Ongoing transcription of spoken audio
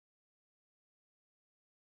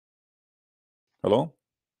Hello?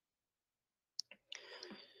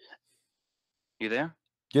 You there?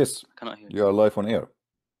 Yes, I cannot hear you you. are live on air.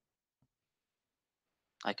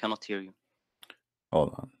 I cannot hear you.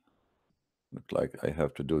 Hold on. Look like I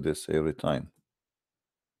have to do this every time.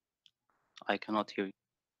 I cannot hear you.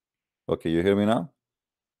 Okay, you hear me now?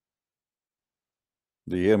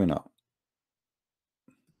 Do you hear me now?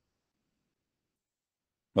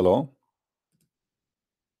 Hello?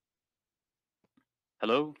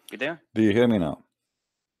 Hello? You there? Do you hear me now?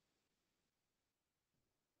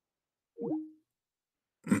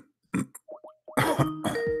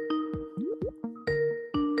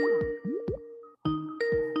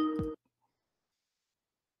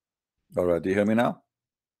 All right, do you hear me now?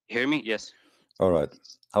 You hear me? Yes. All right.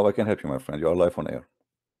 How I can help you, my friend? You are live on air.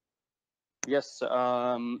 Yes.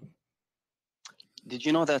 Did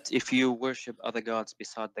you know that if you worship other gods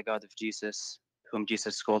beside the God of Jesus, whom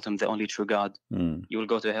Jesus called him the only true God, you will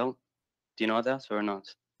go to hell? Do you know that or not?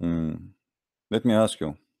 Let me ask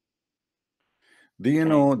you. Do you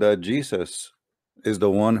know that Jesus is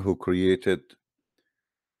the one who created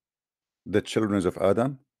the children of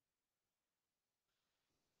Adam?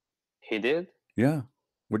 He did? Yeah.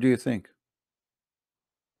 What do you think?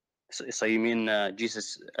 So you mean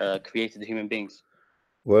Jesus created human beings?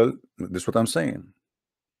 Well, this is what I'm saying.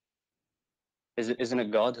 Isn't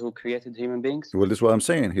it God who created human beings? Well, this is what I'm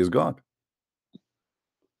saying. He's God.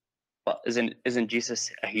 But isn't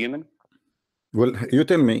Jesus a human? Well, you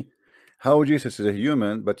tell me how Jesus is a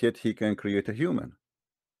human, but yet he can create a human.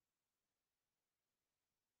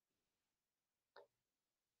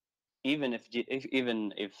 Even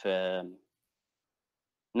if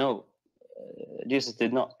no, Jesus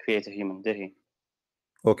did not create a human, did he?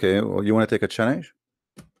 Okay, well, you want to take a challenge?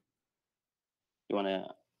 You wanna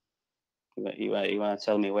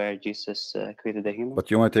tell me where Jesus created a human? But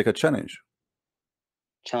you want to take a challenge?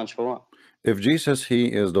 Challenge for what? If Jesus, he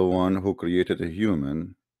is the one who created a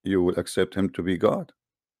human, you will accept him to be God?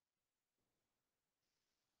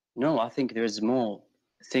 No, I think there's more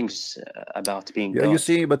things about being Yeah, God. you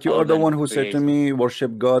see, but you are the one who said to me,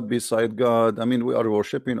 worship God beside God. I mean, we are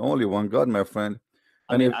worshiping only one God, my friend.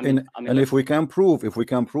 And if we can prove,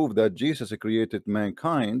 that Jesus created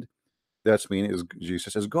mankind, that means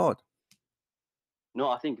Jesus is God. No,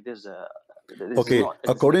 I think there's a. Okay,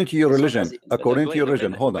 according to your religion,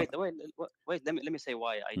 hold on. Wait. Let me say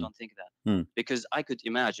why I don't think that. Because I could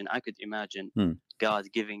imagine God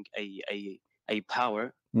giving a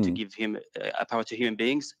power to give him a power to human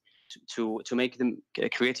beings to make them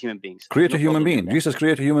create human beings. Create a human being. Jesus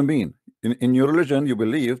created a human being. In your religion, you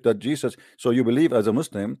believe that Jesus. So you believe as a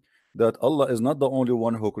Muslim that Allah is not the only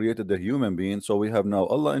one who created the human being. So we have now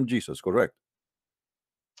Allah and Jesus, correct?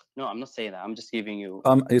 No, I'm not saying that. I'm just giving you.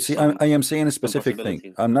 You see, I am saying a specific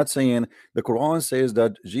thing. I'm not saying the Quran says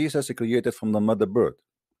that Jesus created from the mother bird.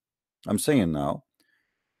 I'm saying now,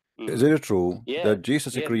 is it true that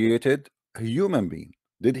Jesus created a human being?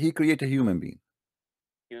 Did he create a human being?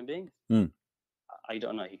 Human being? I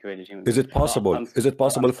don't know. He created human beings. Is it possible? Is it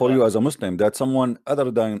possible for you as a Muslim that someone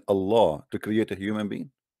other than Allah to create a human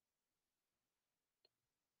being?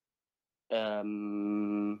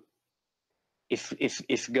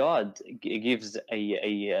 If God gives a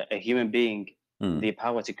human being the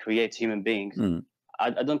power to create human beings,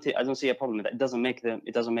 I don't see a problem with that. It doesn't make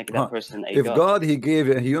that person a God. If God he gave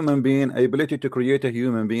a human being ability to create a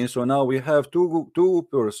human being, so now we have two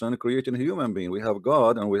person creating a human being. We have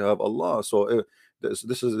God and we have Allah. So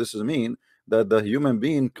this is mean that the human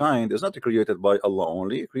being kind is not created by Allah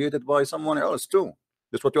only, created by someone else too.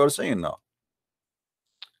 That's what you are saying now.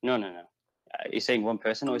 No. You're saying one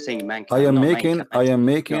person, or you're saying mankind? I am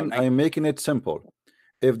making it simple.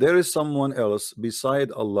 If there is someone else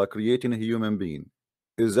beside Allah creating a human being,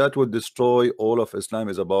 is that what destroy all of Islam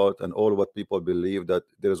is about and all what people believe that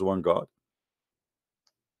there is one God?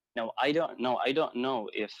 No, I don't know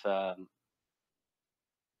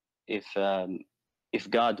if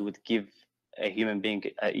God would give a human being,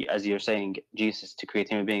 as you're saying, Jesus to create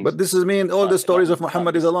human beings. But this is mean all the stories of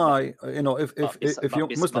Muhammad is a lie. You know, if you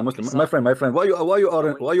Muslim, my friend, why you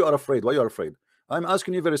are afraid? Why you are afraid? I'm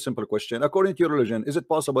asking you a very simple question. According to your religion, is it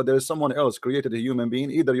possible there is someone else created a human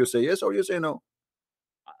being? Either you say yes or you say no.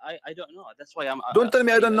 I don't know. That's why I'm. Don't tell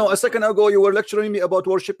me I don't know. A second ago you were lecturing me about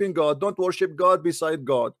worshiping God. Don't worship God beside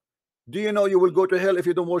God. Do you know you will go to hell if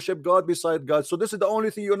you don't worship God beside God? So this is the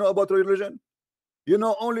only thing you know about religion. You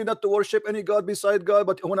know only not to worship any God beside God.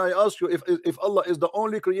 But when I ask you if Allah is the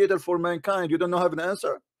only creator for mankind, you don't have an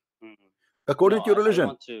answer. According to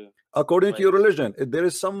your religion, if there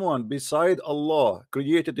is someone beside Allah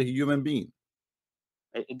created a human being,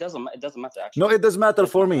 It doesn't matter actually. No, it does matter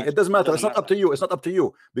for me. Actually. It does matter. It's not up to you. It's not up to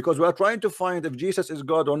you, because we are trying to find if Jesus is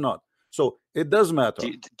God or not. So it does matter.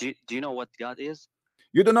 Do you know what God is?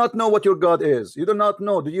 You do not know what your God is. You do not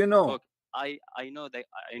know. Do you know? Look, I know that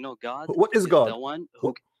I know God. What is God? The one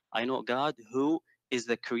who I know God who is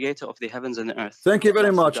the creator of the heavens and the earth. Thank you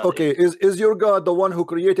very much. Okay, is your God the one who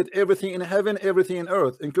created everything in heaven, everything in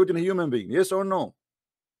earth, including a human being? Yes or no?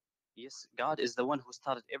 Yes, God is the one who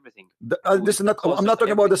started everything. This is not. I'm not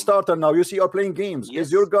talking about the starter now. You see, you're playing games. Yes,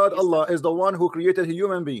 is your God yes, Allah is the one who created a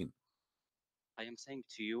human being? I am saying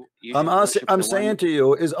to you. I'm saying to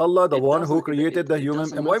you, is Allah the one who created the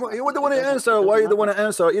human? And why you would want to answer? Why you don't want to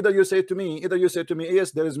answer? Either you say to me,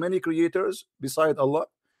 yes, there is many creators beside Allah,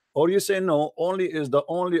 or you say no, Allah is the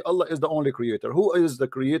only creator. Who is the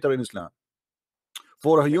creator in Islam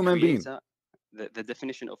for a human being? The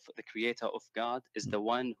definition of the creator of God is the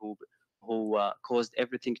one who caused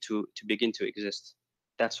everything to begin to exist.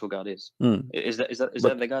 That's who God is. Is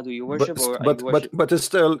that the God who you worship, but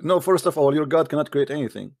still no. First of all, your God cannot create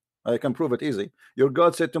anything. I can prove it easy. Your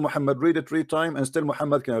God said to Muhammad, read it 3 times, and still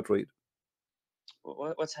Muhammad cannot read.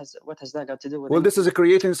 What has that got to do with? Well, this is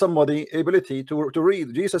creating somebody ability to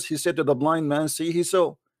read. Jesus, he said to the blind man, see, he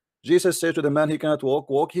saw. Jesus said to the man, he cannot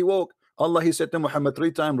walk, he walked. Allah, he said to Muhammad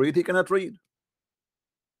 3 times, read, he cannot read.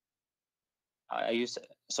 Are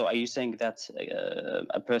you saying that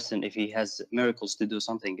a person, if he has miracles to do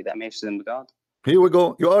something, that makes him God? Here we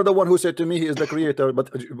go. You are the one who said to me he is the creator,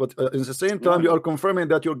 but at the same time you are confirming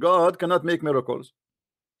that your God cannot make miracles.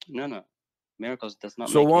 No, miracles does not.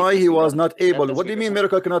 So why he was not able? What do you mean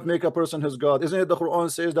miracle cannot make a person his God? Isn't it the Quran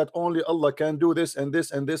says that only Allah can do this and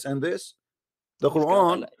this and this and this? The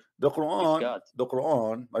Quran,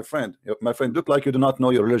 my friend, look like you do not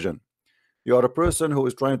know your religion. You are a person who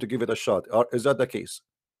is trying to give it a shot. Is that the case?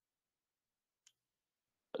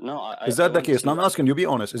 No, is that the case? Now I'm asking you, be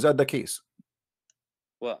honest. Is that the case?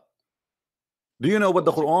 What? Do you know what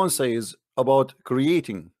the Quran says about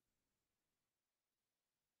creating?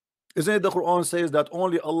 Isn't it the Quran says that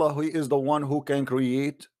only Allah who is the one who can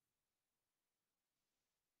create?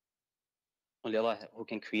 Only Allah who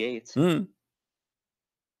can create.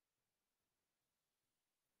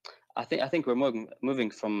 I think we're moving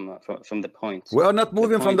from the point. We are not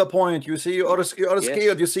moving from the point. You see, you are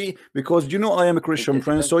scared. You see, because you know I am a Christian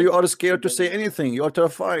prince, so you are scared to say anything. You are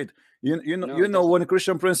terrified. You know when a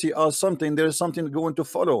Christian prince he asks something, there is something going to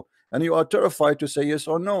follow, and you are terrified to say yes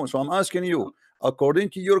or no. So I'm asking you,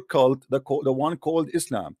 according to your cult, the one called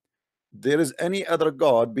Islam, there is any other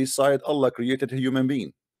God beside Allah created a human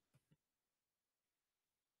being?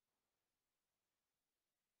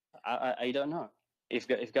 I don't know. If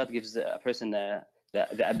God gives a person the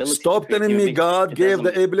ability. Stop telling me God gave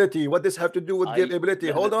the ability. What does have to do with give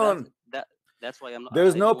ability? Hold on. That's why I'm not. There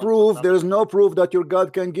is no proof. There is no proof that your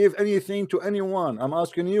God can give anything to anyone. I'm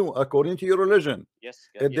asking you, according to your religion. Yes.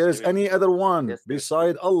 If there is any other one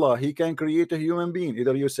beside Allah, he can create a human being.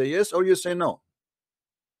 Either you say yes or you say no.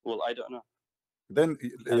 Well, I don't know. Then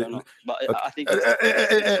I don't know. But I think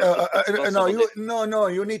no,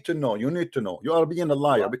 you need to know. You need to know. You are being a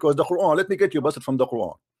liar because the Quran. Let me get you busted from the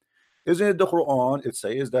Quran. Isn't it the Quran? It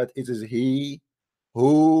says that it is He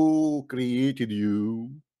who created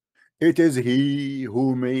you. It is He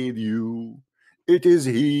who made you. It is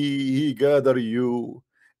He gathered you.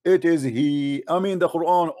 It is He. I mean, the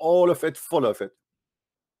Quran, all of it, full of it.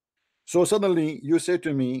 So suddenly you say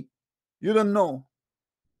to me, you don't know.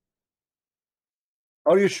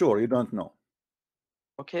 Are you sure you don't know?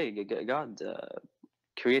 Okay, God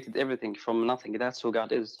created everything from nothing. That's who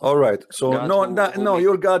God is. All right. So no,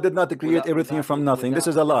 your God did not create everything from nothing. This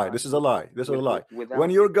is a lie. This is a lie. This is a lie. When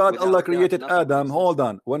your God Allah created Adam, hold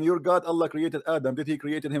on. When your God Allah created Adam, did He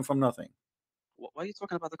created him from nothing? Why are you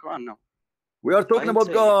talking about the Quran now? We are talking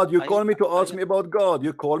about God. You call me to ask me about God.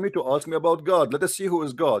 You call me to ask me about God. Let us see who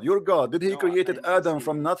is God. Your God, did He created Adam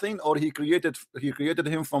from nothing, or He created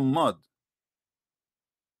him from mud?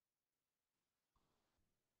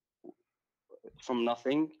 From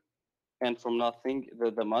nothing, and from nothing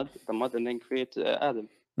the mud, and then create Adam.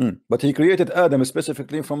 But He created Adam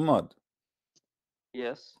specifically from mud.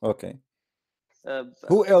 Yes. Okay.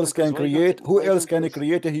 Who else can create? Who else can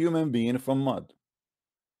create a human being from mud?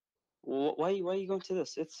 Why are you going to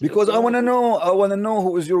this? Because I want to know. I want to know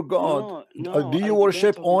who is your God. No, do you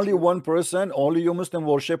worship only one person? Only you Muslim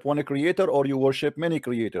worship one creator, or you worship many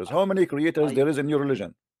creators? How many creators there is in your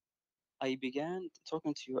religion? I began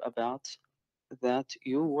talking to you about that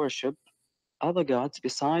you worship other gods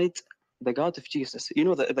besides the God of Jesus. You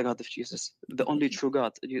know the God of Jesus, the only true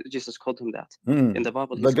God. Jesus called him that in the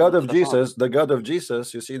Bible. The God of Jesus, the God of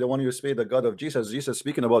Jesus. You see, the one you speak, the God of Jesus. Jesus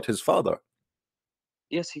speaking about His Father.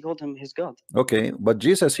 Yes, he called him his God. Okay, but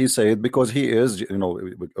Jesus, he said, because he is,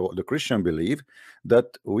 the Christian believe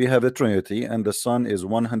that we have a Trinity and the Son is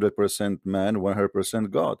 100% man,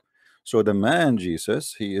 100% God. So the man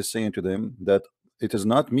Jesus, he is saying to them that it is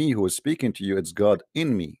not me who is speaking to you, it's God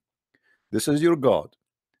in me. This is your God.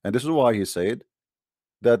 And this is why he said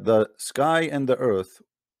that the sky and the earth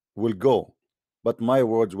will go, but my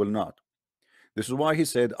words will not. This is why he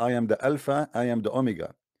said, I am the Alpha, I am the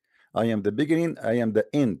Omega, I am the beginning, I am the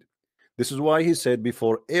end. This is why he said,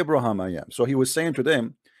 before Abraham I am. So he was saying to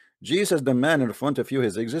them, Jesus, the man in front of you,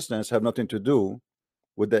 his existence have nothing to do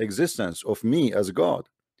with the existence of me as God,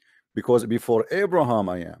 because before Abraham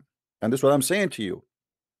I am. And this is what I'm saying to you.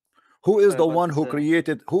 Who is the one who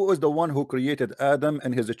created, who is the one who created Adam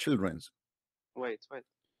and his children? Wait.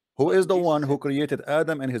 Who is the one who created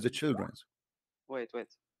Adam and his children? Wait.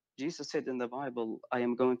 Jesus said in the Bible, I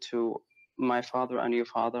am going to my father and your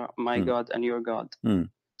father, my God and your God.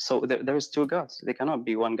 So there's two gods. They cannot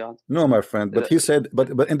be one God. No, my friend. But he said, but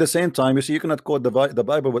in the same time, you see, you cannot quote the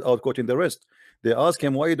Bible without quoting the rest. They asked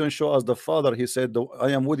him, why you don't show us the Father? He said, I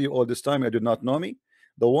am with you all this time. You did not know me.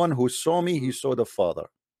 The one who saw me, he saw the Father.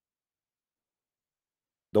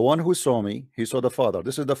 The one who saw me, he saw the Father.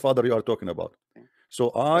 This is the Father you are talking about.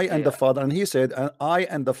 So I and the Father, and he said, and I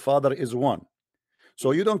and the Father is one.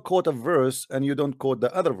 So you don't quote a verse and you don't quote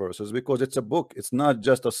the other verses, because it's a book. It's not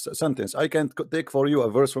just a sentence. I can take for you a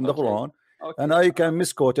verse from the Quran, and I can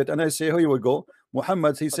misquote it, and I say, here you go.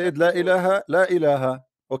 Muhammad, he said, La ilaha, la ilaha.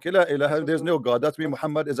 Okay, la ilaha, there's no God. That means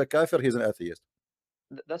Muhammad is a kafir, he's an atheist.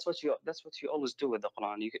 That's what you always do with the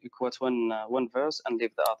Quran. You quote one verse and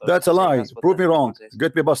leave the other. That's a lie. Prove me wrong.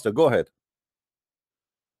 Get me busted. Go ahead.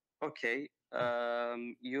 Okay.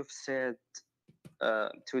 You've said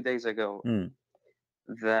 2 days ago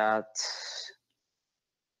that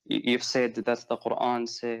you've said that the Quran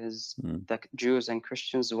says that Jews and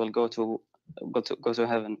Christians will go to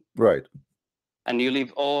heaven. Right. And you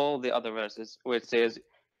leave all the other verses where it says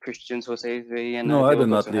Christians will say they. No, I did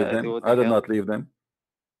not leave them. I did not leave them.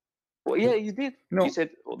 Well, yeah, you did. No. You said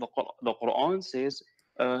the Quran says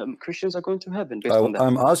Christians are going to heaven based on that.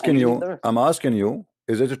 I'm asking you,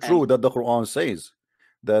 is it true that the Quran says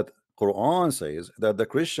that the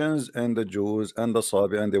Christians and the Jews and the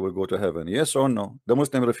Sabian, they will go to heaven? Yes or no? The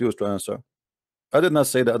Muslim refused to answer. I did not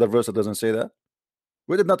say the other verse that doesn't say that.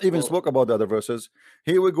 We did not even spoke about the other verses.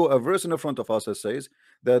 Here we go, a verse in the front of us that says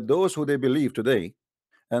that those who they believe today,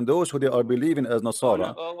 and those who they are believing as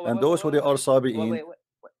Nasara, and those who they are Sabi'in.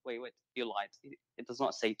 Wait, you lied. It does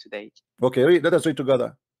not say today. Okay, let us read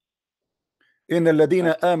together. إن الذين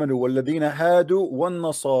آمنوا والذين هادوا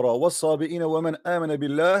والنصارى والصابئين ومن آمن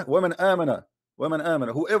بالله ومن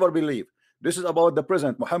آمن whoever believe. This is about the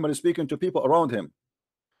present. Muhammad is speaking to people around him.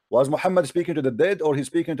 Was Muhammad speaking to the dead, or he's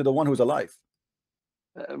speaking to the one who's alive?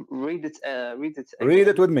 Read it again. Read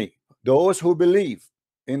it with me. Those who believe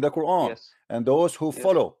in the Quran, yes, and those who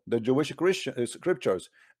follow the Jewish Christian scriptures,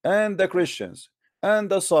 and the Christians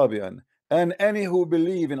and the Sabian, and any who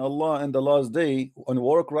believe in Allah and the last day and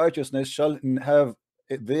work righteousness shall have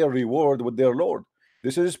their reward with their Lord.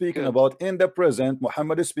 This is speaking about in the present.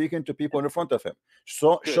 Muhammad is speaking to people in front of him.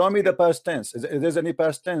 So show me the past tense. Is there any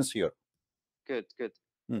past tense here? Good.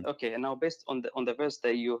 Okay, and now based on the verse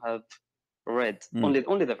that you have read,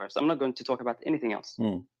 only the verse. I'm not going to talk about anything else.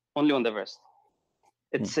 Only on the verse.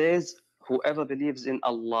 It says, whoever believes in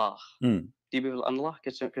Allah. Do you believe in Allah,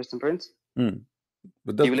 Christian Prince?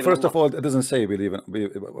 But first of all, it doesnesn't say believe in.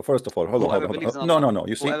 First of all, hold on. No.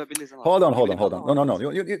 You see, hold on.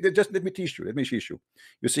 No. You just let me teach you.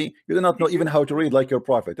 You see, you do not know even how to read like your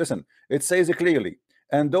prophet. Listen, it says it clearly.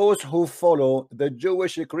 And those who follow the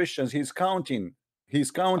Jewish Christians, he's counting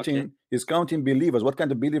believers. What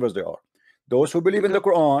kind of believers they are? Those who believe in the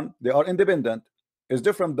Quran, they are independent. Is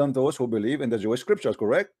different than those who believe in the Jewish scriptures.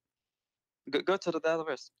 Correct? Go to the other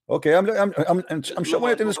verse. Okay, I'm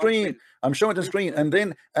showing it in the screen. I'm showing it in the screen,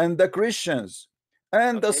 and the Christians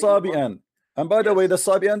and the Sabian. And by the way, the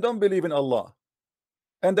Sabian don't believe in Allah,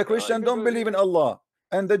 and the Christians don't believe in Allah,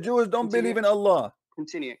 and the Jews don't believe in Allah.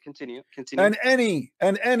 Continue. And any.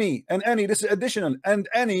 This is additional. And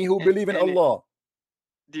any who believe in Allah.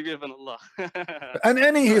 Do you believe in Allah? And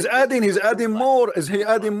any, he's adding more. Is he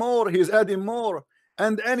adding more? He's adding more.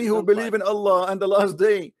 And any who believe in Allah and the last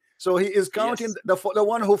day. So he is counting the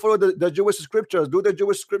one who follow the Jewish scriptures. Do the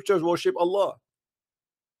Jewish scriptures worship Allah?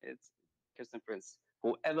 It's Christian Prince.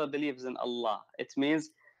 Whoever believes in Allah. It means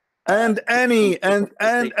and any.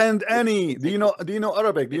 Do you know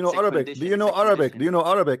Arabic? Do you know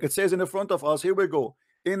Arabic? It says in the front of us. Here we go.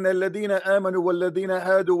 إن الذين آمنوا والذين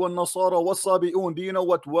هادوا والنصارى والصابئون. Do you know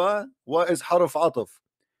what wa is harf عطف?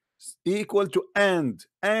 equal to and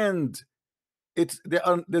it's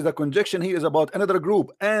there's a conjunction here is about another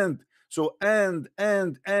group, and so and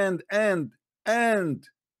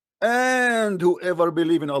whoever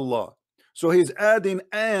believe in Allah. So he's adding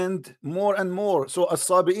and more and more. So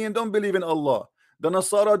as-Sabi'in don't believe in Allah, the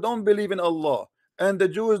Nasara don't believe in Allah, and the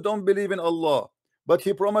Jews don't believe in Allah, but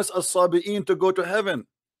he promised as-Sabi'in to go to heaven,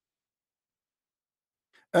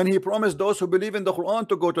 and he promised those who believe in the Quran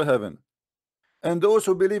to go to heaven, and those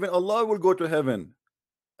who believe in Allah will go to heaven.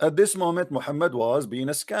 At this moment, Muhammad was being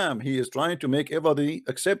a scam. He is trying to make everybody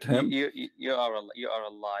accept him. You are a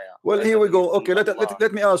liar. Well, here we go. Okay,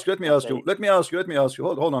 let me ask you.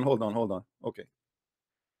 Hold on. Okay.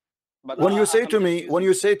 But when you say to me, when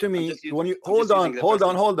you say to me, hold on.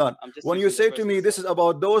 When you say to me, this is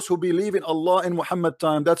about those who believe in Allah in Muhammad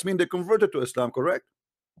time, that's mean they converted to Islam, correct?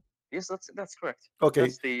 Yes, that's correct. Okay.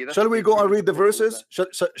 Shall we go and read the verses?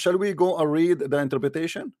 Shall we go and read the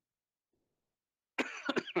interpretation?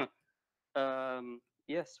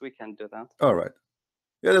 Yes, we can do that. All right.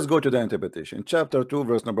 Yeah, let's go to the interpretation. Chapter 2,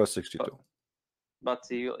 verse number 62. But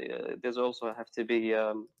there's also have to be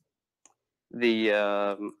the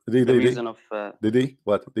reason of the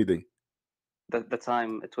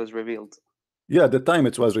time it was revealed. Yeah, the time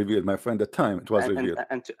it was revealed, my friend. The time it was revealed.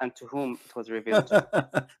 And to whom it was revealed.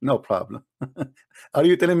 No problem. Are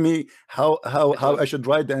you telling me how I should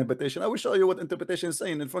write the interpretation? I will show you what interpretation is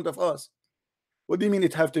saying in front of us. What do you mean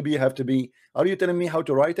it have to be? Are you telling me how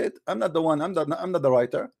to write it? I'm not the one. I'm not the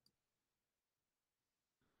writer.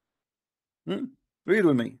 Read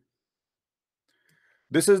with me.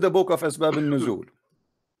 This is the book of Asbab al-Nuzul.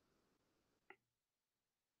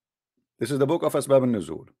 This is the book of Asbab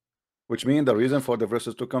al-Nuzul, which means the reason for the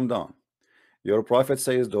verses to come down. Your prophet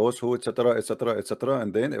says those who etc.,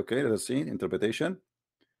 and then okay, let's see interpretation.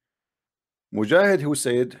 Mujahid, who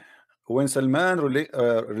said, when Salman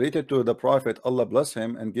related to the prophet, Allah bless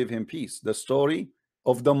him and give him peace, the story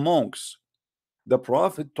of the monks, the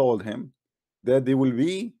prophet told him that they will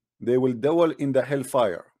dwell in the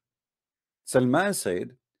hellfire. Salman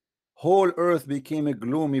said, whole earth became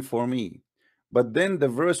gloomy for me, but then the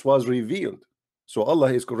verse was revealed. So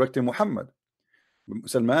Allah is correcting Muhammad.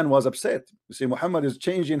 Salman was upset. You see, Muhammad is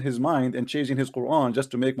changing his mind and changing his Quran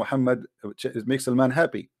just to make Salman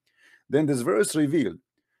happy. Then this verse revealed,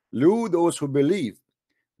 Lu those who believe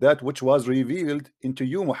that which was revealed into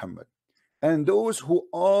you, Muhammad, and those who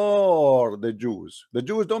are the Jews. The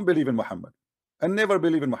Jews don't believe in Muhammad and never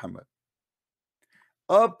believe in Muhammad.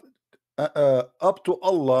 Up to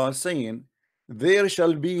Allah saying, there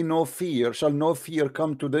shall be no fear, shall no fear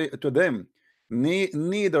come to them,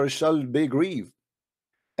 neither shall they grieve.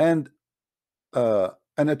 And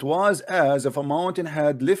it was as if a mountain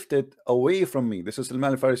had lifted away from me. This is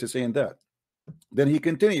Salman al-Farisi saying that. Then he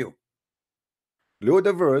continued, look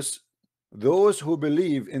the verse, those who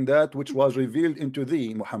believe in that which was revealed into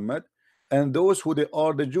thee, Muhammad, and those who they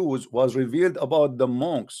are the Jews was revealed about the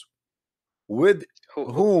monks, with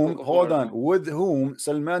whom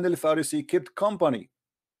Salman al-Farisi kept company.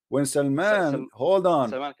 When Salman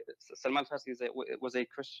al-Farisi was a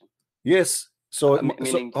Christian. Yes. So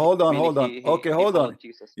hold on. Okay, hold on.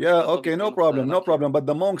 Yeah, okay, no problem. But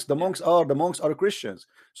the monks are Christians.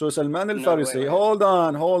 So Salman al-Farisi, hold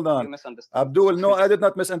on. Abdul, no, I did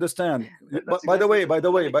not misunderstand. By the way,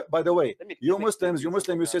 you Muslims,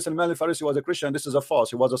 you say Salman al-Farisi was a Christian. This is a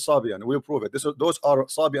false. He was a Sabian. We'll prove it. Those are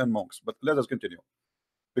Sabian monks. But let us continue.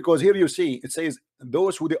 Because here you see, it says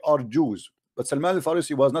those who they are Jews. But Salman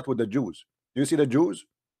al-Farisi was not with the Jews. Do you see the Jews?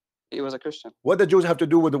 He was a Christian. What the Jews have to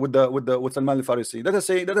do with Salman al-Farisi? Let us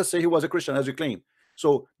say he was a Christian, as you claim.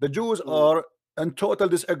 So the Jews are in total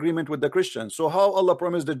disagreement with the Christians. So how Allah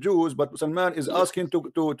promised the Jews, but Salman is asking to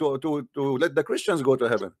let the Christians go to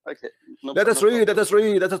heaven? Okay. Let us read. Let us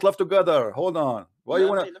love together. Hold on. Why you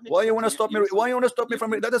wanna stop me? Why you wanna stop me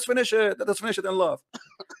from it? Let us finish it. Let us finish it in love.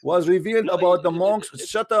 Was revealed about the monks.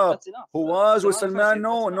 Shut up. Who was with Salman?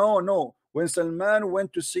 No. When Salman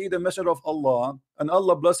went to see the Messenger of Allah, and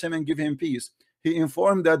Allah bless him and give him peace, he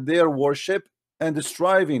informed that their worship and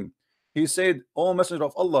striving. He said, O Messenger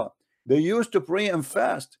of Allah, they used to pray and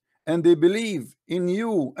fast, and they believe in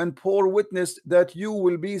you and bore witness that you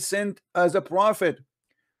will be sent as a prophet.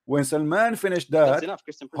 When Salman finished that,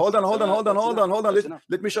 hold on.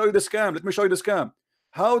 Let me show you the scam.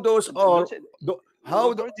 How those are?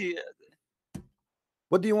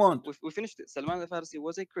 What do you want? We finished it. Salman al-Farisi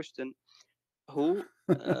was a Christian who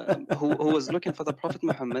was looking for the Prophet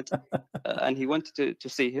Muhammad, and he wanted to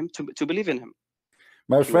see him, to believe in him.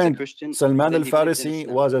 My friend, Salman al-Farisi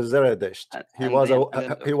was a Zerdisht. He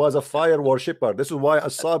was a fire worshipper. This is why a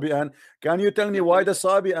Sabian. Can you tell me why the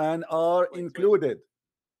Sabian are included?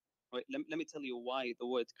 Wait, let me tell you why the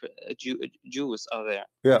word Jews are there.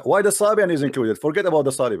 Yeah, why the Sabian is included? Forget about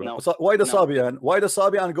the Sabian. No, Why the no. Sabian? Why the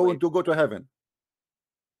Sabian going to go to heaven?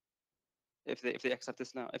 If they accept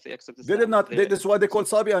Islam, they did not. This is why they call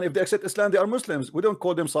Sabian. If they accept Islam, they are Muslims. We don't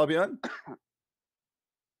call them Sabian.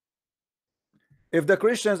 If the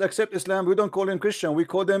Christians accept Islam, we don't call them Christian, we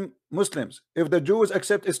call them Muslims. If the Jews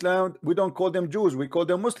accept Islam, we don't call them Jews, we call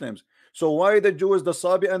them Muslims. So why the Jews, the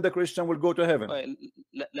Sabi and the Christian will go to heaven? Well,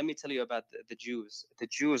 let me tell you about the Jews. The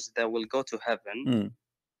Jews that will go to heaven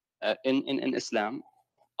in Islam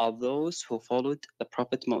are those who followed the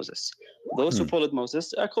Prophet Moses. Those who followed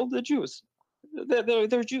Moses are called the Jews.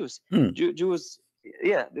 They're Jews. Jews,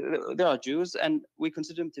 yeah, they are Jews, and we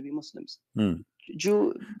consider them to be Muslims.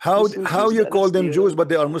 How you call them Jews but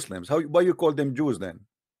they are Muslims? Why you call them Jews then?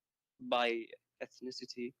 By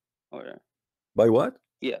ethnicity, or by what?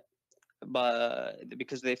 Yeah,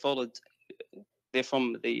 because they followed. They're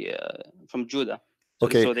from Judah.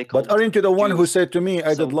 Okay, so but aren't you the one Jews. who said to me,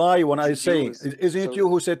 I did lie when I say, Jews. isn't it you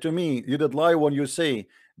who said to me, you did lie when you say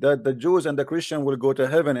that the Jews and the Christian will go to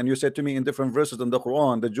heaven, and you said to me in different verses in the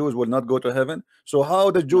Quran, the Jews will not go to heaven? So how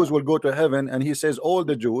the Jews will go to heaven? And he says all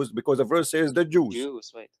the Jews, because the verse says the Jews.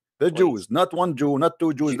 The Jews, not one Jew, not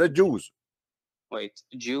two Jews, the Jews. Wait,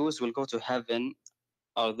 Jews will go to heaven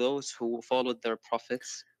are those who followed their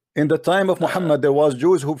prophets. In the time of Muhammad, there was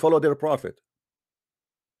Jews who followed their prophet.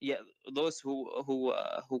 Yeah, those who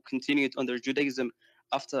continued under Judaism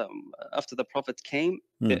after the prophet came,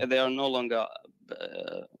 they are no longer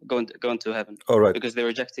going to heaven. All right, because they're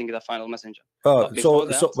rejecting the final messenger. So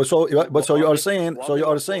you are saying,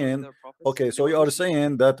 okay, so you are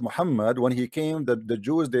saying that Muhammad, when he came, that the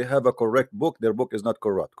Jews, they have a correct book, their book is not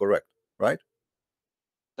corrupt, right?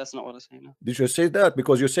 That's not what I'm saying. No. Did you say that?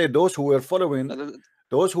 Because you say those who were following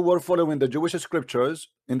the Jewish scriptures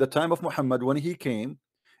in the time of Muhammad, when he came,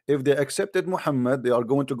 if they accepted Muhammad, they are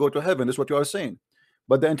going to go to heaven. That's what you are saying.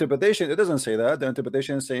 But the interpretation, it doesn't say that. The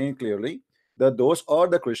interpretation is saying clearly that those are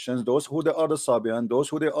the Christians, those who they are the Sabian, those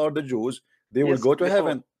who they are the Jews, they will go to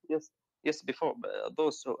heaven. Yes, before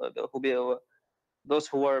those who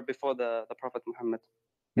were before the Prophet Muhammad.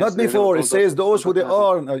 Not before. It says those who they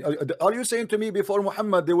are. Are you saying to me before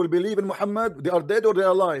Muhammad they will believe in Muhammad? They are dead or they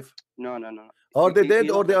are alive? No. Are they dead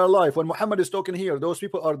or they are alive? When Muhammad is talking here, those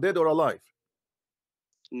people are dead or alive?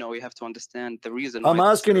 No, you have to understand the reason. I'm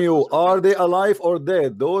asking you, are they alive or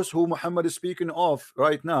dead? Those who Muhammad is speaking of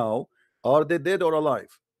right now, are they dead or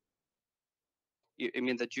alive? You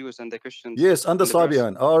mean the Jews and the Christians? Yes, and the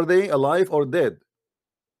Sabian. Are they alive or dead?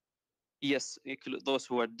 Yes, those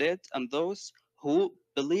who are dead and those who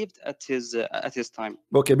believed at his time.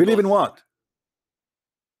 Okay, believe in what?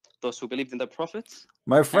 Those who believed in the prophets.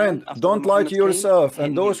 My friend, don't lie to yourself.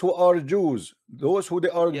 And those who are Jews, those who they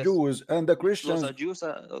are Jews, and the Christians. Those are Jews.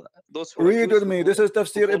 Those who read with me. This is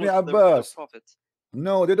Tafsir Ibn Abbas.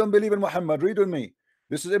 No, they don't believe in Muhammad. Read with me.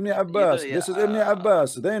 This is Ibn Abbas. This is Ibn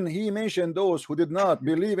Abbas. Then he mentioned those who did not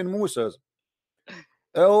believe in Moses,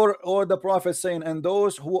 or the prophet, saying, and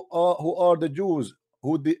those who are the Jews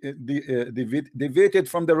who deviated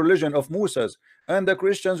from the religion of Moses, and the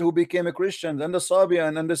Christians who became a Christian, and the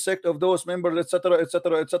Sabian and the sect of those members, etc.,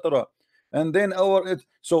 etc., etc. And then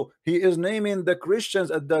so he is naming the Christians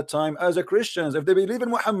at that time as a Christians. If they believe in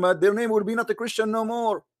Muhammad, their name will be not a Christian no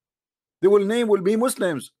more. Their name will be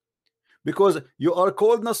Muslims, because you are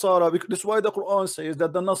called Nasara. That's why the Quran says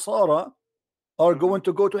that the Nasara are going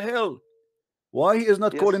to go to hell. Why he is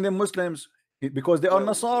not calling them Muslims? Because they are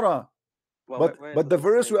Nasara. But the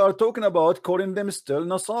verse we are talking about, calling them still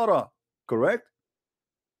Nasara, correct?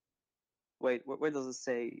 Wait, where does it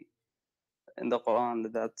say in the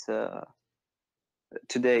Quran that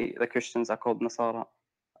today the Christians are called Nasara?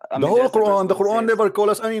 The whole Quran, the Quran never call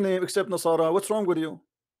us any name except Nasara. What's wrong with you?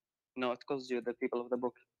 No, it calls you the people of the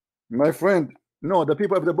book. My friend, no, the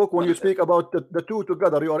people of the book, when you speak about the two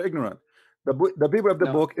together, you are ignorant. The people of the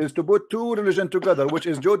book is to put two religions together, which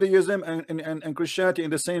is Judaism and Christianity in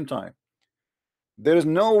the same time. There is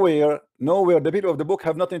nowhere the people of the book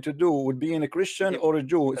have nothing to do with being a Christian or a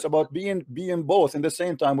Jew. It's about being both in the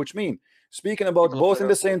same time, which means speaking about both in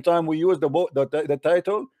the same time. We use the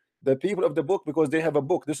title, the people of the book, because they have a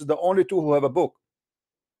book. This is the only two who have a book,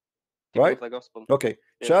 right? Okay,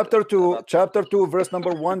 chapter 2 verse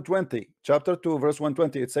number 120. Chapter 2 verse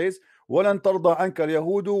 120. It says, "Walan tarda anka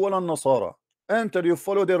al-yahudu walan nasara," until you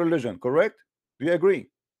follow their religion. Correct? Do you agree?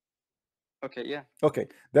 Okay, yeah. Okay,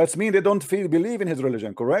 that's mean they don't believe in his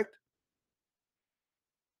religion, correct?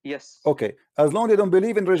 Yes. Okay, as long as they don't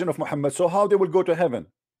believe in the religion of Muhammad, so how they will go to heaven?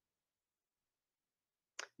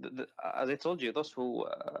 As I told you, those who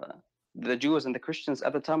the Jews and the Christians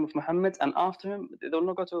at the time of Muhammad, and after him, they will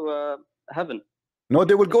not go to heaven. No,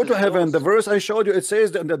 they will go to heaven. The verse I showed you, it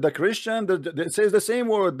says that the Christian, it says the same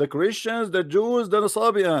word, the Christians, the Jews, the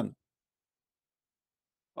Nasabian.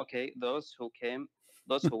 Okay, those who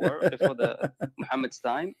were before the Muhammad's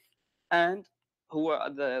time, and who were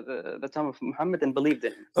at the time of Muhammad and believed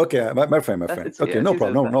in him. Okay, my friend. Okay, yeah, no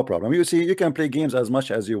problem, no problem. You see, you can play games as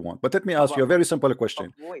much as you want, but let me ask you a very simple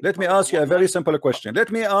question. Let me ask you a very simple question. Let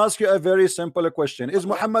me ask you a very simple question. Is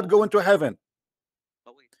Muhammad going to heaven?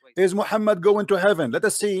 Is Muhammad going to heaven? Let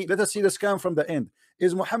us see the scam from the end.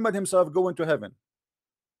 Is Muhammad himself going to heaven?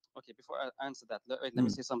 Okay, before I answer that, let me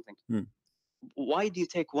say something. Why do you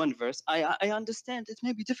take one verse? I understand it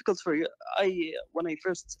may be difficult for you. When I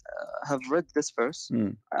first have read this verse,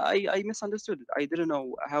 I misunderstood it. I didn't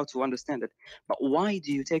know how to understand it. But why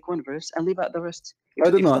do you take one verse and leave out the rest? I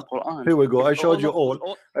did not. Here we go. I showed you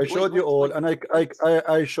all. I showed you all, and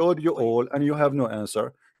I showed you all, and you have no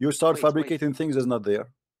answer. You start fabricating things is not there.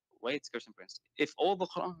 Wait, Christian Prince. If all the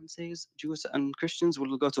Quran says Jews and Christians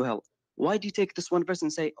will go to hell, why do you take this one verse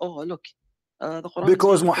and say, "Oh, look"? The Quran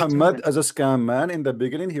because Muhammad, as a scam man, in the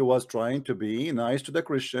beginning he was trying to be nice to the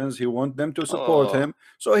Christians. He want them to support him,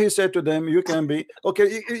 so he said to them, "You can be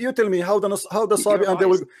okay." You tell me how the Sabian they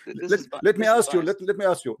will. Let me ask you. Let me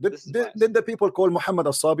ask you. Did the people call Muhammad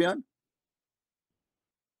a Sabian?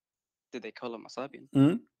 Did they call him a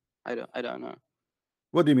Sabian? I don't know.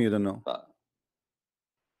 What do you mean you don't know?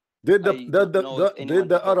 Did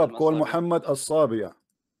the Arab call Muhammad a Sabian?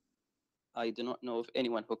 I do not know of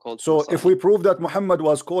anyone who called. So if we prove that Muhammad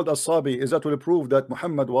was called a Sabi, is that will prove that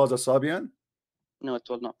Muhammad was a Sabian? No, it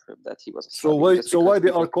will not prove that he was a Sabi. So why they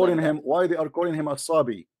are calling him? Why they are calling him a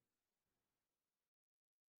Sabi?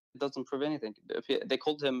 It doesn't prove anything. They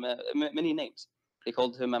called him many names. They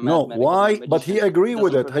called him a no. madman. Why? But he agreed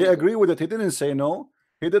with it. He agreed with it. He didn't say no.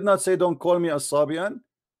 He did not say don't call me a Sabian.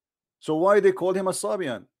 So why they called him a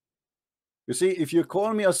Sabian? You see, if you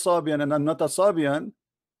call me a Sabian and I'm not a Sabian,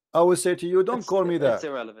 I will say to you, don't call me that. It's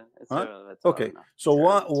irrelevant. It's irrelevant. Okay. So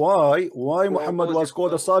why Muhammad was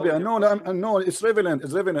called a Sabian? No, it's relevant.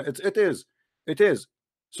 It's relevant. It is.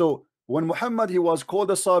 So when Muhammad he was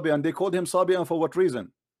called a Sabian, they called him Sabian for what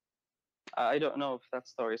reason? I don't know if that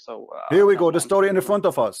story. So here we go. The story in front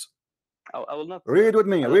of us. I will not read with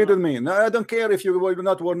me. Read with me. No, I don't care if you will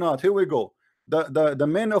not or not. Here we go. The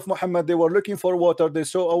men of Muhammad, they were looking for water. They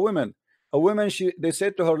saw a woman. They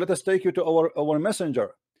said to her, "Let us take you to our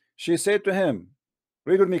messenger." She said to him,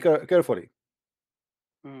 read with me carefully.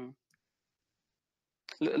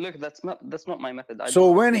 Look, that's not my method.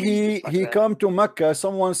 So when he come to Mecca,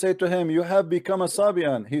 someone said to him, "You have become a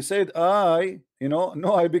Sabian." He said,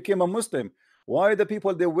 no, I became a Muslim. Why the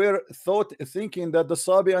people they were thinking that the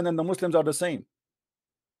Sabian and the Muslims are the same?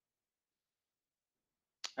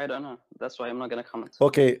 I don't know. That's why I'm not going to comment.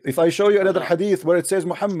 Okay, if I show you another hadith where it says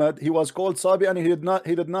Muhammad, he was called Sabian,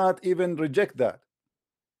 he did not even reject that.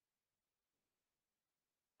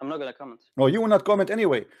 I'm not going to comment. No, you will not comment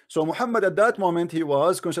anyway. So Muhammad at that moment, he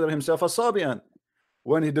was considered himself a Sabian.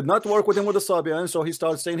 When he did not work with him with the Sabian, so he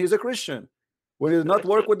starts saying he's a Christian. When he did not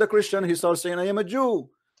work with the Christian, he starts saying I am a Jew.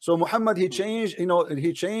 So Muhammad, he changed,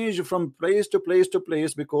 he changed from place to place to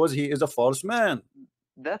place because he is a false man.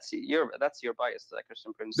 That's your bias,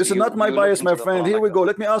 Christian Prince. This is not my bias, my friend. Here we go.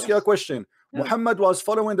 Let me ask you a question. Muhammad was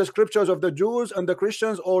following the scriptures of the Jews and the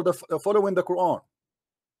Christians, or following the Quran?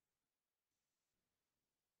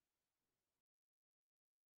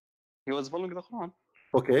 He was following the Quran.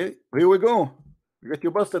 Okay, here we go. Get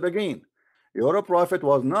you busted again. Your prophet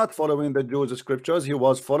was not following the Jews' scriptures. He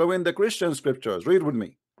was following the Christian scriptures. Read with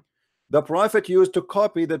me. The prophet used to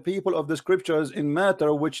copy the people of the scriptures in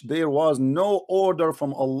matter which there was no order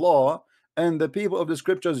from Allah, and the people of the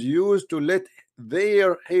scriptures used to let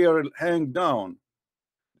their hair hang down,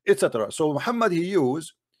 etc. So Muhammad, he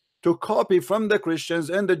used to copy from the Christians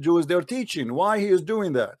and the Jews their teaching. Why he is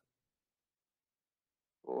doing that?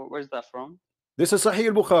 Where's that from? This is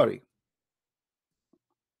Sahih Bukhari.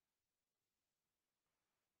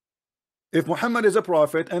 If Muhammad is a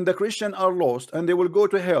prophet and the Christians are lost and they will go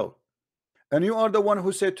to hell, and you are the one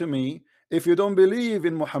who said to me, if you don't believe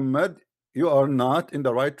in Muhammad, you are not in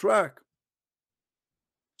the right track.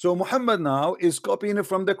 So Muhammad now is copying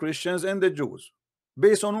from the Christians and the Jews.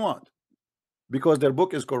 Based on what? Because their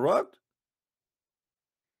book is corrupt?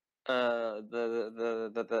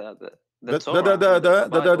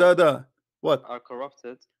 What? Are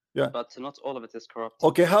corrupted. Yeah. But not all of it is corrupt.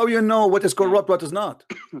 Okay, how you know what is corrupt, what is not?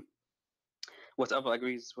 Whatever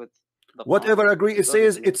agrees with the whatever agree, it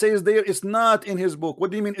says there it's not in his book.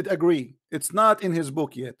 What do you mean it agree? It's not in his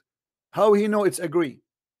book yet. How he know it's agree?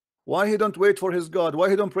 Why he don't wait for his God? Why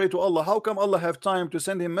he don't pray to Allah? How come Allah have time to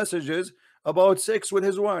send him messages about sex with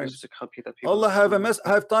his wives? Allah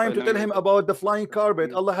have time to tell him about the flying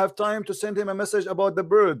carpet. Allah have time to send him a message about the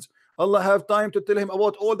birds. Allah have time to tell him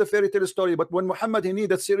about all the fairy tale story. But when Muhammad he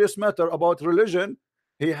need a serious matter about religion,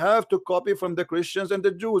 he have to copy from the Christians and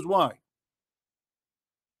the Jews. Why?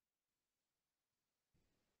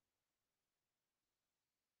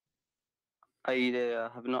 I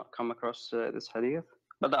have not come across this hadith,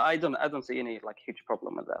 but I don't see any like huge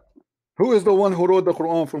problem with that. Who is the one who wrote the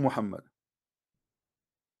Quran for Muhammad?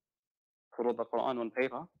 Who wrote the Quran on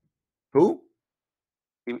paper? Who?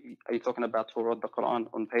 Are you talking about who wrote the Quran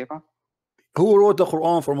on paper? Who wrote the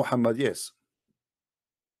Quran for Muhammad? Yes.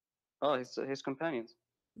 Oh, his companions.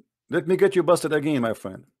 Let me get you busted again, my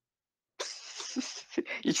friend.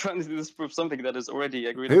 You're trying to disprove something that is already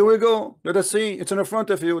agreed. Here we go. Let us see. It's in front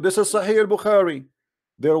of you. This is Sahih al-Bukhari.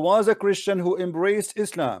 There was a Christian who embraced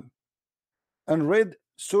Islam and read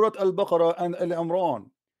Surah Al-Baqarah and Al-Imran.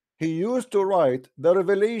 He used to write the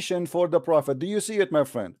revelation for the Prophet. Do you see it, my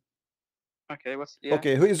friend? Okay,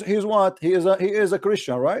 okay, he's what? He is a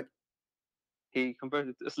Christian, right? He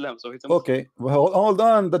converted to Islam, so he's a Muslim. Okay, well, hold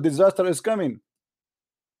on, the disaster is coming.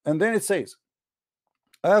 And then it says,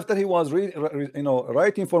 after he was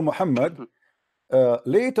writing for Muhammad,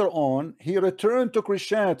 later on he returned to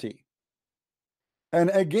Christianity, and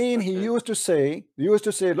again he used to say,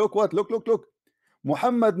 look what, look,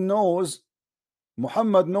 Muhammad knows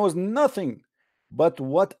nothing but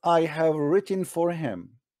what I have written for him.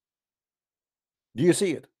 Do you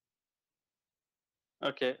see it?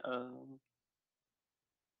 Okay.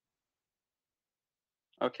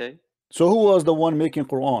 Okay. So who was the one making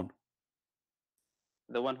Quran?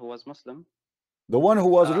 The one who was Muslim. The one who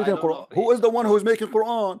was written Quran. Who is the one who is making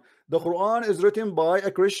Quran? The Quran is written by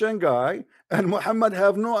a Christian guy, and Muhammad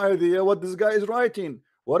have no idea what this guy is writing.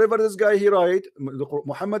 Whatever this guy he write,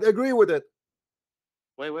 Muhammad agree with it.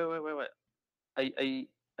 Wait.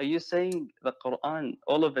 Are you saying the Quran,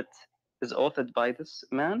 all of it, is authored by this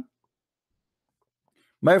man?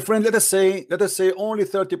 My friend, let us say only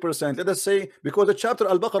 30%. Let us say, because the chapter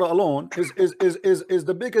Al-Baqarah alone is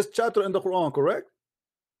the biggest chapter in the Quran, correct?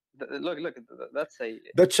 Look, let's say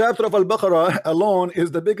the chapter of Al-Baqarah alone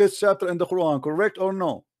is the biggest chapter in the Quran, correct or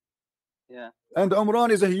no? Yeah. And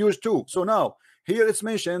Umran is a huge too. So now here it's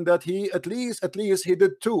mentioned that he at least he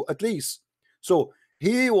did two, at least. So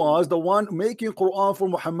he was the one making Quran for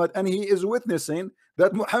Muhammad, and he is witnessing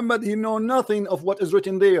that Muhammad he know nothing of what is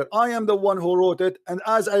written there. I am the one who wrote it, and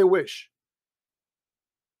as I wish.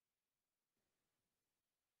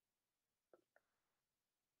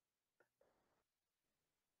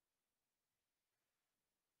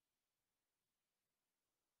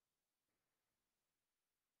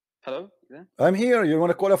 Hello? Yeah? I'm here. You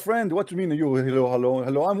want to call a friend? What do you mean? You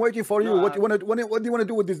hello? I'm waiting for you. What do you want to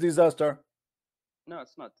do with this disaster? No,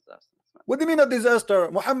 it's not disaster. It's not. What do you mean a disaster?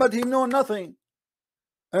 Muhammad he know nothing,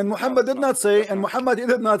 and Muhammad did not say, and Muhammad he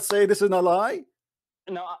did not say this is a lie.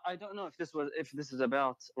 No, I don't know if this is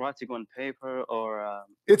about writing on paper or.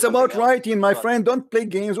 It's about writing, my friend. Don't play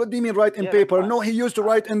games. What do you mean write in paper? No, he used to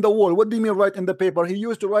write in the wall. What do you mean write in the paper? He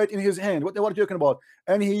used to write in his hand. What are you talking about?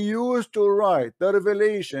 And he used to write the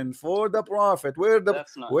revelation for the prophet, where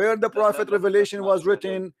the prophet revelation was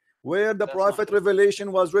written. Where the prophet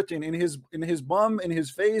revelation was written, in his bum, in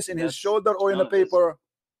his face, in his shoulder, or in a paper.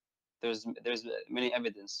 There's many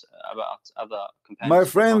evidence about other companions. My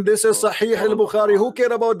friend, this is Sahih al-Bukhari. Who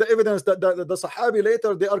care about the evidence that the Sahabi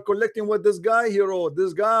later they are collecting what this guy he wrote?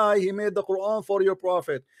 This guy he made the Quran for your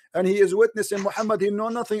prophet, and he is witnessing Muhammad. He know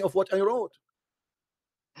nothing of what I wrote.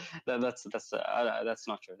 That's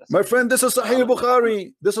not true. My friend, this is Sahih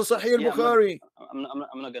al-Bukhari. This is Sahih al-Bukhari.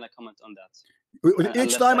 I'm not gonna comment on that.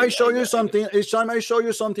 Each time I show you something,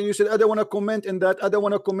 you said I don't want to comment in that. I don't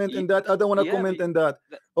want to comment in that. I don't want to comment in that.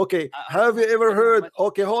 Okay, have you ever heard?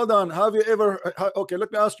 Okay, hold on. Have you ever? Okay, let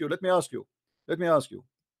me ask you.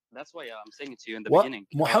 That's why I'm saying it to you in the beginning.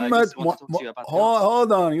 Muhammad,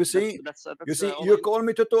 hold on. You see, you call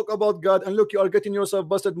me to talk about God, and look, you are getting yourself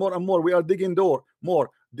busted more and more. We are digging more.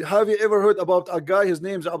 Have you ever heard about a guy? His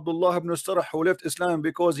name is Abdullah ibn Sarah, who left Islam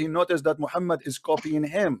because he noticed that Muhammad is copying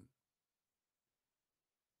him.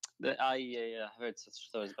 I heard such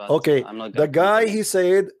stories, but okay, I'm not the guy he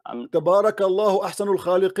said Tabarakallahu ahsanul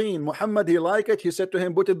khaliqeen. Muhammad he liked it. He said to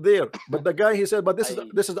him, put it there. But the guy he said, but this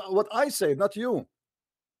is what I said, not you.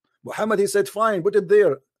 Muhammad he said, fine, put it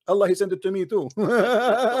there. Allah he sent it to me too.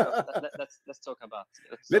 let's talk about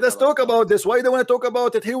it. Let us talk about this. Why do you want to talk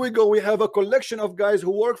about it? Here we go. We have a collection of guys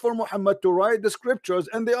who work for Muhammad to write the scriptures,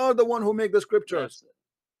 and they are the one who make the scriptures.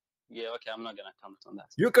 Yeah, okay, I'm not gonna comment on that.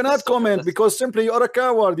 You cannot comment because simply you are a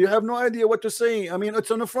coward. You have no idea what to say. I mean,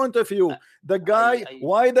 it's in front of you. The guy,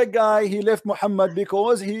 why the guy he left Muhammad?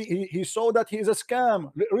 Because he saw that he is a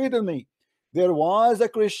scam. Read me. There was a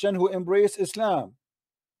Christian who embraced Islam,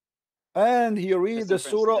 and he read the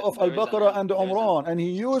surah of Al-Baqarah and Umran, and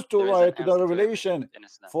he used to write the revelation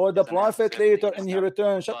for the prophet later, and he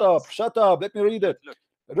returned. Shut up, let me read it.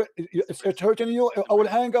 It's hurting you. I will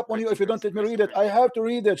hang up on you if you don't let me read it. I have to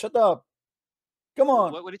read it. Shut up. Come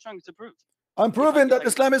on. What are you trying to prove? I'm proving that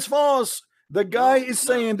Islam is false. The guy is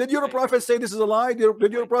saying, did your prophet say this is a lie?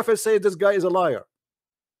 Did your prophet say this guy is a liar?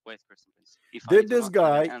 Wait, Christian, please. Did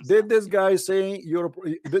this guy say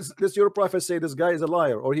your prophet say this guy is a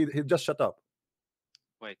liar, or he just shut up?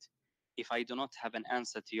 Wait, if I do not have an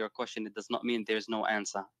answer to your question, it does not mean there's no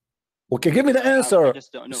answer. Okay, give me the answer. I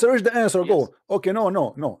just don't know. Search the answer. Yes. Go. Okay,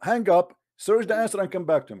 no. Hang up. Search the answer and come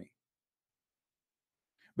back to me.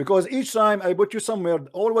 Because each time I put you somewhere,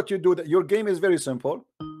 all what you do, that your game is very simple.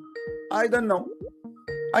 I don't know.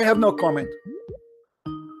 I have no comment.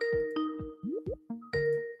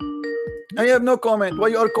 I have no comment. Why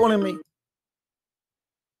you are calling me?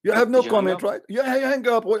 You have no comment, right? Yeah, hang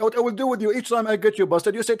up. What I will do with you each time I get you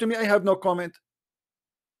busted, you say to me, I have no comment.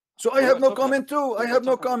 So I have no comment too. I have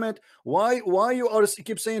no comment. Why you are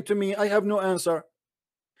keep saying to me, I have no answer?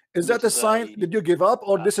 Is that a sign? Did you give up,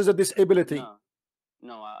 or this is a disability?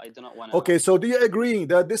 No, I do not want to. Okay, so do you agree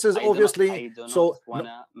that this is obviously? I do not want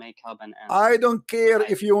to make up an answer. I don't care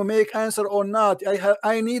if you make answer or not.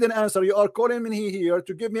 I need an answer. You are calling me here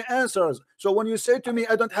to give me answers. So when you say to me,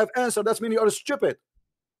 I don't have answer, that means you are stupid.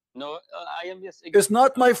 No, I am just. It's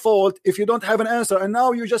not my fault if you don't have an answer, and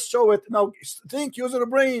now you just show it. Now think, use your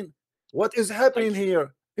brain. What is happening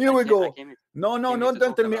here? Here we go. No,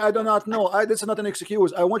 don't tell me I do not know. This is not an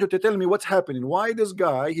excuse. I want you to tell me what's happening. Why this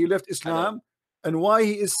guy he left Islam, and why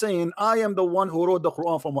he is saying I am the one who wrote the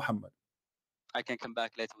Quran for Muhammad. I can come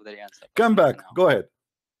back later with the answer. Come back. Go ahead.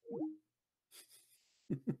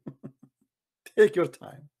 Take your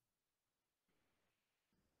time.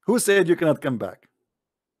 Who said you cannot come back?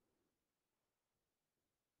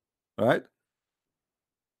 Right?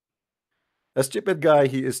 A stupid guy,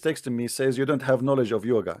 he is texting me, says you don't have knowledge of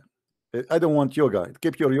yoga. I don't want yoga.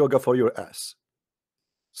 Keep your yoga for your ass.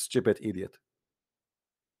 Stupid idiot.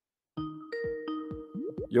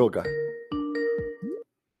 Yoga.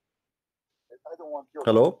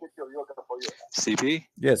 Hello? CP?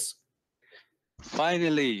 Yes.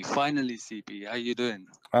 Finally, CP. How you doing?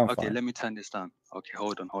 I'm okay, fine. Let me turn this down. Okay,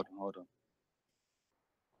 hold on.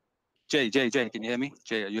 Jay, can you hear me?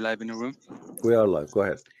 Jay, are you live in the room? We are live. Go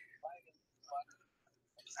ahead.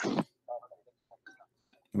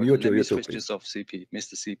 Mute Let me your switch YouTube, this off, CP.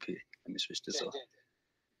 Mr. CP. Let me switch this off.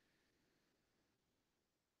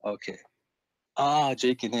 Okay.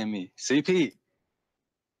 Jay can hear me. CP,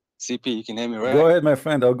 you can hear me, right? Go ahead, my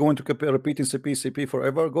friend. I'll go into repeating CP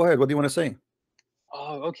forever. Go ahead. What do you want to say?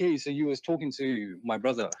 Oh, okay. So you was talking to my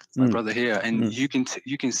brother here, and you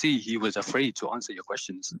can see he was afraid to answer your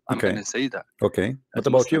questions. I'm gonna say that. Okay. What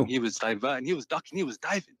about you? He was diverting, he was ducking, he was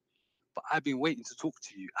diving. But I've been waiting to talk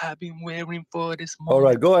to you. I've been waiting for this moment. All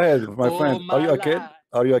right, go ahead, my friend. Are you a kid?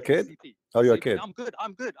 Are you a kid? CP, Are you a CP, kid?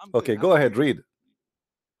 I'm good. Okay, go ahead, read.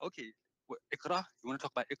 Okay. Iqra, you want to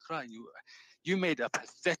talk about Iqra? You made a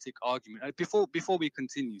pathetic argument. Before we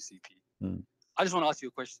continue, CP, I just want to ask you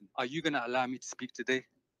a question. Are you going to allow me to speak today?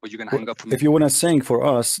 Or are you going to hang up on me? If you want to sing for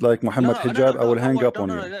us like Muhammad Hijab, I will hang up on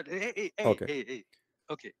you. Hey.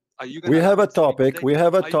 Okay. Are you We have a topic. We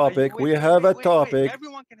have a topic. We have a topic.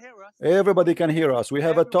 Everyone can hear us. Everybody can hear us. We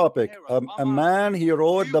have a topic. A man, he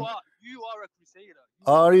wrote the. You are a crusader.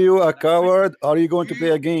 Are you a coward? Are you going to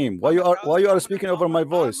play a game? Why you are speaking over my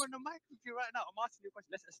voice? I'm on the mic with you right now. I'm asking you a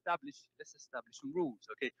question. Let's establish some rules.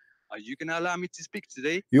 Okay. Are you gonna allow me to speak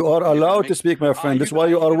today? You are allowed to speak, my friend. That's why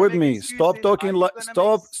you are with me. Stop talking like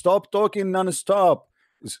stop talking non-stop.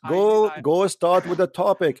 Go start with the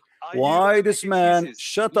topic. Why this man?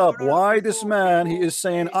 Shut up. Why this man? He is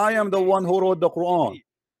saying, I am the one who wrote the Quran.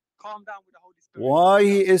 Calm down with the Holy Spirit. Why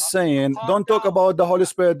he is saying, don't talk about the Holy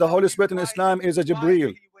Spirit. The Holy Spirit in Islam is a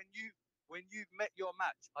Jibreel. When you've met your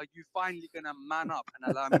match, are you finally gonna man up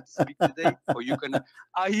and allow me to speak today? Or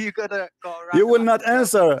are you gonna go around? You will not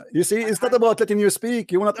answer. You see, it's not about letting you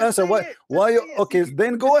speak. You will not answer. Why? Okay,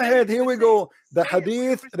 then go ahead. Here we go. The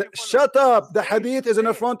hadith. Shut up. The hadith is in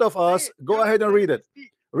the front of us. Go ahead and read it.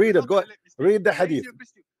 Read it. Go ahead. Read the hadith.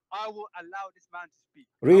 I will allow this man to speak.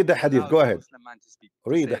 Read the hadith. Go ahead.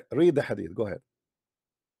 Read the hadith. Go ahead.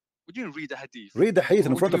 Would you read the hadith? Read the hadith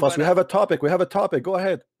in front of us. We have a topic. We have a topic. Go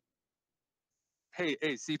ahead. Hey,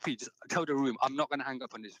 CP, just tell the room I'm not gonna hang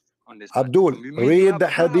up on on this. Abdul, read the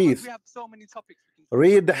hadith. We have so many topics.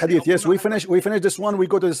 Read the hadith. Yes, we finish this one. We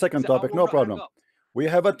go to the second topic. No problem. We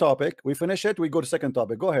have a topic. We finish it. We go to second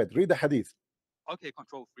topic. Go ahead. Read the hadith. Okay,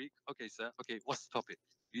 control freak. Okay, sir. Okay, what's the topic?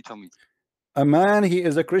 You tell me. A man, he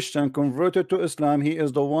is a Christian, converted to Islam. He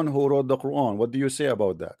is the one who wrote the Quran. What do you say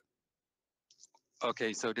about that?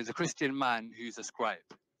 Okay, so there's a Christian man who's a scribe,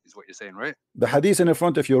 is what you're saying, right? The hadith in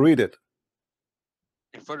front of you. Read it.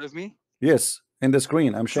 In front of me? Yes, in the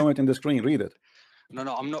screen. I'm showing it in the screen. Read it.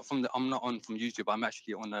 No, I'm not on from YouTube. I'm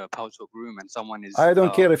actually on a Paltalk room, and someone is. I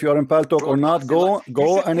don't care if you're in Paltalk or not.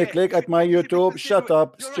 Go and click at my YouTube. Shut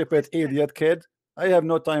up, stupid idiot kid. I have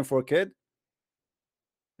no time for kid.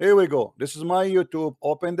 Here we go. This is my YouTube.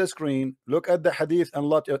 Open the screen. Look at the hadith and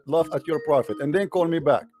laugh at your prophet, and then call me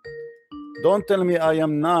back. Don't tell me I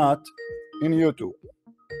am not in YouTube.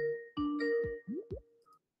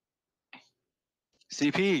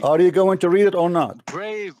 CP. Are you going to read it or not?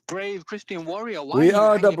 Brave Christian warrior. Why we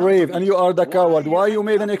are the brave and you are the coward. Why you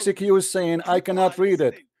made an excuse saying I cannot read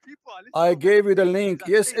it? I gave you the link.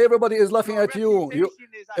 Yes, everybody is laughing at you.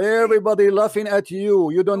 Everybody laughing at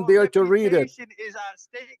you. You don't dare to read it.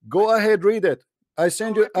 Go ahead, read it. I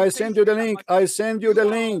send you the link. I send you the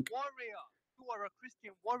link.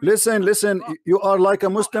 Listen, you are like a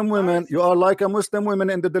Muslim woman. You are like a Muslim woman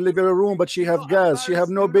in the delivery room, but she have gas. She have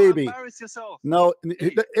no baby. Now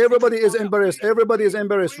everybody is embarrassed. Everybody is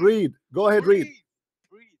embarrassed. Read. Go ahead, read.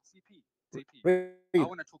 CP. I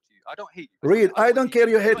want to talk to you. I don't hate you. Read. I don't care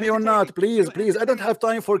you hate me or not. Please. I don't have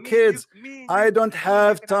time for kids. I don't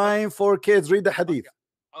have time for kids. Read the hadith.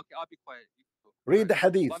 Okay, I'll be quiet. Read the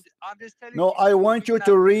hadith. No, I want you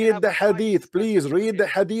to read the hadith. Please read the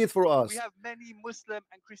hadith for us. We have many Muslim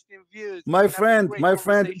and Christian viewers. My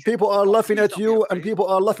friend, people are laughing at you and people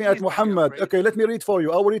are laughing at Muhammad. Okay, let me read for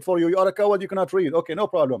you. I will read for you. You are a coward. You cannot read. Okay, no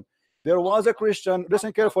problem. There was a Christian.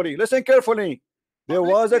 Listen carefully. Listen carefully. There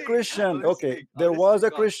was a Christian. Okay, there was a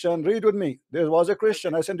Christian. Read with me. There was a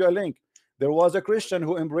Christian. I send you a link. There was a Christian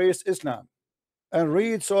who embraced Islam and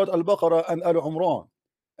read Surah Al-Baqarah and Al-Umran.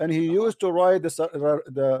 And he used to write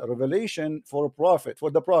the revelation for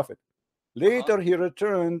the prophet. Later he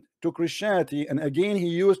returned to Christianity, and again he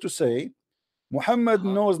used to say, Muhammad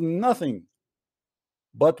knows nothing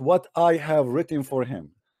but what I have written for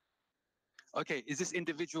him. Okay, is this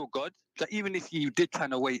individual God? Like, even if you did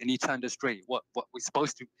turn away and he turned astray, what we're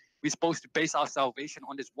supposed to base our salvation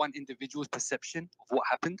on this one individual's perception of what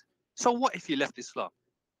happened? So what if he left Islam?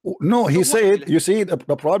 No, he said, you see, the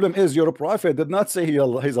problem is your prophet did not say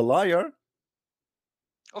he's a liar.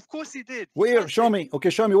 Of course he did. Where? Show me. Okay,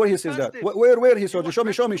 show me where he says that. Where he said it. Show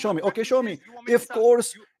me. Okay, show me. Of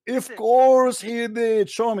course he did.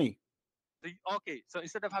 Show me. Okay, so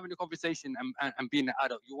instead of having a conversation and being an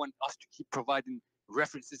adult, you want us to keep providing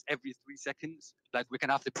references every 3 seconds? Like we can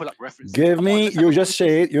have to pull up references. Give me, you just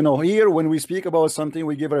say, you know, here when we speak about something,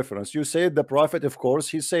 we give reference. You said the prophet, of course,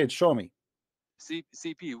 he said, show me.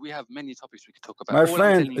 CP, we have many topics we could talk about. My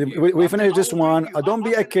friend, we finish this one. Don't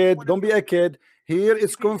be a kid. Don't be a kid. Here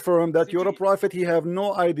it's confirmed that you're a prophet. He have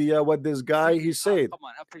no idea what this guy he said. Come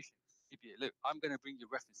on, I appreciate it. CP, look, I'm going to bring you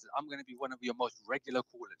references. I'm going to be one of your most regular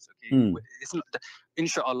callers. Okay, it's not,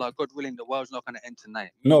 inshallah, God willing, the world's not going to end tonight.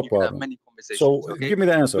 No problem. Have many conversations. So give me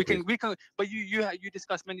the answer. We can. But you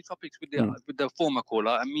discuss many topics with the former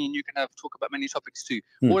caller. I mean, you can talk about many topics too.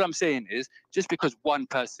 All I'm saying is, just because one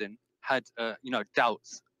person had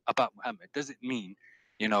doubts about Muhammad doesn't mean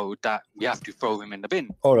that we have to throw him in the bin.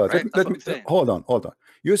 All right, let me hold on.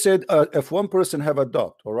 You said if one person have a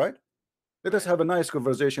doubt, all right, let us have a nice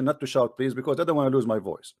conversation, not to shout, please, because I don't want to lose my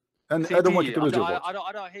voice and I don't want you to lose your voice. I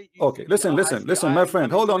don't hate you. Okay, listen, my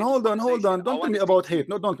friend, hold on. Don't tell me about hate.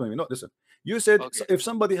 No, don't tell me. No, listen. You said if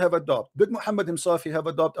somebody have a doubt, did Muhammad himself he have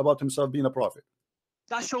a doubt about himself being a prophet?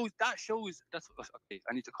 That shows that's okay.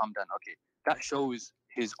 I need to calm down. Okay, that shows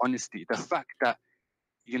his honesty. The fact that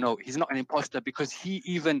he's not an imposter, because he,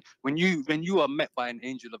 even when you are met by an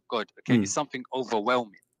angel of God, okay, it's something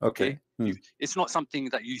overwhelming. Okay, it's not something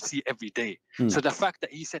that you see every day. So the fact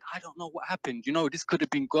that he said, I don't know what happened, this could have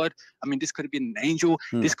been God, I mean, this could have been an angel,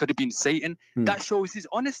 this could have been Satan, that shows his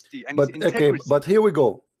honesty and his integrity. Okay, but here we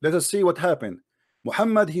go. Let us see what happened.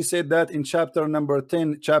 Muhammad, he said that in chapter number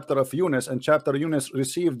 10, chapter of Yunus, and chapter Yunus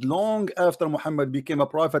received long after Muhammad became a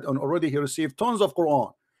prophet, and already he received tons of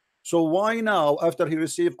Quran. So why now, after he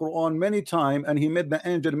received Quran many times and he met the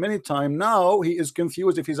angel many times, now he is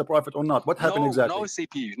confused if he's a prophet or not? What happened exactly? No,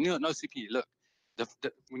 CP. No, CP. Look,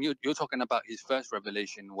 when you're talking about his first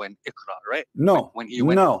revelation when Iqra, right? No. When he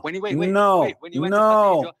went. No. When he went. No. When he went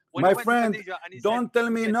no. to My friend, don't tell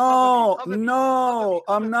me no.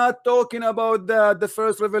 I'm not talking about that, the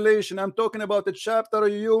first revelation. I'm talking about the chapter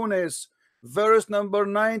of Yunus, verse number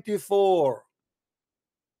 94.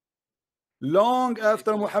 Long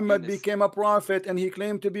after Muhammad became a prophet, and he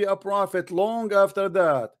claimed to be a prophet, long after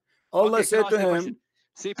that, Allah said to him,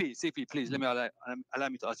 CP, please let me allow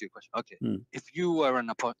me to ask you a question. Okay, if you were an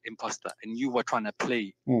imposter and you were trying to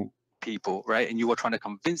play people, right, and you were trying to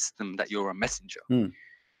convince them that you're a messenger,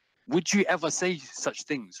 would you ever say such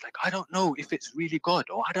things like, I don't know if it's really God,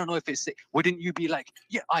 or I don't know if it's, wouldn't you be like,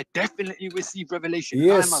 yeah, I definitely received revelation?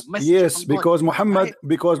 Yes, yes, because Muhammad, right?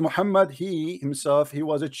 Because Muhammad, he himself, he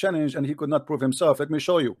was a challenge and he could not prove himself. Let me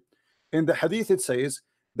show you. In the hadith it says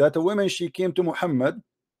that a woman, she came to Muhammad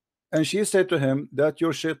and she said to him that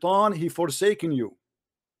your shaitan, he forsaken you.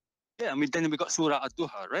 Yeah, I mean, then we got Surah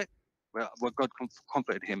Ad-Duha, right? Where God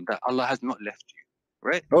comforted him that Allah has not left you.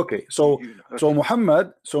 Right. Okay, so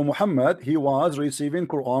Muhammad, he was receiving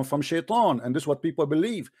Quran from Shaitan, and this is what people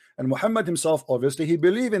believe. And Muhammad himself, obviously, he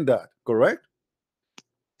believed in that. Correct?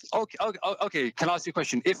 Okay. Can I ask you a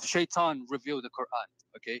question? If Shaitan revealed the Quran,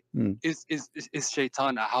 okay, is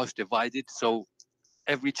Shaitan a house divided? So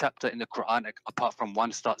every chapter in the Quran, apart from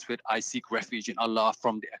one, starts with "I seek refuge in Allah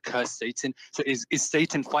from the accursed Satan." So is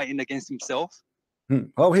Satan fighting against himself?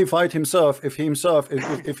 How he fight himself if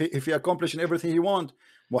he accomplishing everything he want?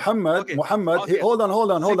 Muhammad, hold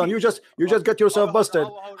on. You just get yourself busted.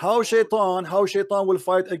 How Shaitan will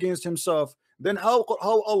fight against himself? Then how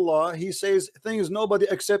Allah, he says things nobody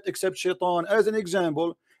except Shaitan. As an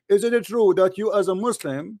example, is it true that you as a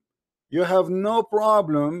Muslim, you have no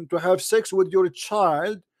problem to have sex with your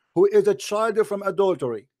child who is a child from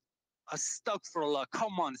adultery? Astaghfirullah,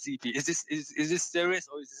 come on, CP. Is this serious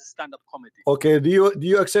or is this a stand-up comedy? Okay, do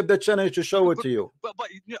you accept the challenge to show it to you? But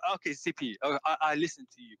okay, CP, I listen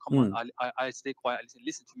to you. Come on, I stay quiet.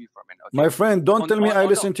 Listen to me for a minute. Okay? My friend, don't tell me I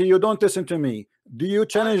listen to you. Don't listen to me. Do you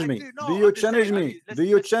challenge me? Do you challenge me? Do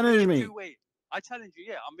you challenge me? I challenge you.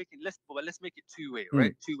 Yeah, I'm making let's make it two-way,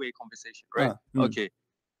 right? Two-way conversation, right? Okay.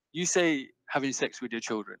 You say having sex with your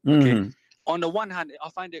children, okay? On the one hand, I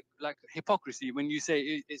find it like hypocrisy when you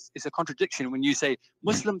say it's a contradiction when you say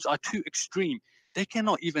Muslims are too extreme. They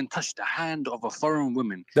cannot even touch the hand of a foreign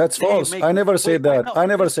woman. That's false. I never said that. I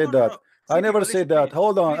never said that. I never said that.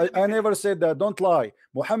 Hold on. I never said that. Don't lie.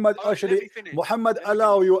 Muhammad Muhammad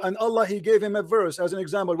allow you, and Allah, he gave him a verse as an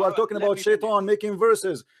example. We are talking about Shaitan making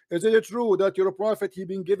verses. Is it true that your prophet, he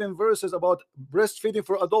been given verses about breastfeeding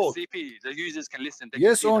for adults? CP, the users can listen.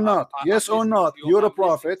 Yes or not? Yes or not? You're a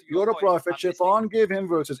prophet. You're a prophet. Shaitan gave him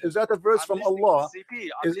verses. Is that a verse from Allah? CP,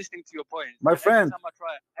 I'm listening to your point. My friend.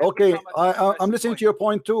 Okay, I'm listening to your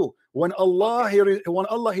point too. When Allah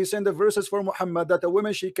he sent the verses for Muhammad that a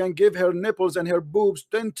woman, she can give her nipples and her boobs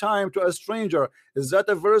 10 times to a stranger. Is that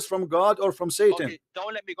a verse from God or from Satan? Okay,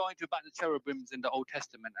 don't let me go into about the cherubims in the Old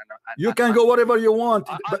Testament. You can go whatever you want,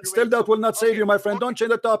 but still that will not save you, my friend. Don't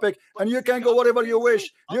change the topic. And you can go whatever you wish.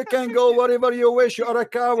 You can go whatever you wish. You are a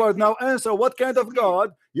coward. Now answer, what kind of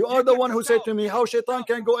God? You are the one who said to me how Shaitan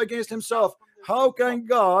can go against himself. How can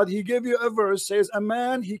God, he gave you a verse, says a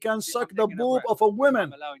man, he can suck the boob of a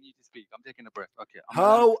woman. I'm allowing you to speak. I'm taking a breath. Okay.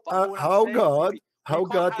 How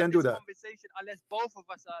God can do that? Unless both of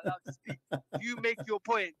us are allowed to speak. You make your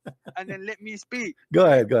point and then let me speak. Go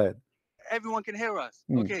ahead. Everyone can hear us.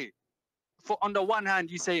 Okay. For on the one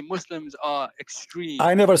hand, you say Muslims are extreme.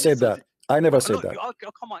 I never said that. I never said that.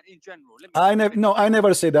 Come on, in general. I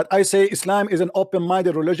never say that. I say Islam is an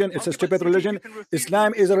open-minded religion. It's a stupid religion.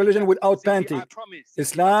 Islam is a religion without panty.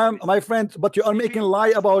 Islam, my friend, but you are making a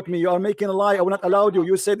lie about me. You are making a lie. I will not allow you.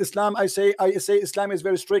 You said Islam. I say Islam is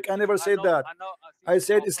very strict. I never said that. I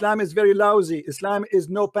said Islam is very lousy. Islam is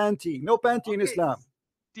no panty. No panty in Islam.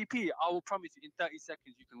 DP, I will promise you in 30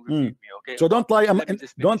 seconds you can refute me, okay? So don't lie.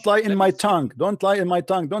 Don't lie in my tongue. Don't lie in my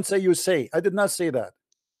tongue. Don't say you say. I did not say that.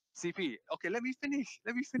 CP, okay, let me finish.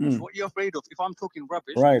 What you're afraid of. If I'm talking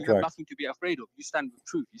rubbish, you have nothing to be afraid of. You stand with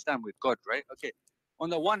truth. You stand with God, right? Okay. On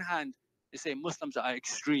the one hand, they say Muslims are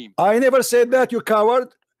extreme. I never said that, you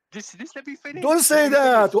coward. Just let me finish. Don't say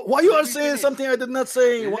that. Why you are saying something I did not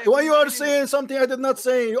say? Why you are saying something I did not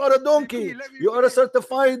say? You are a donkey. You are a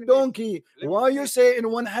certified donkey. Why you say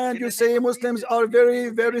in one hand you say Muslims are very,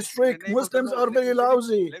 very strict. Muslims are very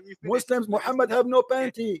lousy. Muslims, Muhammad have no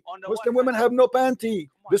panty. Muslim women have no panty.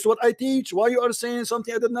 This is what I teach. Why you are saying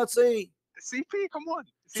something I did not say? CP, come on.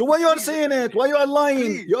 So why you are saying it? Why you are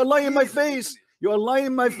lying? You are lying in my face. You are lying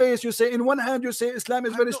in my face. You say in one hand you say Islam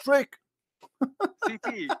is very strict. CP,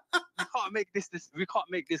 we can't make this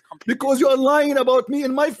complete. Because you are lying about me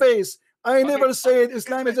in my face. I never said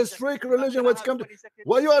Islam is a strict religion when it comes to.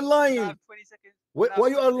 Why you are lying? Why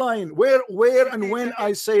you are lying? Where and when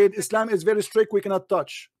I said Islam is very strict, we cannot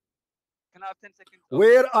touch? Can I have 10 seconds?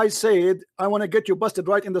 Where I said, I want to get you busted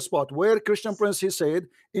right in the spot. Where Christian Prince, he said,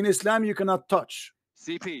 in Islam you cannot touch.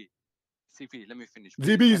 CP, let me finish.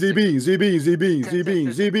 ZB.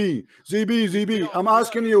 I'm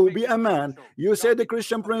asking you, be a man. You said the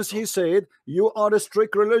Christian Prince, he said, you are a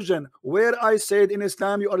strict religion. Where I said in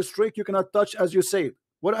Islam you are strict, you cannot touch, as you said.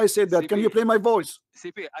 Where I said that, can you play my voice?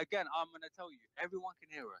 CP, again, I'm going to tell you, everyone can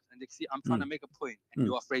hear us. And they see, I'm trying to make a point, and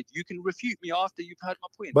you're afraid. You can refute me after you've heard my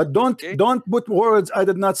point. But don't put words I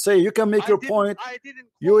did not say. You can make your point. I didn't.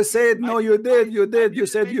 You said no, you did. You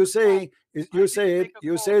said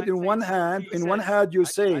in one hand you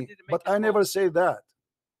say, but I never say that.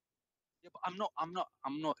 Yeah, but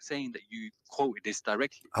I'm not saying that you quoted this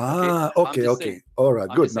directly. Okay. All right,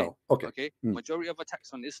 good now. Okay. Majority of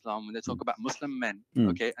attacks on Islam, when they talk about Muslim men,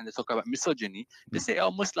 okay, and they talk about misogyny, they say,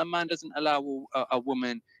 oh, Muslim man doesn't allow a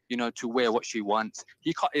woman, you know, to wear what she wants.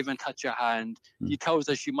 He can't even touch her hand. He tells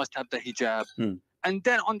her she must have the hijab. And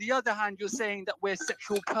then on the other hand, you're saying that we're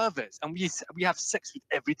sexual perverts and we have sex with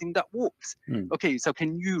everything that walks. Okay, so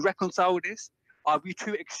can you reconcile this? Are we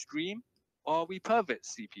too extreme? Or are we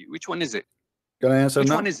perverts, CP? Which one is it? Can I answer now?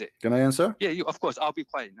 Which one is it? Can I answer? Yeah, of course. I'll be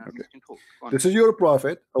quiet now. Okay. You can talk. This is your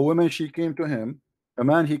prophet. A woman, she came to him. A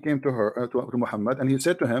man, he came to her, to Muhammad, and he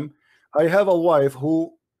said to him, I have a wife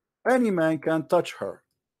who any man can touch her.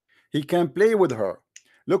 He can play with her.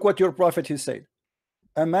 Look what your prophet, he said.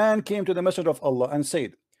 A man came to the Messenger of Allah and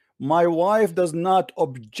said, my wife does not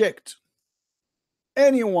object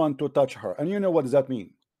anyone to touch her. And you know what does that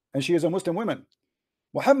mean? And she is a Muslim woman.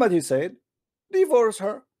 Muhammad, he said, divorce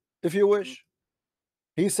her if you wish.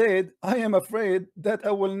 He said, I am afraid that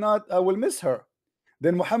I will miss her.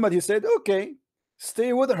 Then Muhammad, he said, okay,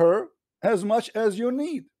 stay with her as much as you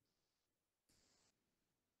need.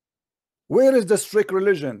 Where is the strict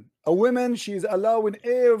religion? A woman, she's allowing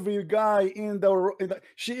every guy in the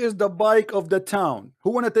she is the bike of the town.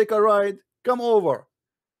 Who want to take a ride? Come over.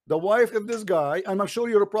 The wife of this guy, and I'm sure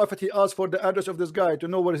your prophet, he asked for the address of this guy to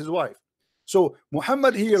know where is his wife. So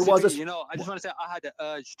Muhammad here was a, you know, I just want to say I had an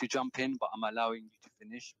urge to jump in, but I'm allowing you to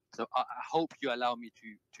finish. So I hope you allow me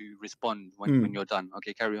to respond when you're done.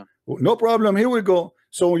 Okay, carry on. No problem. Here we go.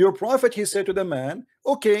 So your prophet, he said to the man,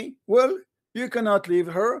 okay, well, you cannot leave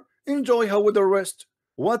her. Enjoy her with the rest.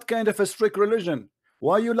 What kind of a strict religion?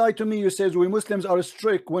 Why you lie to me? You says we Muslims are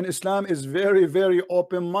strict when Islam is very, very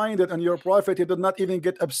open-minded, and your prophet, he did not even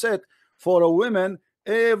get upset for a woman.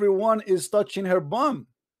 Everyone is touching her bum.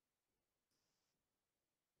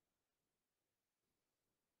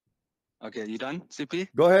 Okay, you done, CP?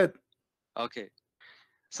 Go ahead. Okay,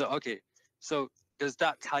 so does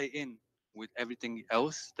that tie in with everything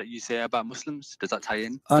else that you say about Muslims? Does that tie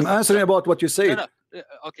in? I'm answering about what you say. No.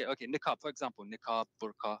 Okay. Niqab, for example, niqab,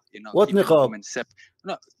 burqa. You know. What niqab?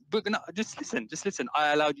 No, just listen.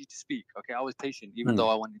 I allowed you to speak. Okay, I was patient, even though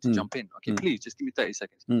I wanted to jump in. Okay, please, just give me 30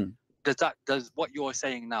 seconds. Does what you're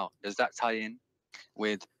saying now, does that tie in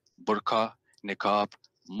with burqa, niqab,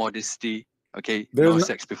 modesty? Okay, no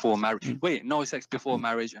sex before marriage. Wait, no sex before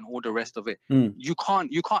marriage and all the rest of it. You can't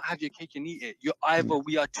have your cake and eat it.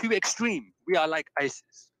 We are too extreme. We are like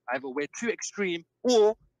ISIS. Either we're too extreme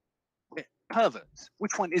or we're perverts.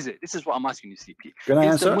 Which one is it? This is what I'm asking you, CP. Can I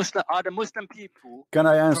answer? Are the Muslim people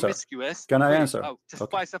promiscuous? Can I answer? Just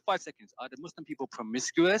okay. 5 seconds. Are the Muslim people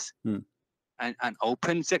promiscuous and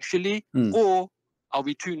open sexually, or are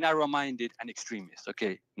we too narrow-minded and extremist?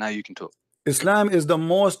 Okay, now you can talk. Islam is the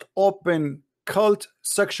most open cult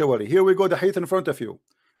sexually. Here we go, the hadith in front of you.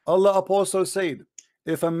 Allah Apostle said,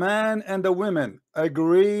 if a man and a woman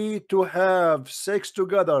agree to have sex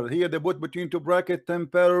together, here they put between two brackets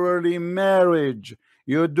temporary marriage,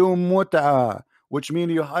 you do mut'ah, which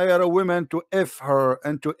means you hire a woman to F her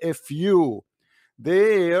and to F you.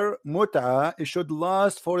 Their mut'ah, it should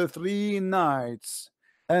last for 3 nights.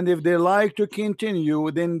 And if they like to continue,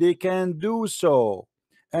 then they can do so.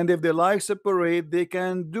 And if they like separate, they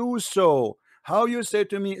can do so. How you say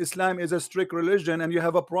to me Islam is a strict religion, and you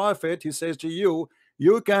have a prophet, he says to you,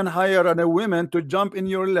 you can hire a woman to jump in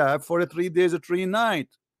your lap for 3 days or 3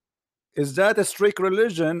 nights. Is that a strict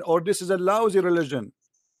religion, or this is a lousy religion?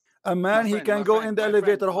 A man, he can go in the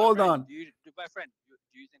elevator. Hold on. My friend,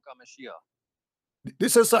 do you think I'm a Shia?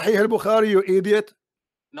 This is Sahih al-Bukhari, you idiot.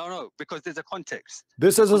 No, because there's a context.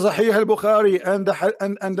 This is a Sahih al-Bukhari, and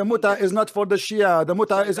the mut'ah is not for the Shia. The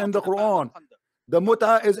mut'ah is in the Quran. The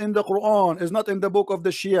mut'ah is in the Quran. It's not in the book of the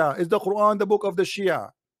Shia. Is the Quran the book of the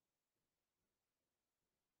Shia?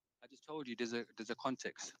 I just told told you there's a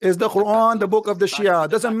context. Is the Quran the book of the Shia?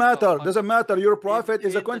 Doesn't matter. Doesn't matter. Your prophet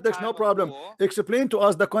is a context. No problem. Explain to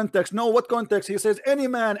us the context. No, what context? He says any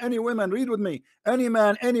man, any woman. Read with me. Any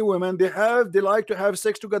man, any woman. They like to have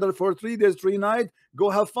sex together for 3 days, 3 nights. Go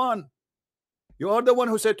have fun. You are the one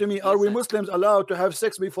who said to me, are we Muslims allowed to have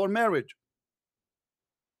sex before marriage?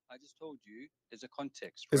 I just told you there's a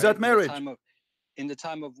context. Is that marriage? In the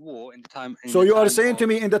time of war, so you are saying to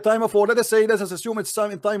me in the time of war, let us assume it's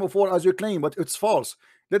in time of war as you claim, but it's false.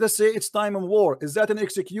 Let us say it's time of war. Is that an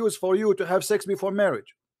excuse for you to have sex before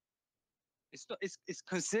marriage? It's not. It's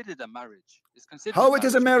considered a marriage. It's considered. How it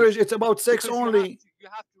is a marriage? It's about sex only. You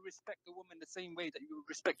have to respect the woman the same way that you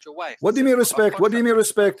respect your wife. What do you mean respect? What do you mean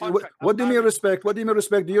respect? What do you mean respect? What do you mean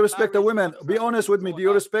respect? Do you respect a woman? Be honest with me. Do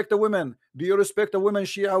you respect a woman? Do you respect a woman?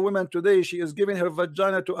 Shia woman today, she is giving her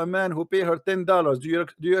vagina to a man who pay her $10. Do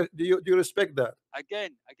you respect that?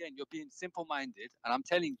 Again, you're being simple-minded, and I'm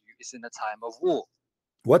telling you, it's in a time of war.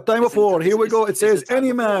 What time of war? Here we go. It says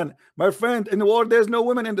any man, my friend. In the war, there's no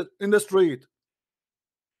women in the street.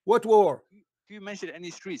 What war? You mentioned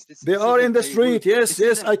any streets. They are in the street.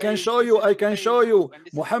 Yes, I can show you. I can show you.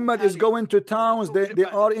 Muhammad is going to towns. They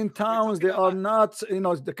are in towns. They are not.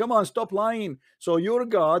 Come on, stop lying. So your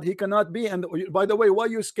God, he cannot be. And by the way, why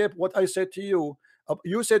you skip what I said to you?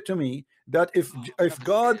 You said to me that if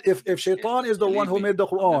Shaitan is the one who made the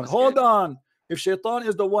Quran, hold on. If Shaitan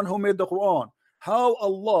is the one who made the Quran, how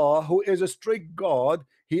Allah, who is a strict God,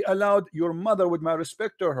 he allowed your mother, with my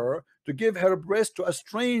respect to her, to give her breast to a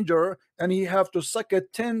stranger, and he have to suck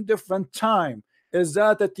it 10 different times? Is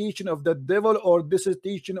that a teaching of the devil, or this is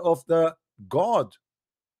teaching of the God?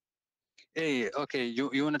 Hey, okay,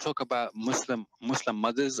 you want to talk about Muslim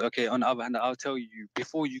mothers? Okay, on the other hand, I'll tell you,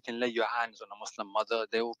 before you can lay your hands on a Muslim mother,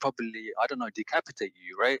 they will probably, I don't know, decapitate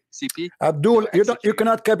you, right, CP? Abdul, you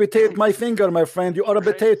cannot decapitate my finger, my friend. You are a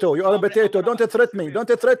potato. You are a potato. Don't threaten me. Don't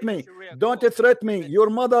threaten me. Don't threaten me. Your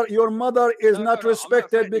mother is not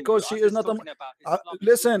respected because she is not a...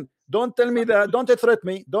 listen. Don't tell me that. Don't threaten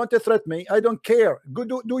me. Don't threaten me. I don't care.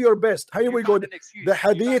 Do your best. Here we go. The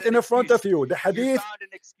hadith in front of you. The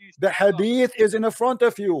hadith is in front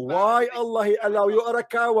of you. Why Allah he allow you? Are a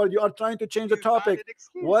coward. You are trying to change the topic.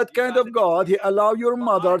 What kind of God he allow your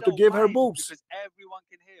mother to give her boobs? Because everyone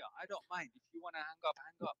can hear. I don't mind. If you want to hang up,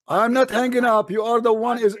 hang up. I'm not hanging up. You are the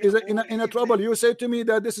one is in a trouble. You say to me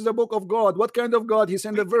that this is a book of God. What kind of God? He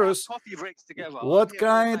sent a verse. What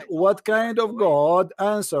kind of God?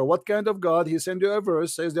 Answer. What kind of God? He sent you a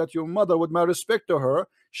verse, says that your mother, with my respect to her,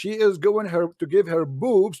 she is going to give her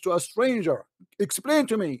boobs to a stranger. Explain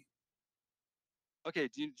to me. Okay,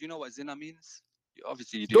 do you know what zina means?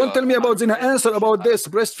 Obviously you do. Don't tell me about zina. Answer about this.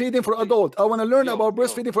 Breastfeeding for adult. I want to learn about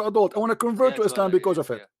breastfeeding for adult. I want to convert to Islam because of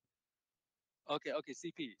it. Okay,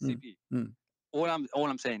 CP. All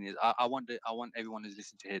I'm saying is I want everyone who's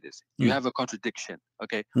listening to hear this. You have a contradiction.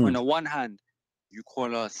 Okay, on the one hand, you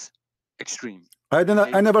call us extreme. I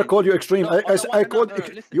never called you extreme. I called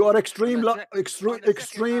you are extreme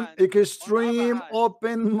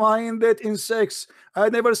open-minded in sex. I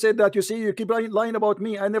never said that. You see, you keep lying about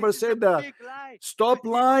me. I never said that. Stop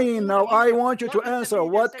lying. Now I want you to answer.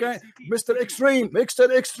 What kind, Mr. Extreme, Mr.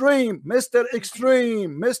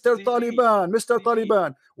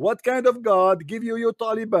 Taliban. What kind of God give you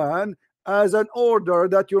Taliban as an order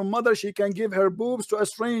that your mother, she can give her boobs to a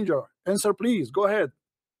stranger? Answer, please. Go ahead.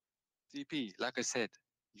 CP, like I said,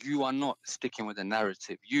 you are not sticking with the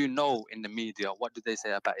narrative. You know, in the media, what do they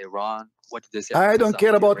say about Iran? What do they say? I don't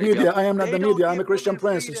care about media. I am not the media. I'm a Christian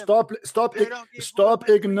prince. Stop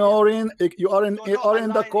ignoring. You are in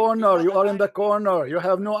the corner. You are in the corner. You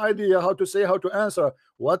have no idea how to answer.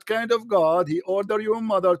 What kind of God he ordered your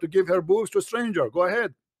mother to give her boobs to a stranger? Go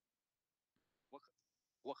ahead.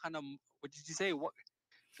 What did you say?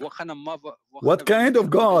 What kind of mother? What kind of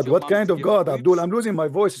God? What kind of God, Abdul? I'm losing my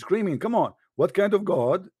voice screaming. Come on. What kind of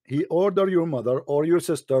God he ordered your mother or your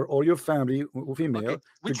sister or your family, female,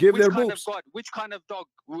 to give their boobs? Which kind of God,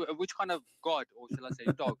 or shall I say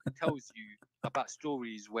dog, tells you about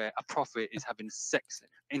stories where a prophet is having sex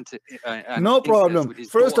no problem.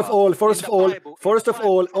 First of all,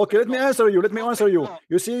 okay, let me answer you.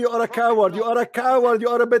 You see, you are a coward. You are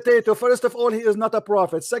a potato. First of all, he is not a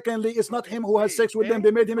prophet. Secondly, it's not him who has sex with them.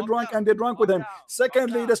 They made him drunk and they drank with him.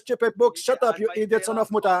 Secondly, the stupid book. Shut up, you idiot son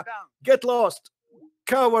of Muta. Get lost,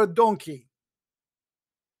 coward donkey.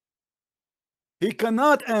 He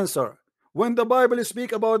cannot answer. When the Bible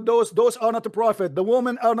speak about those are not a prophet. The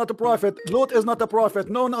women are not a prophet. Lot is not a prophet.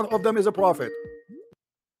 None of them is a prophet.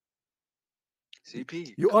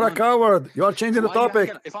 CP, You are a coward. You are changing the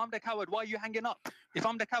topic. If I'm the coward, why are you hanging up? If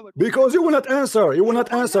I'm the coward, because you will not answer. You will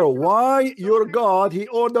not answer. Why your God, he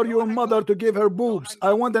ordered your mother to give her boobs?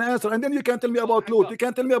 I want an answer. And then you can tell me about Lut. You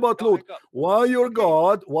can tell me about Lut. Why your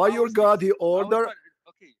God, he ordered?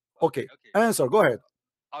 Okay. Answer. Go ahead.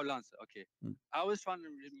 I'll answer. Okay. I was trying to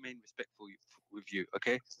remain respectful with you.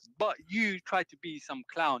 Okay. But you try to be some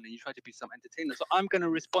clown and you try to be some entertainer. So I'm going to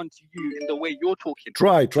respond to you in the way you're talking.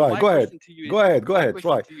 Try. Go ahead. Go ahead.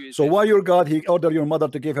 Try. So why your God, he ordered your mother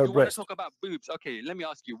to give her breast? You want to talk about boobs? Okay. Let me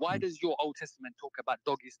ask you. Why does your Old Testament talk about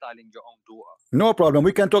doggy styling your own daughter? No problem.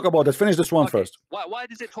 We can talk about it. Finish this one first. Why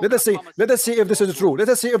does it talk Let us see if this is true. Let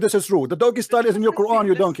us see if this is true. The doggy style is in your Quran,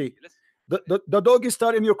 you donkey. The doggy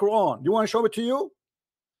style in your Quran. You want to show it to you?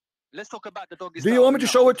 Let's talk about the doggy. Do you want me to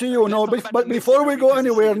show it to you? No, but before we go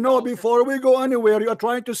anywhere, you are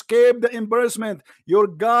trying to escape the embarrassment. Your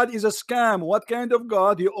God is a scam. What kind of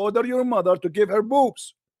God? He ordered your mother to give her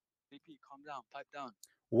boobs. Calm down, pipe down.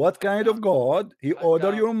 What kind of God? He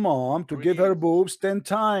ordered your mom to give her boobs 10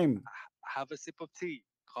 times. Have a sip of tea.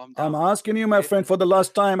 Calm down. I'm asking you, my friend, for the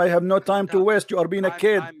last time. I have no time to waste. You are being a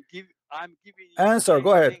kid. I'm giving you answer.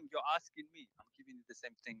 Go ahead. You're asking me. I'm giving you the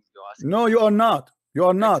same thing you're asking. No, you are not. You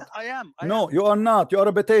are not. I am. No, you are not. You are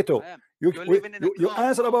a potato. You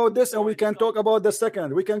answer about this and we can talk about the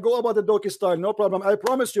second. We can go about the doggy style. No problem. I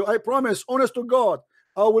promise you. I promise. Honest to God.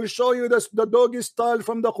 I will show you the doggy style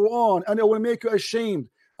from the Quran and it will make you ashamed.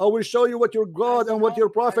 I will show you what your God and what your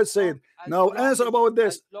prophet said. Now answer about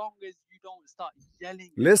this. As long as you don't start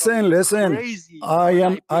yelling. Listen. Crazy. I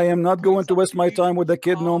am not going to waste my time with the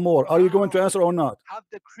kid no more. Are you going to answer or not? Have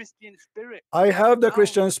the Christian spirit. I have the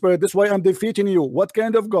Christian spirit. This is why I'm defeating you. What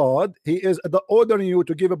kind of God? He is ordering you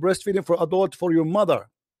to give a breastfeeding for adult for your mother.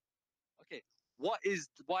 Okay. Why is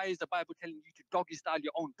the Bible telling you to doggy style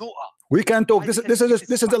your own daughter? We can talk. This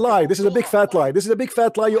is a lie. This is a big fat lie. This is a big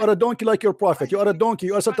fat lie. You are a donkey like your prophet. You are a donkey.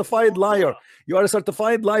 You are a certified liar. You are a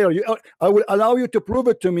certified liar. I will allow you to prove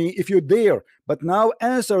it to me if you dare. But now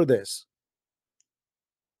answer this.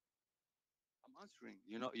 I'm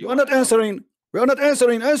answering. You are not answering. We are not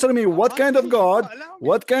answering. Answer me. What kind of God?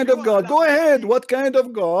 What kind of God? Go ahead. What kind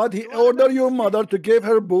of God? He ordered your mother to give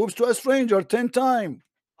her boobs to a stranger 10 times.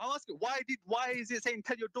 I'm asking, why is it saying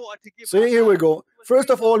tell your daughter to give? See, here we go. First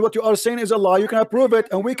of all, what you are saying is a lie. You can prove it,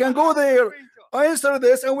 and we can go there. Answer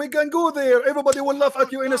this, and we can go there. Everybody will laugh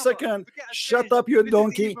at you in a second. Shut up, you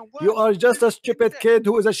donkey. You are just a stupid kid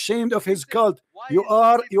who is ashamed of his cult. You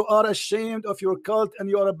are ashamed of your cult, and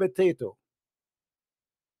you are a potato.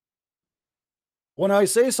 When I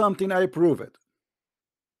say something, I prove it.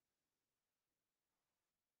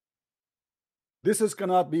 This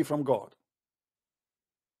cannot be from God.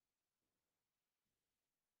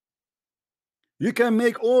 You can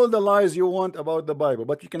make all the lies you want about the Bible,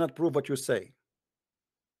 but you cannot prove what you say.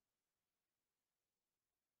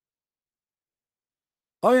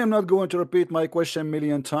 I am not going to repeat my question a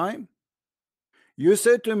million times. You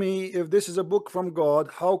said to me, if this is a book from God,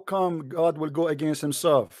 how come God will go against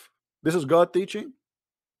himself? This is God teaching?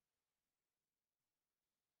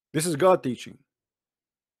 This is God teaching.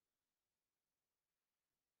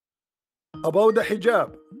 About the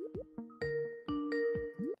hijab.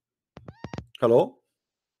 Hello?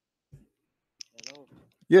 Hello.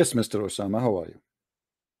 Yes, Mr. Osama, how are you?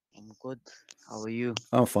 I'm good. How are you?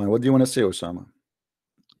 I'm fine. What do you want to say, Osama?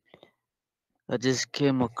 I just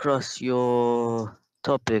came across your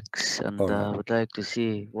topics and I would like to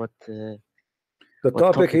see what the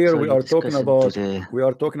topic here we are talking about today. We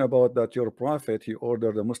are talking about that your prophet, he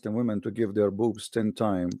ordered the Muslim women to give their boobs 10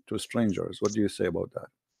 times to strangers. What do you say about that?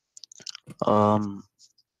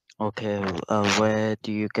 Okay, where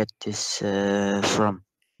do you get this from?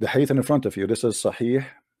 The hadith in front of you. This is Sahih.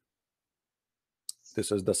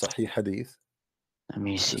 This is the Sahih hadith. Let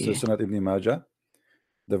me see. This is Sunnat Ibn Majah.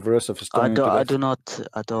 The verse of I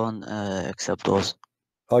don't accept those.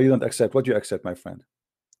 Oh, you don't accept? What do you accept, my friend?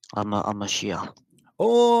 I'm a Shia.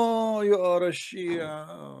 Oh, you are a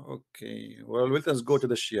Shia. Okay. Well, let us go to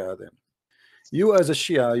the Shia then. You as a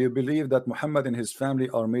Shia, you believe that Muhammad and his family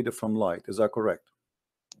are made from light. Is that correct?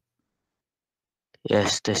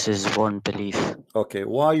 Yes, this is one belief. Okay.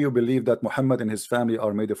 Why you believe that Muhammad and his family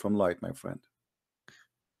are made from light, my friend?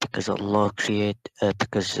 Because Allah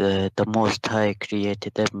because the Most High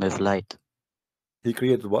created them with light. He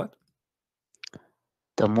created what?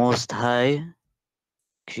 The Most High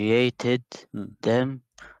created them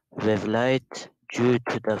with light due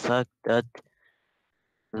to the fact that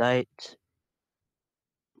light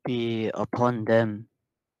be upon them.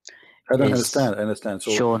 I don't understand. I understand.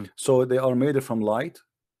 So they are made from light?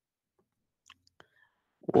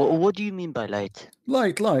 What do you mean by light?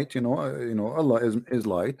 Light. You know, Allah is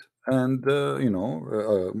light, and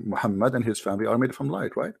Muhammad and his family are made from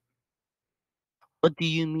light, right? What do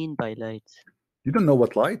you mean by light? You don't know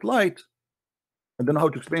what light? Light. I don't know how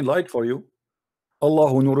to explain light for you.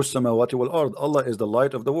 Allahu nuru samawati wal ard. Allah is the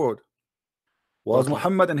light of the world. Was Okay.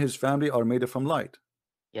 Muhammad and his family are made from light.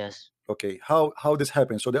 Yes. Okay, how this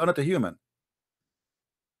happens? So they are not a human.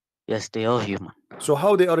 Yes, they are human. So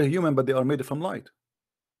how they are a human but they are made from light?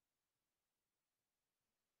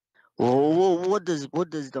 What does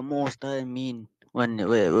the Most High mean when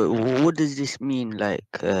what does this mean, like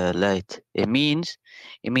light? It means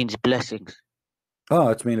blessings.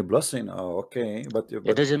 It means a blessing. Oh, okay, but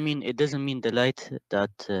It doesn't mean the light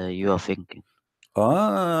that you are thinking.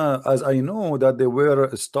 As I know that there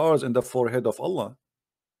were stars in the forehead of Allah.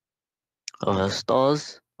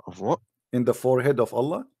 Stars of what? In the forehead of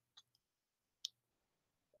Allah.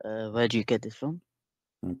 Where do you get this from?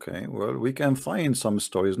 Okay, well, we can find some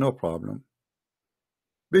stories, no problem.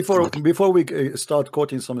 Before we start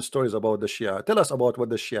quoting some stories about the Shia, tell us about what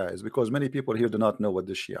the Shia is, because many people here do not know what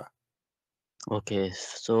the Shia. Okay,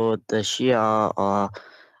 so the Shia are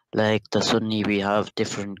like the Sunni. We have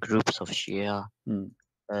different groups of Shia.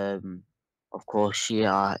 Of course,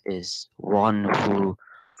 Shia is one who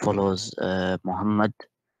follows Muhammad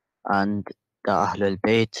and the Ahlul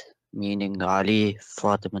Bayt, meaning Ali,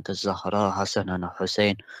 Fatima al-Zahra, Hassan and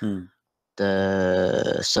Hussein,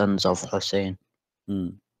 the sons of Hussein.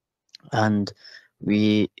 And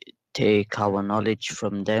we take our knowledge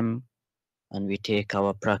from them and we take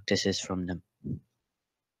our practices from them.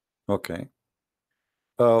 Okay.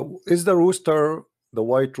 Is the rooster, the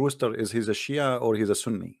white rooster, is he a Shia or he's a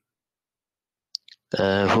Sunni?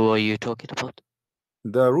 Who are you talking about?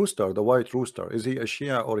 The rooster, the white rooster, is he a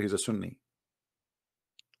Shia or he's a Sunni?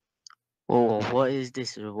 Oh, what is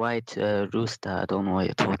this white rooster? I don't know what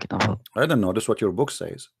you're talking about. I don't know. That's what your book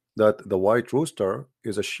says, that the white rooster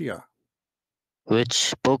is a Shia.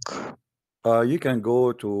 Which book? You can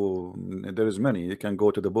go to, there is many. You can go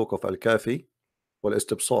to the book of Al-Kafi wal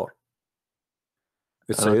Istibsar.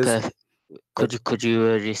 It says, could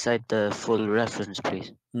you recite the full reference,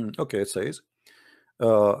 please? Okay, it says,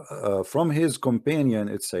 from his companion,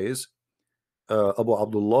 it says, Abu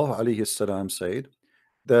Abdullah alayhi salam said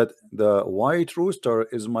that the white rooster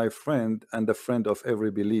is my friend and the friend of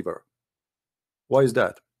every believer. Why is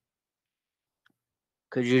that?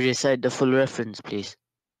 Could you recite the full reference, please?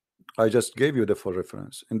 I just gave you the full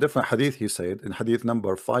reference. In different hadith, he said, in hadith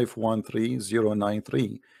number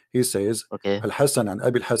 513093, he says, okay. Al-Hasan and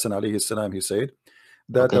Abi al-Hasan alayhi salam, he said,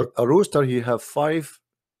 that a rooster, he have five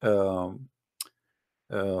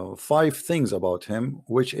things about him,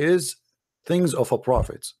 which is things of a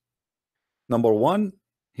prophet. Number one,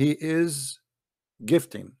 he is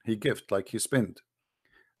gifting. He gift, like he spent.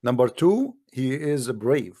 Number two, he is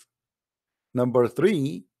brave. Number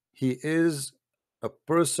three, he is a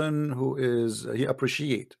person who is, he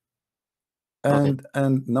appreciate. And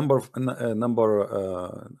number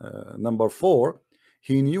four,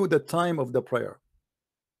 he knew the time of the prayer.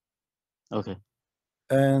 Okay.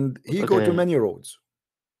 And he go to many roads.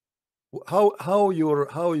 How your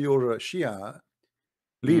Shia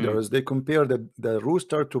leaders, they compare the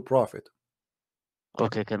rooster to prophet.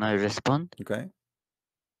 Okay, can I respond? Okay.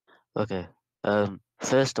 Okay.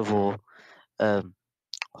 First of all,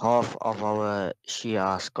 half of our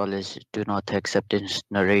Shia scholars do not accept this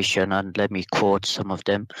narration, and let me quote some of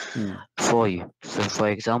them for you. So, for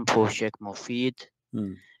example, Sheikh Mufid,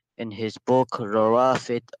 in his book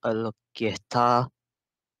Rawafid al-Qihta,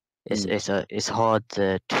 it's hard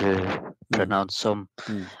to pronounce some.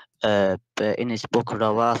 But in his book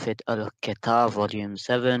Rawafid al-Qihta, volume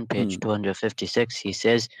 7, page 256, he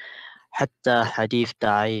says, Hatta hadith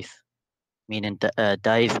da'if, meaning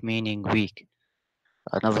da'if meaning weak.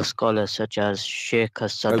 Another scholar such as Sheikh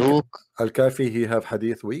Al-Saduq. Al-Kafi, he have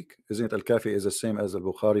hadith weak. Isn't it Al-Kafi is the same as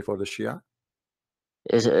Al-Bukhari for the Shia?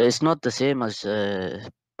 It's not the same as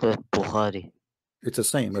Bukhari. It's the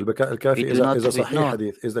same. Al-Kafi is a Sahih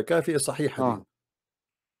hadith. Is the Kafi a Sahih hadith?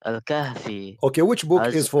 Al-Kahfi. Okay, which book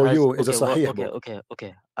is for you is a Sahih book?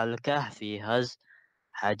 Okay. Al-Kahfi has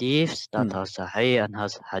hadiths that are Sahih and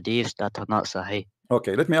has hadiths that are not Sahih.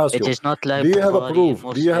 Okay, let me ask you. It is not like do you have a proof?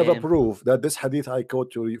 Muslim. Do you have a proof that this hadith I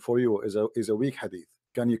quote for you is a weak hadith?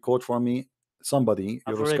 Can you quote for me somebody?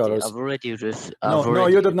 Your scholars. I've already no,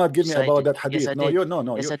 you did not give me about that hadith. Yes, no, you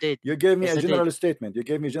gave me a general statement. You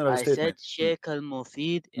gave me a general statement. I said Sheikh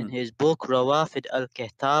Al-Mufid in his book Rawafid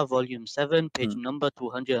al-Qihta, volume 7, page number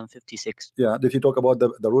 256. Yeah, did he talk about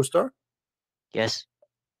the rooster? Yes.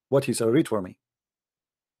 What he said? Read for me.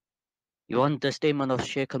 You want the statement of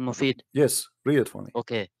Sheikh al-Mufid? Yes, read it for me.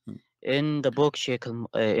 Okay. In the book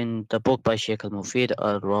by Sheikh al-Mufid,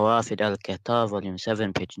 Al-Rawafid al-Qatar, volume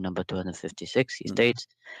 7, page number 256, he states,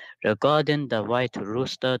 regarding the white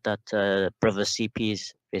rooster that Brother CP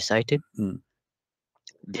is reciting,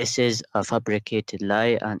 this is a fabricated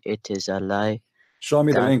lie, and it is a lie. Show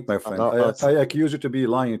me the link, my friend. I accuse you to be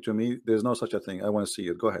lying to me. There's no such a thing. I want to see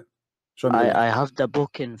it. Go ahead. Show me the link. I have the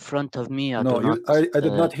book in front of me. I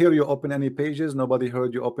did not hear you open any pages. Nobody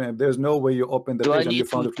heard you open. There's no way you opened the page and you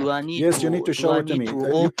found it. Yes, you need to show it to me.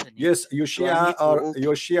 Yes, you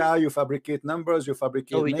Shia you fabricate numbers, you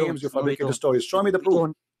fabricate names, you fabricate the stories. Show me the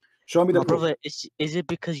proof. Show me the proof. Brother, is it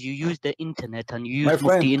because you use the internet and you use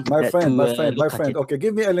the internet my friend. Okay,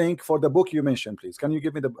 give me a link for the book you mentioned, please. Can you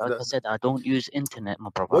give me the? Like I said, I don't use internet,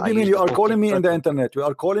 my brother. What do you mean? You are calling me in the internet. You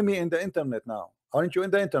are calling me in the internet now. Aren't you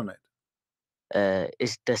in the internet?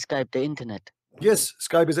 Is the Skype the internet? Yes,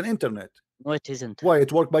 Skype is an internet. No, it isn't. Why?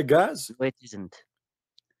 It worked by gas? No, it isn't.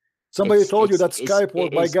 Somebody told you that Skype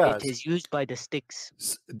worked by gas. It is used by the sticks.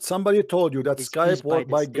 Somebody told you that Skype worked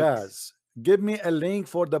by gas. Give me a link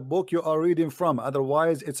for the book you are reading from.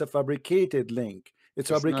 Otherwise, it's a fabricated link. It's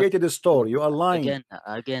fabricated story. You are lying.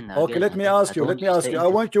 Again. Okay, let me ask you. I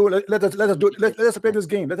want you. Let us play this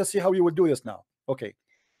game. Let us see how you will do this now. Okay.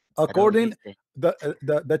 According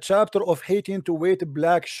the chapter of hating to wear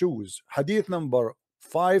black shoes, hadith number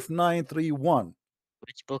 5931.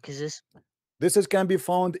 Which book is this? This can be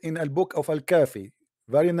found in a book of Al-Kafi,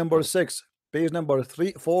 volume number 6, page number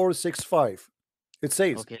 3465. It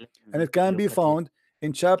says, and it can be found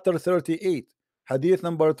in chapter 38, hadith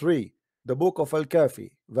number 3, the book of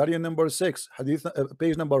Al-Kafi, volume number 6, hadith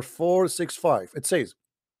page number 465. It says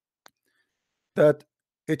that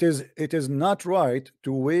it is not right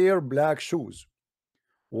to wear black shoes.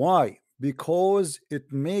 Why? Because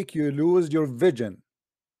it make you lose your vision.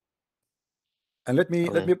 And let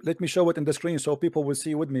me show it in the screen so people will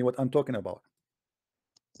see with me what I'm talking about.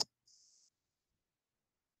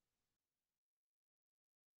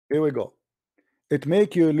 Here we go. It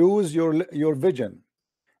make you lose your vision,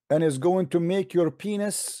 and is going to make your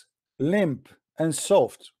penis limp and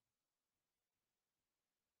soft.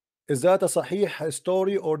 Is that a sahih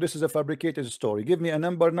story, or this is a fabricated story? Give me a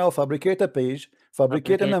number now, fabricate a page,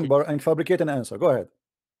 fabricate a number, and fabricate an answer. Go ahead.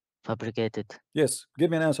 Fabricated. Yes, give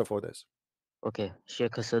me an answer for this. Okay,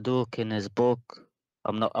 Sheikh Saduq in his book,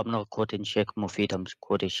 I'm not quoting Sheikh Mufid, I'm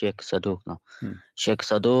quoting Sheikh Saduq now. Sheikh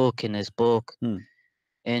Saduq in his book,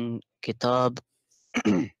 in Kitab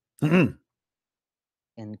in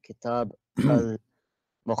Kitab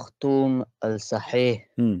Al-Makhtum Al-Sahih,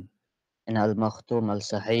 in Al-Makhtum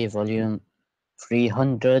Al-Sahih, volume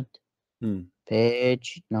 300,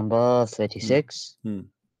 page number 36,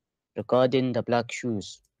 regarding the black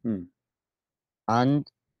shoes. And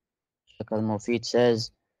Sheikh Al-Mufid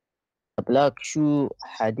says, the black shoe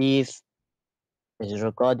hadith is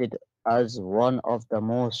regarded as one of the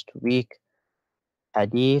most weak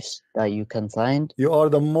hadiths that you can find. You are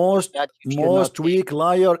the most weak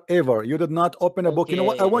liar ever. You did not open a book. You know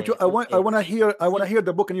what? I want to hear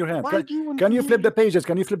the book in your hand. Can you flip the pages?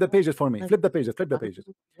 Can you flip the pages for me? Flip the pages. Flip the pages.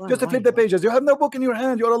 Just flip the pages. You have no book in your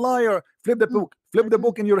hand. You're a liar. Flip the book. Flip the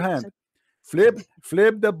book in your hand. Flip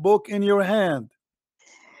the book in your hand.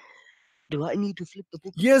 Do I need to flip the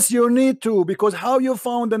book? Yes, you need to, because how you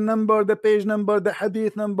found the number, the page number, the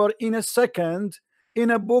hadith number in a second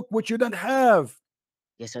in a book which you don't have?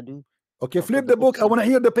 Yes, I do. Okay, flip the book. I want to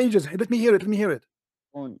hear the pages. Let me hear it. Let me hear it.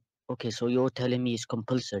 Okay, so you're telling me it's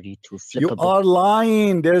compulsory to flip a book? You are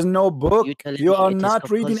lying. There's no book. You are not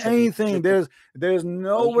reading anything. There's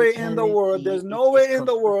no way in the world. There's no way in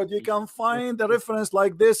the world you can find a reference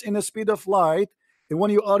like this in the speed of light. And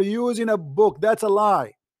when you are using a book, that's a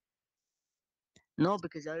lie. No,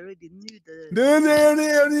 because I already knew the.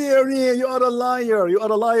 You are a liar. You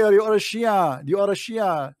are a liar. You are a Shia. You are a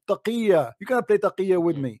Shia. Taqiyya. You cannot play Taqiyya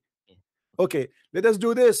with me. Okay, let us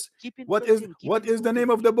do this. What is the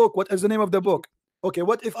name of the book? What is the name of the book? Okay,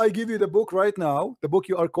 what if I give you the book right now? The book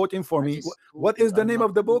you are quoting for me. What is the name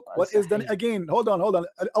of the book? What is the again? Hold on.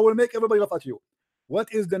 I will make everybody laugh at you. What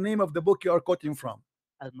is the name of the book you are quoting from?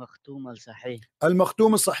 Al-Makhtum Al-Sahih.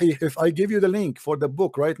 Al-Makhtum Al-Sahih. If I give you the link for the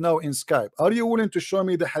book right now in Skype, are you willing to show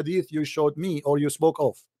me the hadith you showed me or you spoke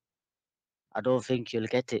of? I don't think you'll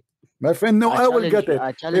get it. My friend, no, I will get it.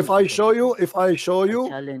 If I show you,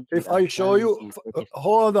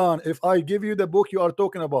 hold on. If I give you the book you are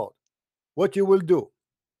talking about, what you will do?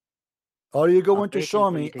 Are you going to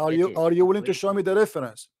show me? Are you willing to show me the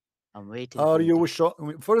reference? I'm waiting. Are you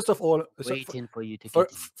first of all? Waiting for you to get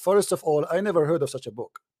it. First of all, I never heard of such a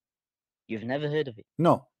book. You've never heard of it?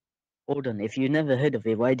 No. Hold on. If you never heard of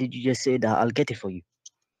it, why did you just say that I'll get it for you?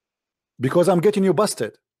 Because I'm getting you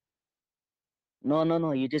busted.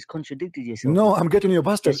 No. You just contradicted yourself. No, I'm getting you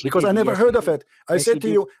busted Yes, you because did. I never Yes, heard you of did. it. I Yes, said you to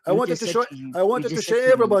did. you, I You wanted just to said show, to you- I wanted you to just show said to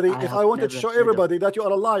me, everybody. I If have I wanted to never show heard of everybody that you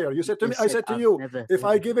are a liar, you said to me, just I said, said to I've you, never if heard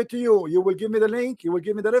I of give it to you, you will give me the link, you will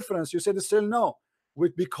give me the reference. You said still no,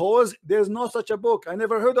 because there's no such a book. I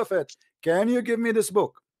never heard of it. Can you give me this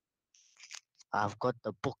book? I've got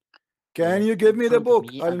the book. Can Yeah, you give in me the front of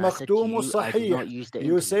book? me, and I said to Al-Makhtoum you, I do Sahih. not use the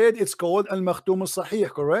You internet. said it's called Al-Makhtoum Sahih,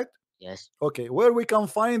 correct? Yes, Okay, where we can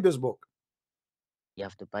find this book? you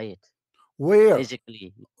have to buy it Where?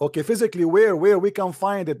 physically. Okay, physically, where we can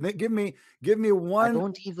find it? Give me I one.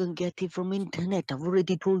 don't even get it from internet. I've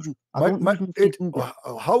already told you. I My, don't my, even it, Google.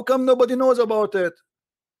 how come nobody knows about it?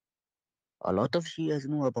 A lot of Shias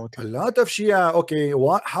know about A it. lot of Shia. Okay,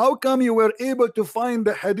 how come you were able to find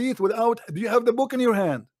the hadith without? Do you have the book in your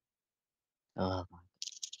hand? Oh my.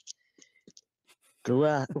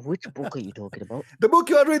 Which book are you talking about? The book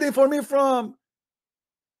you are reading for me from.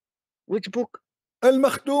 Which book?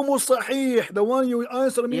 Al-Makhtoum Sahih, the one you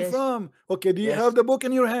answer me Yes. from. Okay, do you Yes. have the book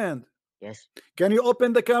in your hand? Yes. Can you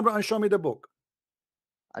open the camera and show me the book?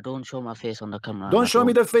 I don't show my face on the camera. Don't show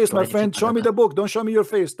me the face, my anything friend. on Show the me the book. Don't show me your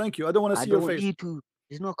face. Thank you. I don't want to I see your don't face. need to.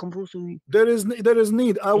 It's not compulsory. There is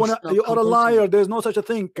need. I wanna. not You are a compulsory. liar. There's no such a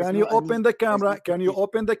thing. There's Can you not a open need. the camera? There's Can not- you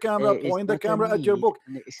open the camera? It's Point the not a camera at your need, book.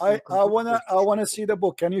 and it's I not wanna compulsory. see the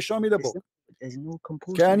book. Can you show me the book? There's no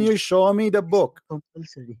compulsory. Can you show me the book?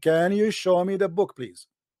 Compulsory. Can you show me the book, please?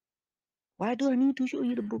 Why do I need to show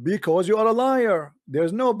you the book? Because you are a liar.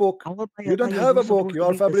 There's no book. How am I You don't liar? have You're a book. supposed You to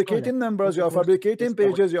are be the fabricating scholar. numbers. You You're are supposed to be the fabricating scholar.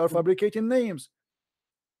 pages. You are fabricating names.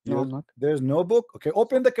 No, I'm not. There's no book. Okay,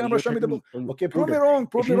 open the camera. You're Show me the telling book. me- Okay, prove me Hold wrong.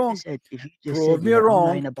 Prove If me you wrong. just said, if you just Prove said, me yeah, I'm wrong.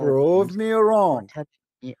 lying about Prove things, me wrong.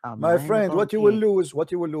 I'm My lying friend, about what you will it. lose,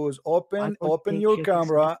 open Why can't your Sheikh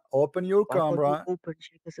camera, open your Why can't you camera. open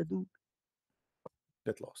Sheikh Sadhu?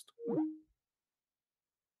 Get lost.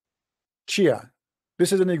 Shia.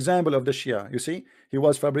 This is an example of the Shia. You see, he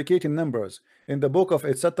was fabricating numbers in the book of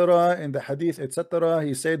etc. in the hadith etc.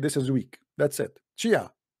 He said this is weak. That's it. Shia.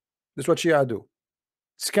 This is what Shia do.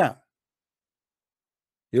 Scam.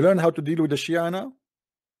 You learn how to deal with the Shia now.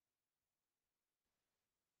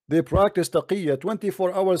 They practice taqiyya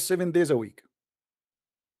 24 hours 7 days a week.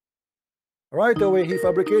 Right away he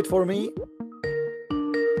fabricate for me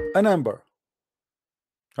a number.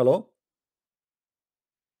 Hello.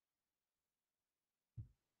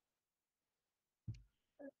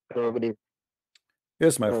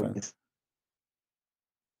 Yes, my friend.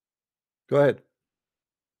 Go ahead.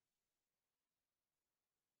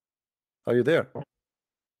 Are you there?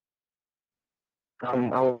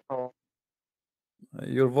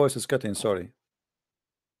 Your voice is cutting. Sorry.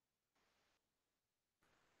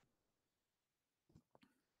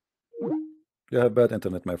 You have bad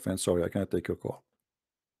internet, my friend. Sorry, I can't take your call.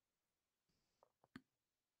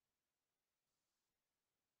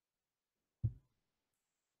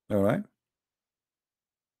 All right.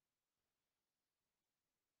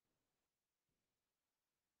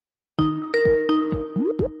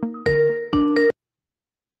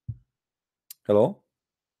 Hello?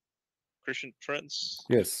 Christian Prince.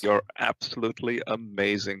 Yes. You're absolutely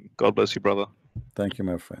amazing. God bless you, brother. Thank you,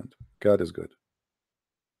 my friend. God is good.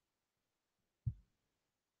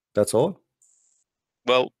 That's all?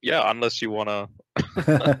 Well, yeah, unless you want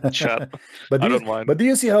to chat. But I don't mind. But do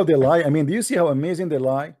you see how they lie? I mean, do you see how amazing they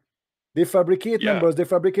lie? They fabricate numbers, they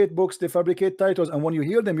fabricate books, they fabricate titles, and when you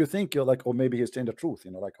hear them, you think you're like, oh, maybe he's saying the truth.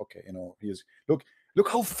 You know, like, okay, you know, he's look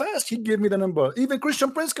how fast he gave me the number. Even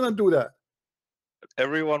Christian Prince cannot do that.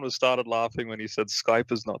 Everyone was started laughing when he said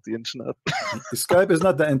Skype is not the internet. Skype is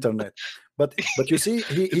not the internet, but you see,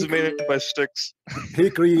 it's made by sticks. He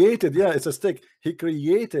created, yeah, it's a stick. He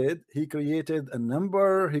created a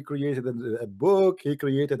number. He created a book. He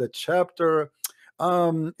created a chapter.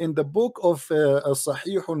 In the book of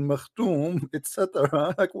Sahih al-Makhtoum,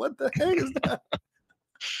 etc. Like, what the heck is that?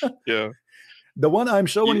 Yeah. The one I'm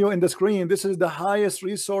showing you in the screen, this is the highest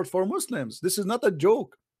resource for Muslims. This is not a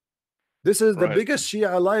joke. This is the biggest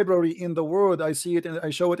Shia library in the world. I see it and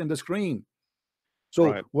I show it in the screen.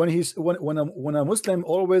 So when a Muslim,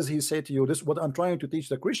 always he say to you, this is what I'm trying to teach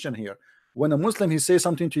the Christian here. When a Muslim he says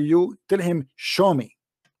something to you, tell him, show me.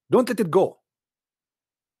 Don't let it go.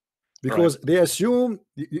 Because they assume,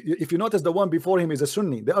 if you notice, the one before him is a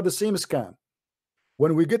Sunni. They are the same scam.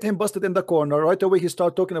 When we get him busted in the corner, right away he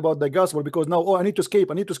start talking about the gospel, because now, oh, I need to escape.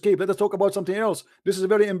 Let us talk about something else. This is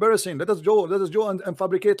very embarrassing. Let us go and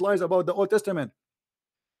fabricate lies about the Old Testament.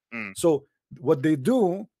 So what they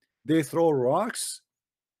do, they throw rocks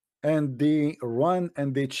and they run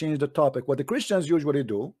and they change the topic. What the Christians usually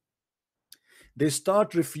do, they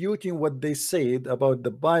start refuting what they said about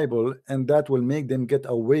the Bible, and that will make them get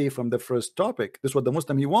away from the first topic. This is what the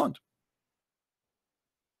Muslim he want.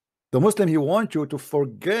 The Muslim he want you to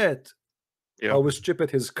forget how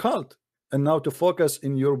stupid his cult, and now to focus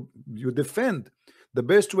in you defend. The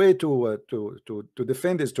best way to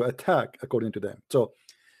defend is to attack, according to them. So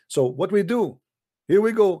what we do, here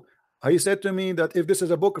we go. He said to me that if this is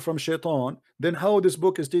a book from Shaitan, then how this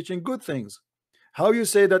book is teaching good things? How you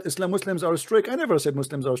say that Muslims are strict? I never said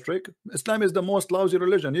Muslims are strict. Islam is the most lousy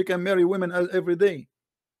religion. You can marry women every day.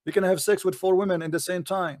 You can have sex with 4 women in the same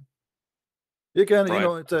time. You can, you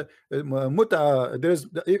know, it's a muta. There's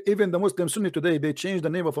even the Muslim Sunni today. They change the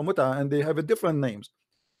name of a muta and they have a different names.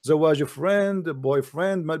 Zawaj, friend,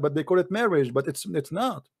 boyfriend, but they call it marriage, but it's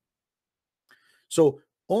not. So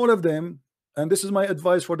all of them, and this is my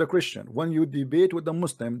advice for the Christian: when you debate with the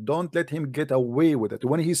Muslim, don't let him get away with it.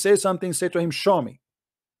 When he says something, say to him, "Show me."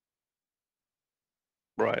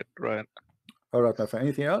 Right. All right, my friend.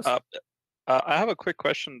 Anything else? I have a quick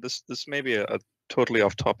question. This may be a totally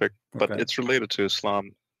off topic, but it's related to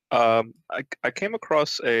Islam. I came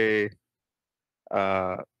across a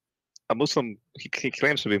Muslim. He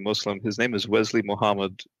claims to be Muslim. His name is Wesley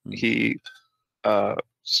Muhammad. He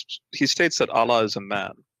states that Allah is a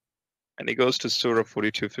man, and he goes to Surah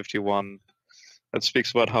 42:51 that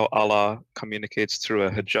speaks about how Allah communicates through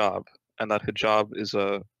a hijab, and that hijab is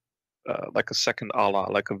like a second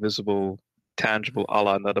Allah, like a visible, tangible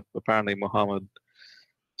Allah, and that apparently Muhammad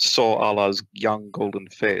saw Allah's young golden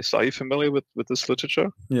face. Are you familiar with this literature?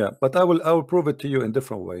 Yeah, but I will prove it to you in a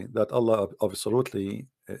different way, that Allah absolutely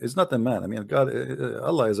is not a man. I mean,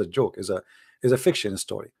 Allah is a joke, is a fiction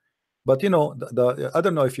story. But you know, I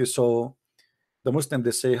don't know if you saw the Muslim,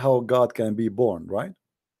 they say how God can be born, right?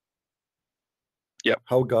 Yeah.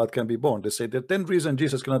 How God can be born. They say the 10 reasons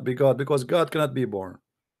Jesus cannot be God, because God cannot be born.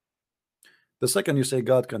 The second you say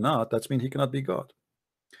God cannot, that means he cannot be God.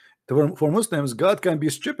 For Muslims, God can be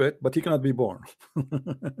stupid, but he cannot be born.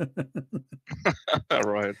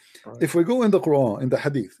 Right. If we go in the Quran, in the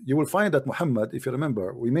Hadith, you will find that Muhammad, if you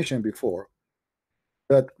remember, we mentioned before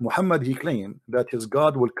that Muhammad, he claimed that his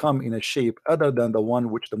God will come in a shape other than the one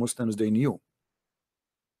which the Muslims they knew.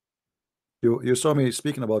 You saw me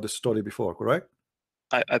speaking about this story before, correct?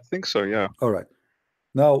 I think so, yeah. All right.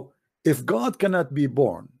 Now, if God cannot be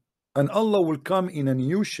born and Allah will come in a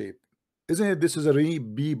new shape, isn't it this is a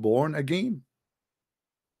be born again?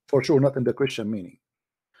 For sure, not in the Christian meaning.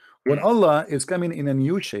 When Allah is coming in a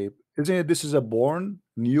new shape, isn't it this is a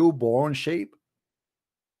newborn shape?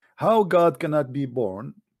 How God cannot be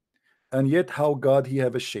born, and yet how God he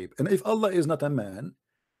have a shape? And if Allah is not a man,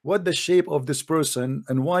 what the shape of this person,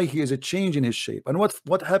 and why he is a change in his shape, and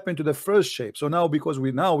what happened to the first shape? So now, because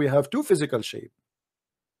we have 2 physical shape,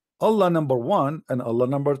 Allah number 1 and Allah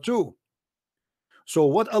number 2. So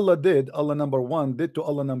what Allah did, Allah number 1 did to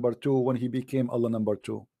Allah number 2 when he became Allah number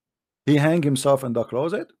 2? He hang himself in the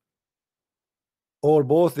closet, or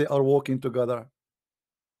both they are walking together?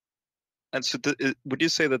 And so would you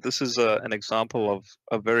say that this is an example of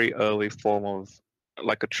a very early form of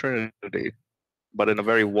like a trinity, but in a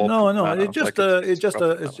very warped manner?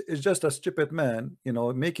 It's just a stupid man, you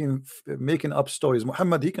know, making up stories.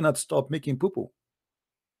 Muhammad, he cannot stop making poo-poo.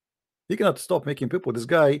 He cannot stop making poo-poo. This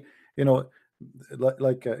guy, you know,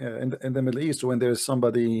 like in the Middle East, when there is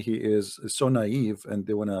somebody, he is so naive, and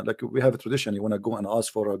they wanna, like, we have a tradition, you wanna go and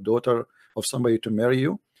ask for a daughter of somebody to marry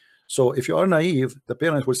you. So if you are naive, the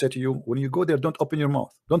parents will say to you, when you go there, don't open your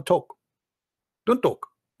mouth, don't talk.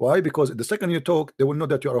 Why? Because the second you talk, they will know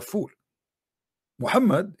that you are a fool.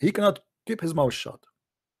 Muhammad, he cannot keep his mouth shut,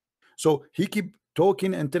 so he keep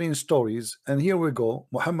talking and telling stories. And here we go,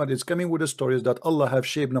 Muhammad is coming with the stories that Allah have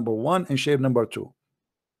shape number 1 and shape number 2.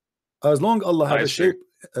 As long Allah has a shape,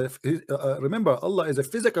 remember, Allah is a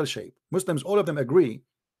physical shape. Muslims, all of them agree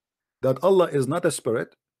that Allah is not a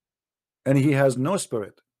spirit and he has no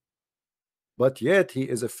spirit, but yet he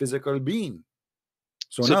is a physical being.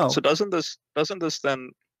 So now, so doesn't this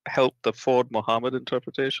then help the Ford Muhammad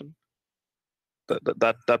interpretation?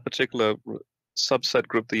 That particular subset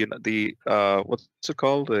group, the what's it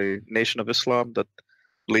called, the Nation of Islam, that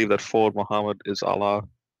believe that Ford Muhammad is Allah,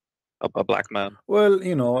 a black man. Well,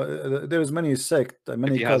 you know, there's many sects,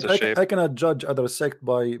 many cults. I cannot judge other sect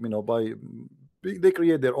by, you know, by they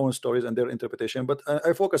create their own stories and their interpretation, but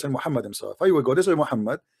I focus on Muhammad himself. Here we go. This is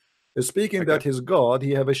Muhammad is speaking that his God,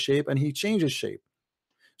 he have a shape and he changes shape.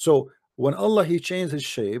 So when Allah he changed his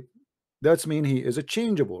shape, that's mean he is a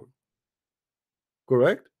changeable.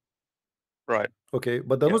 Correct? Right. Okay,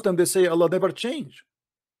 but the Muslim, they say Allah never changed.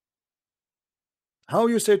 How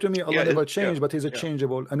you say to me Allah never changed, but he's a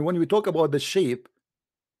changeable? And when we talk about the shape,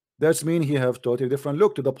 That's mean he have totally different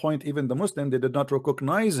look, to the point even the Muslim, they did not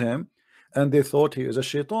recognize him, and they thought he is a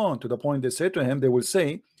shaitan, to the point they said to him, they will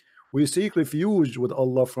say, we seek refuge with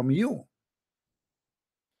Allah from you.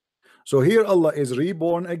 So here Allah is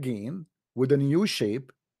reborn again with a new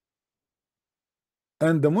shape,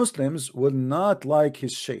 and the Muslims will not like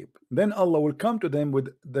his shape. Then Allah will come to them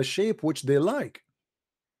with the shape which they like.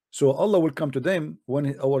 So Allah will come to them,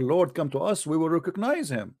 when our Lord come to us, we will recognize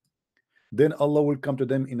him. Then Allah will come to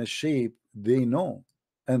them in a shape they know,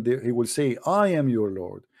 and he will say, I am your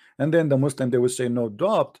Lord. And then the Muslim, they will say, no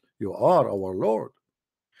doubt, you are our Lord.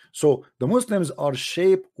 So the Muslims are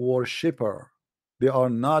shape worshipper. They are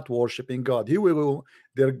not worshiping God. He will,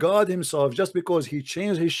 their God himself, just because he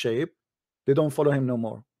changed his shape, they don't follow him no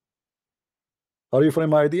more. Are you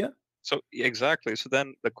following my idea? So exactly. So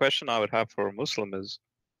then the question I would have for a Muslim is,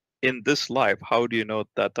 in this life, how do you know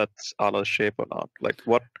that that's Allah's shape or not? Like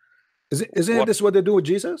what? Isn't this what they do with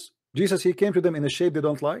Jesus? Jesus, he came to them in a shape they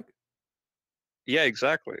don't like. Yeah,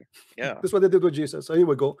 exactly. Yeah. That's what they did with Jesus. So here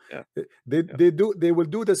we go. Yeah. They will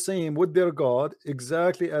do the same with their God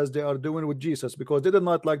exactly as they are doing with Jesus, because they did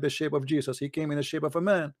not like the shape of Jesus. He came in the shape of a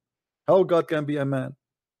man. How God can be a man?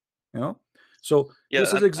 You know? So yeah,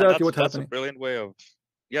 this is exactly what's happening. That's a brilliant way of,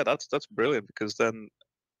 yeah, that's brilliant, because then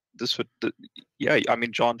this would, yeah, I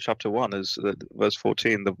mean, John chapter 1 is verse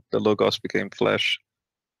 14, the Logos became flesh.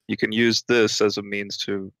 You can use this as a means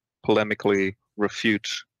to polemically refute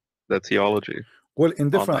the theology. Well, in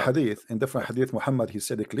different hadith, Muhammad, he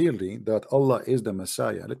said clearly that Allah is the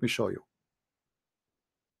Messiah. Let me show you.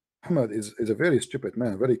 Muhammad is a very stupid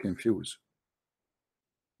man, very confused.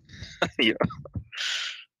 Yeah.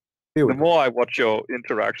 The more I watch your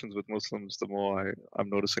interactions with Muslims, the more I'm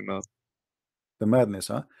noticing that. The madness,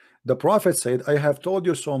 huh? The Prophet said, I have told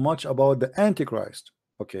you so much about the Antichrist.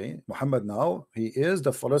 Okay, Muhammad now, he is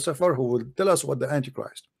the philosopher who will tell us what the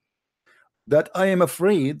Antichrist. That I am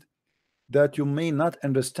afraid that you may not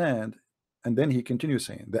understand. And then he continues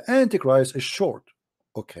saying, the Antichrist is short,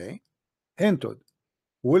 okay, hinted,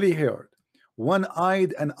 woolly-haired,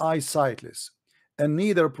 one-eyed and eye-sightless, and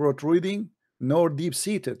neither protruding nor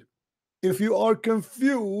deep-seated. If you are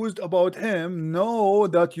confused about him, know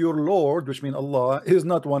that your Lord, which means Allah, is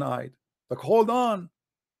not one-eyed. Like, hold on.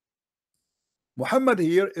 Muhammad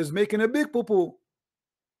here is making a big poo-poo.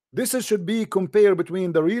 This should be compared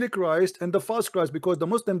between the real Christ and the false Christ, because the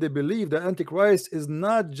Muslim, they believe the Antichrist is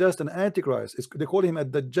not just an Antichrist. They call him a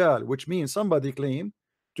Dajjal, which means somebody claim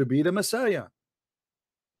to be the Messiah.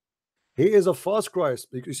 He is a false Christ.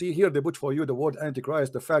 You see here, they put for you the word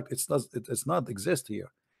Antichrist. The fact it's not exist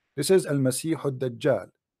here. This is Al-Masih al-Dajjal.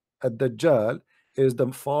 Al-Dajjal is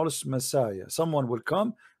the false Messiah. Someone will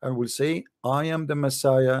come and will say, I am the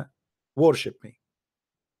Messiah, worship me.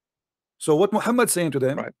 So what Muhammad saying to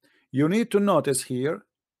them, right, you need to notice here,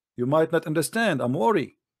 you might not understand, I'm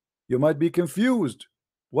worried. You might be confused.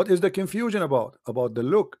 What is the confusion about? About the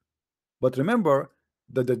look. But remember,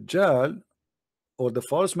 the Dajjal or the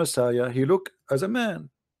false Messiah, he look as a man.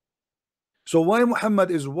 So why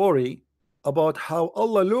Muhammad is worried about how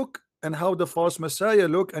Allah look and how the false Messiah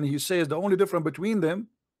look, and he says the only difference between them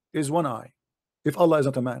is one eye, if Allah is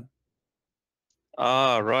not a man.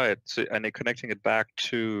 Ah, right. So, and they're connecting it back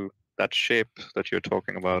to that shape that you're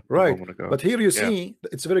talking about right a moment ago. But here you see,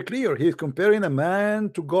 it's very clear, he's comparing a man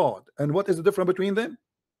to God. And what is the difference between them?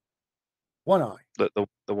 One eye.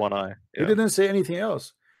 The one eye. He didn't say anything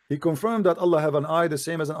else. He confirmed that Allah have an eye the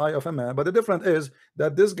same as an eye of a man, but the difference is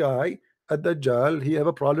that this guy at Dajjal, he have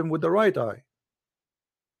a problem with the right eye.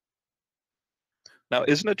 Now,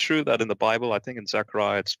 isn't it true that in the Bible, I think in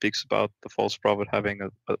Zechariah, it speaks about the false prophet having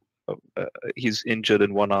he's injured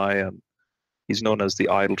in one eye, and he's known as the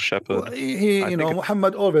idle shepherd. Well, you know,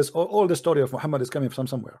 Muhammad always, all the story of Muhammad is coming from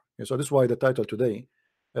somewhere. So this is why the title today,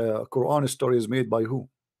 Quran story is made by who?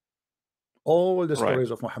 All the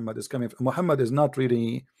stories of Muhammad is coming from. Muhammad is not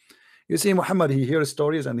really, you see, Muhammad, he hears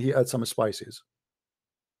stories and he adds some spices.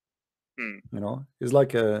 You know, it's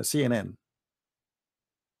like a CNN.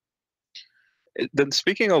 Then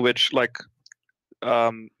speaking of which, like,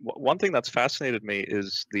 one thing that's fascinated me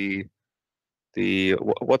is the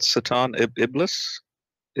what's Satan, Iblis,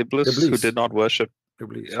 who did not worship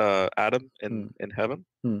Adam in heaven.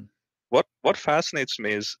 What fascinates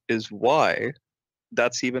me is why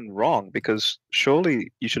that's even wrong, because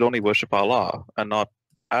surely you should only worship Allah and not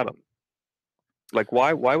Adam. Like,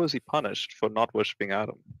 why was he punished for not worshiping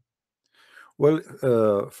Adam? Well,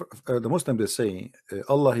 the Muslims, they say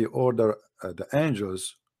Allah, he ordered the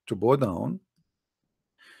angels to bow down,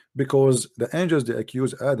 because the angels, they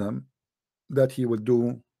accuse Adam that he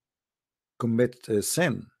will commit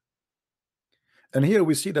sin, And here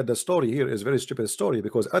we see that the story here is very stupid story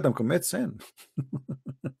because Adam commits sin.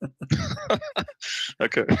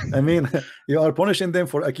 Okay. I mean, you are punishing them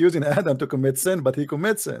for accusing Adam to commit sin, but he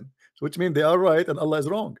commits sin, which means they are right and Allah is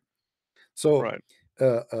wrong. So, right.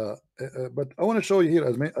 But I want to show you here,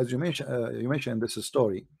 as you mentioned this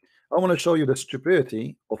story. I want to show you the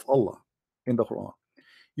stupidity of Allah in the Quran.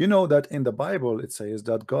 You know that in the Bible it says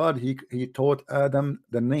that God he taught Adam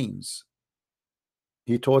the names.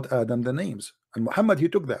 He taught Adam the names, and Muhammad he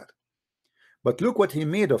took that. But look what he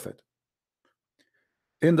made of it.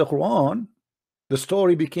 In the Quran, the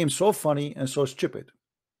story became so funny and so stupid.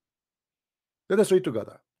 Let us read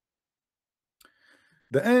together.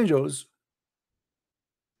 The angels,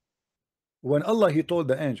 when Allah he told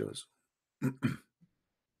the angels,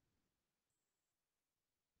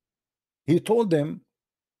 he told them,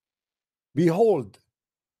 behold,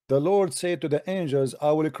 the Lord said to the angels,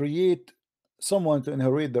 I will create someone to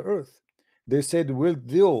inherit the earth. They said, wilt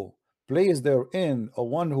thou place therein a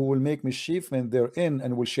one who will make mischief and therein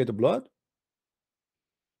and will shed blood?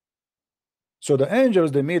 So the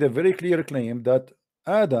angels, they made a very clear claim that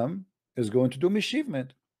Adam is going to do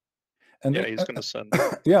mischievement. And yeah, then, he's going to send.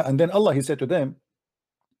 Yeah, and then Allah he said to them,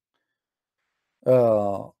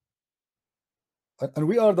 and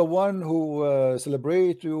we are the one who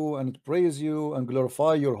celebrate you and praise you and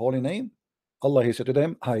glorify your holy name. Allah he said to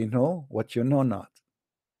them, I know what you know not.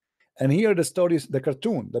 And here the stories, the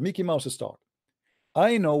cartoon, the Mickey Mouse star.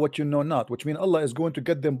 I know what you know not, which means Allah is going to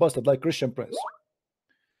get them busted like Christian Prince.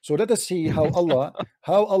 So let us see how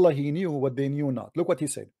Allah he knew what they knew not. Look what he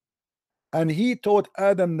said. And he taught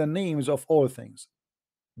Adam the names of all things.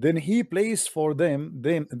 Then he placed for them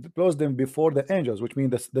before the angels, which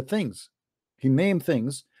means the things. He named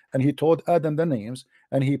things and he taught Adam the names,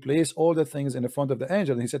 and he placed all the things in the front of the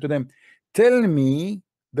angel. And he said to them, tell me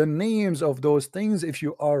the names of those things if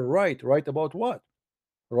you are right. Right about what?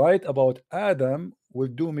 Right about Adam will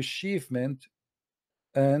do mischievement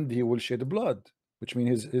and he will shed blood, which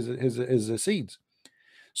means his seeds.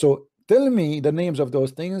 So tell me the names of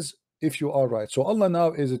those things if you are right. So Allah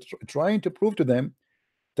now is trying to prove to them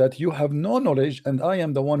that you have no knowledge and I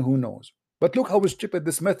am the one who knows. But look how stupid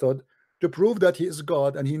this method to prove that he is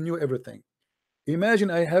God and he knew everything. Imagine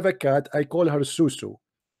I have a cat, I call her Susu,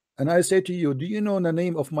 and I say to you, do you know the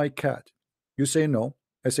name of my cat? You say no.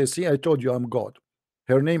 I say, see, I told you I'm God.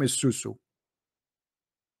 Her name is Susu.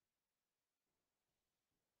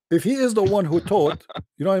 If he is the one who taught,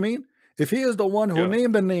 you know what I mean? If he is the one who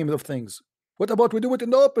named the names of things, what about we do it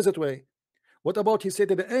in the opposite way? What about he said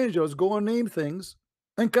to the angels, go and name things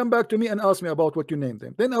and come back to me and ask me about what you named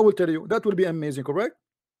them? Then I will tell you. That will be amazing, correct?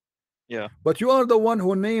 Yeah. But you are the one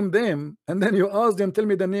who named them, and then you ask them, tell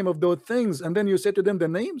me the name of those things, and then you say to them the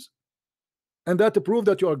names, and that to prove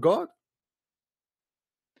that you are God.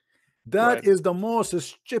 That is the most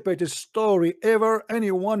stupid story ever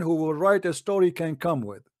anyone who will write a story can come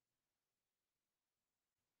with.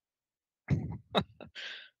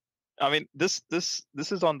 I mean, this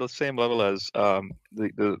is on the same level as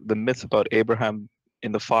the myth about Abraham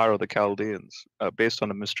in the fire of the Chaldeans, based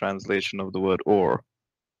on a mistranslation of the word or,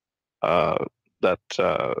 that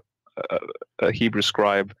a Hebrew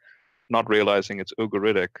scribe, not realizing it's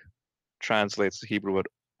Ugaritic, translates the Hebrew word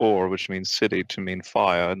or, which means city, to mean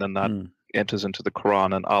fire, and then that enters into the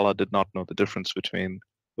Quran, and Allah did not know the difference between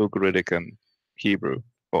Ugaritic and Hebrew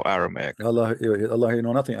or Aramaic. Allah he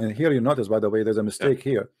know nothing. And here you notice, by the way, there's a mistake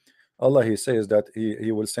here. Allah he says that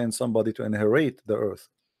he will send somebody to inherit the earth,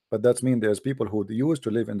 but that means there's people who used to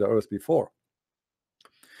live in the earth before,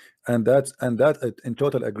 and that in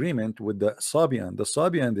total agreement with the Sabian. The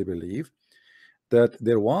Sabian, they believe that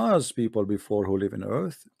there was people before who live in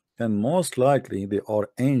earth, and most likely they are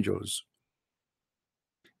angels.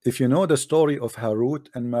 If you know the story of Harut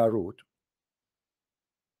and Marut,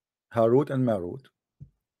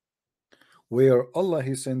 where Allah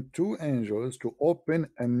he sent two angels to open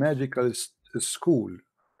a magical school,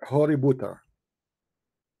 Hoributa.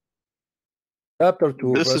 Chapter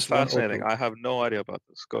 2. This is fascinating. I have no idea about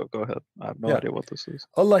this. Go ahead. I have no idea what this is.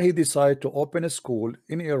 Allah he decided to open a school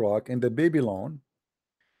in Iraq, in the Babylon,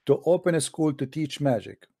 to open a school to teach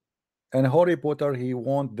magic, and Harry Potter he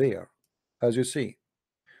went there, as you see.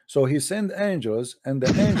 So he sent angels, and the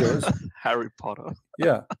angels Harry Potter.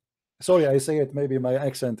 Yeah. Sorry, I say it. Maybe my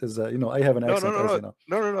accent is, you know, I have an accent.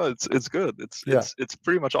 No. It's good. It's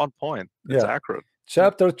pretty much on point. It's accurate.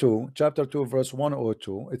 Chapter 2, verse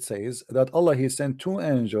 102. It says that Allah he sent two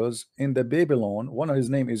angels in the Babylon. One of his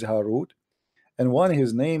name is Harut, and one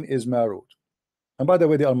his name is Marut. And by the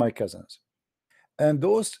way, they are my cousins. And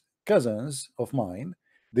those cousins of mine,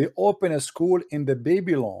 they open a school in the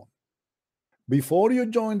Babylon. Before you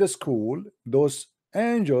join the school, those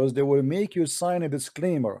angels, they will make you sign a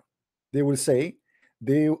disclaimer. They will say,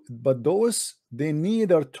 they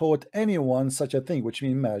neither taught anyone such a thing, which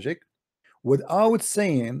means magic, without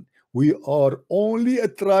saying we are only a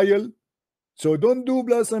trial, so don't do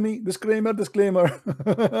blasphemy. Disclaimer, disclaimer.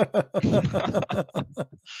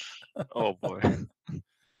 Oh boy.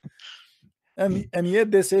 And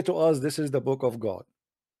yet they say to us, this is the book of God.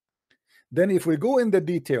 Then if we go in the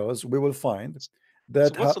details, we will find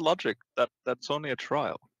that. So what's the logic? That's only a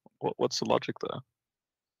trial. What's the logic there?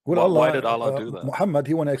 Well, why did Allah do that? Muhammad,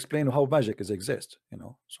 he want to explain how magic exists, you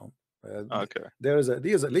know. So okay,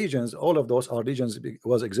 these legions, all of those are legions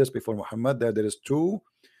exist before Muhammad. There is two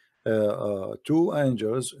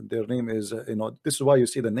angels. Their name is you know, this is why you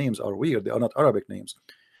see the names are weird. They are not Arabic names,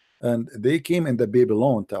 and they came in the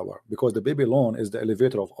Babylon tower, because the Babylon is the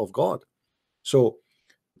elevator of God. So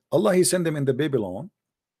Allah, he sent them in the Babylon,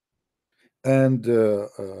 and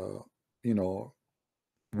you know,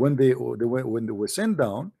 when they were sent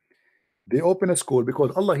down, they open a school,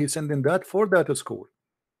 because Allah, he sent them that for that school.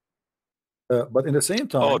 But in the same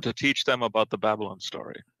time, to teach them about the Babylon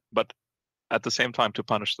story, but at the same time to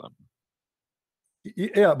punish them.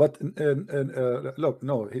 Yeah, but look,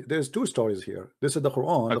 no, there's two stories here. This is the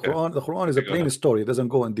Quran. Okay. The Quran is a plain story. It doesn't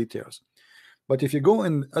go in details. But if you go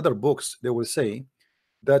in other books, they will say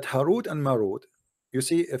that Harut and Marut, you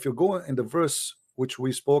see, if you go in the verse which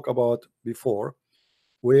we spoke about before,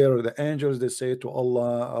 where the angels, they say to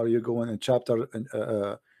Allah, are you going in chapter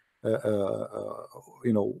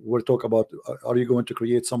you know, we'll talk about, are you going to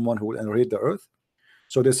create someone who will inherit the earth?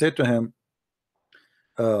 So they said to him,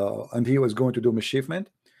 and he was going to do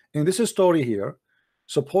mischievement. In this story here,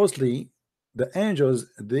 supposedly the angels,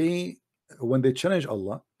 when they challenge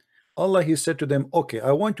Allah, he said to them, okay,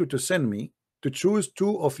 I want you to send me to choose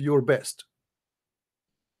two of your best,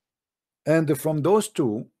 and from those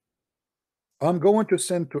two I'm going to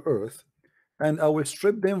send to earth, and I will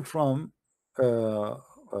strip them from the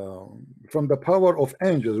power of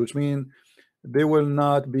angels, which means they will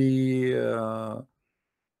not be you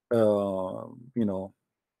know,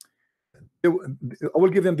 I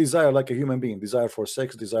will give them desire like a human being, desire for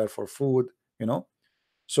sex, desire for food, you know.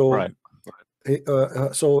 So right.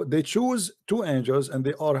 So they choose two angels, and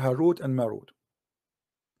they are Harut and Marut.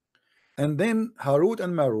 And then Harut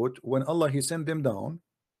and Marut, when Allah, he sent them down,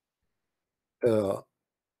 a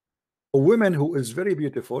woman who is very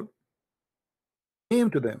beautiful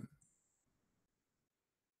came to them.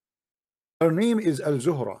 Her name is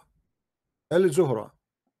Al-Zuhra,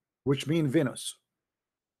 which means Venus.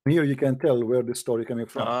 Here you can tell where this story coming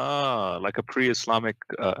from. Like a pre-Islamic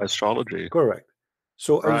astrology. Correct.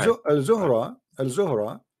 So right. Al-Zuhra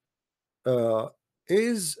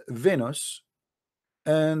is Venus,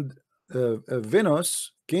 and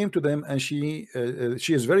Venus came to them, and she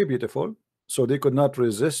is very beautiful, so they could not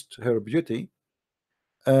resist her beauty,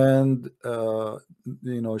 and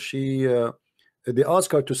you know, they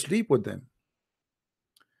asked her to sleep with them.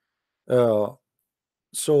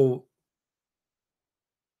 So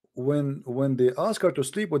when they asked her to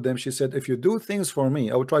sleep with them, she said, if you do things for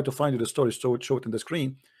me, I will try to find you the story, so show it in the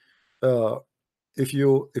screen. If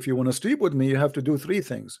you want to sleep with me, you have to do three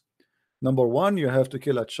things. Number one, you have to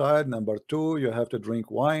kill a child. Number two, you have to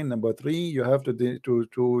drink wine. Number three, you have to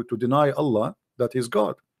deny Allah that is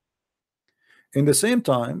God. In the same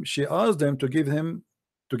time, she asked them to give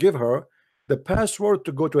her the password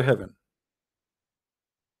to go to heaven.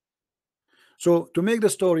 So to make the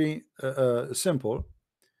story simple,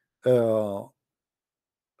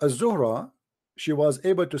 Az-Zuhra, she was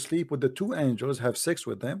able to sleep with the two angels, have sex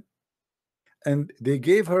with them, and they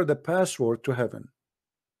gave her the password to heaven.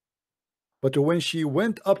 But when she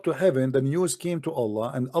went up to heaven, the news came to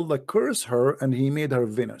Allah, and Allah cursed her, and he made her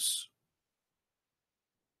Venus.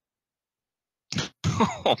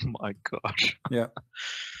 Oh my gosh. Yeah.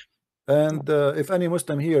 And if any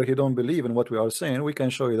Muslim here, he don't believe in what we are saying, we can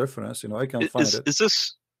show you the reference. You know, I can find it. Is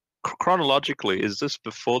this chronologically? Is this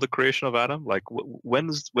before the creation of Adam? Like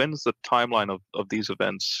when's the timeline of these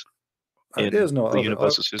events in the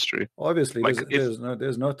universe's history? Obviously, like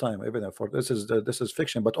there's no time evident for this. This is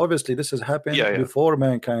fiction, but obviously this has happened before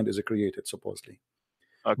mankind is created, supposedly.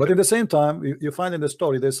 Okay. But at the same time, you find in the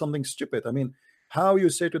story there's something stupid. I mean, how you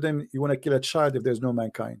say to them you want to kill a child if there's no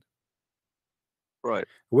mankind? Right.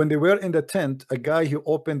 When they were in the tent, a guy, he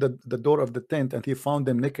opened the door of the tent, and he found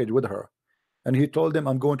them naked with her, and he told them,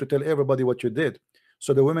 I'm going to tell everybody what you did.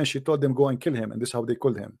 So the women, she told them, go and kill him, and this is how they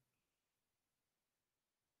killed him.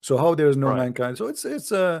 So how there is no mankind? So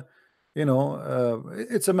it's a you know,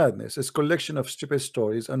 it's a madness. It's a collection of stupid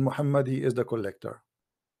stories, and Muhammad, he is the collector.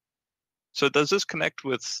 So does this connect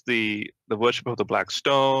with the worship of the black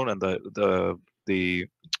stone and the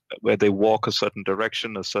where they walk a certain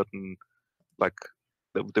direction, a certain, like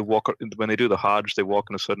they walk when they do the Hajj, they walk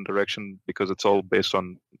in a certain direction because it's all based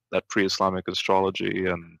on that pre-Islamic astrology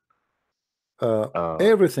and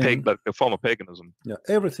everything, like a form of paganism. Yeah,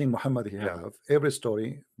 everything Muhammad he have, every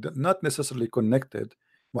story, not necessarily connected.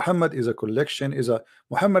 Muhammad is a collection,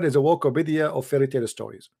 Muhammad is a Wikipedia of fairy tale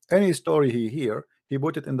stories. Any story he hear, he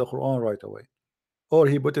put it in the Quran right away, or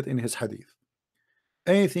he put it in his Hadith.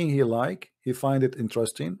 Anything he like, he find it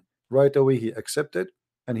interesting, right away he accept it,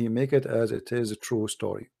 and he make it as it is a true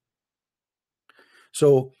story.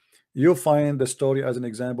 So you find the story as an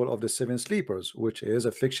example of the seven sleepers, which is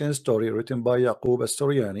a fiction story written by Yaqub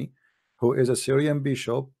as-Suryani, who is a Syrian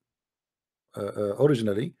bishop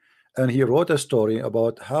originally, and he wrote a story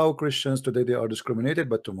about how Christians today they are discriminated,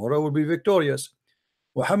 but tomorrow will be victorious.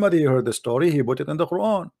 Muhammad, he heard the story, he put it in the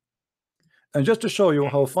Quran. And just to show you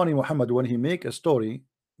how funny Muhammad, when he make a story,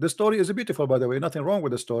 the story is beautiful, by the way, nothing wrong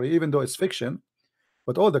with the story, even though it's fiction,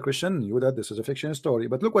 but all the Christian knew that this is a fiction story.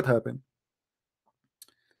 But look what happened.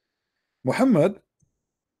 Muhammad,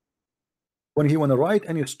 when he want to write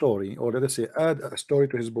any story, or let us say add a story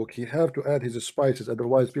to his book, he have to add his spices,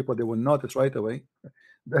 otherwise people they will notice right away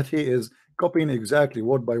that he is copying exactly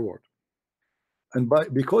word by word. And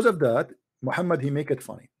because of that, Muhammad, he make it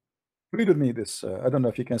funny. Read with me this. I don't know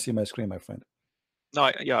if you can see my screen, my friend. No,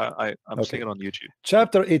 I'm seeing it on YouTube.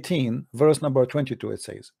 Chapter 18, verse number 22, it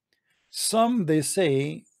says, some they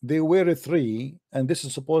say they were three, and this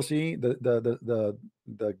is supposedly the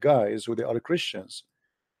guys who they are Christians.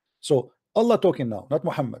 So Allah talking now, not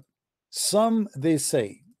Muhammad. Some they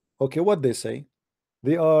say, okay, what they say?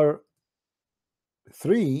 They are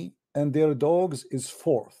three and their dogs is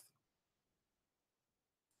fourth.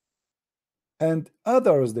 And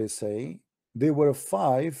others they say they were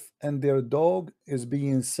five and their dog is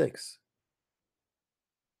being six.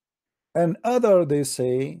 And other they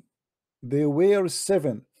say they were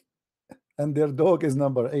seven and their dog is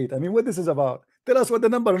number 8. I mean, what this is about? Tell us what the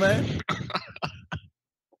number, man.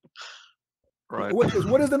 Right.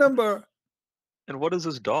 What is the number? And what is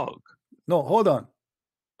this dog? No, hold on.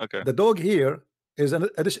 Okay. The dog here is an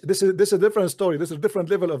addition. This is a different story. This is a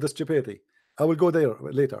different level of the stupidity. I will go there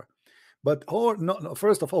later. But no,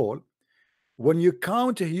 first of all, when you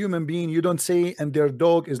count a human being, you don't say and their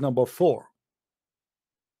dog is number 4,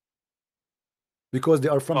 because they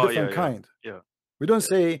are from different kind. Yeah. We don't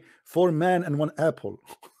say 4 man and 1 apple.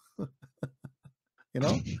 You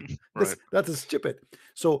know, Right. that is stupid.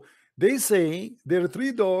 So they say there are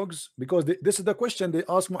 3 dogs because this is the question they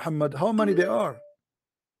ask Muhammad, how many they are,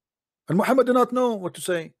 and Muhammad do not know what to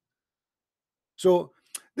say. So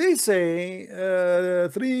they say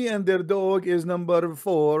 3 and their dog is number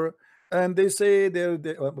 4, and they say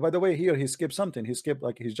by the way, here he skipped something. He skipped,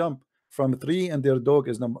 like, he jumped from 3 and their dog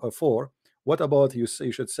is number 4. What about you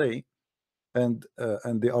should say and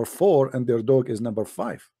they are 4 and their dog is number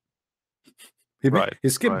 5. He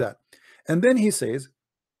skipped that, and then he says,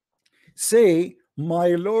 say my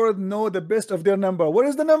Lord know the best of their number. What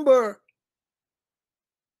is the number?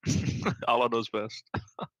 Allah knows best.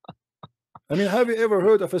 I mean, have you ever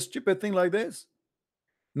heard of a stupid thing like this?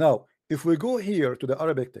 Now, if we go here to the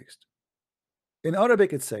Arabic text, in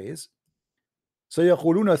Arabic it says,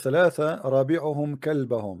 سيقولون ثلاثة رابعهم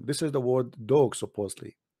كلبهم. This is the word dog,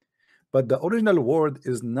 supposedly, but the original word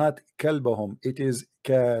is not كلبهم, it is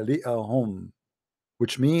كالئهم,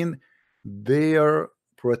 which means their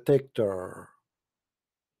protector.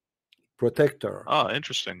 Ah,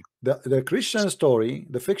 interesting. The Christian story,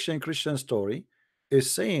 the fiction Christian story,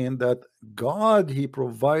 is saying that God, he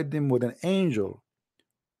provided them with an angel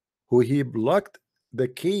who he blocked the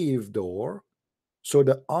cave door so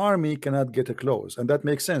the army cannot get close, and that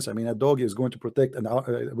makes sense. I mean, a dog is going to protect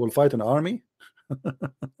will fight an army.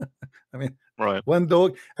 I mean, right. One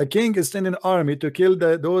dog, a king is sending an army to kill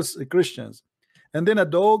those Christians, and then a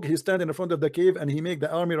dog, he stand in front of the cave and he make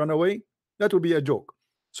the army run away. That would be a joke.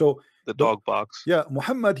 So the dog box. Yeah,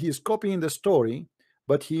 Muhammad, he is copying the story,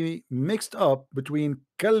 but he mixed up between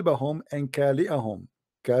kalbahum and kali'ahum.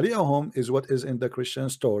 Kali'ahum is what is in the Christian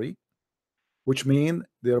story, which mean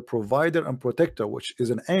their provider and protector, which is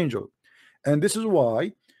an angel. And this is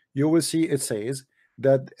why you will see it says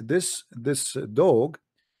that this dog,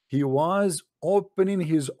 he was opening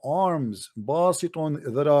his arms, basitun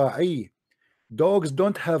dhara'i. Dogs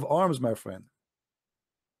don't have arms, my friend.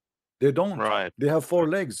 They don't. Right. They have 4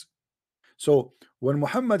 legs. So when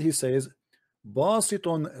Muhammad, he says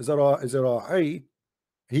basitun dhara'i,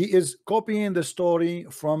 he is copying the story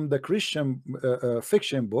from the Christian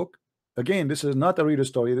fiction book. Again, this is not a real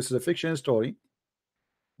story, this is a fiction story.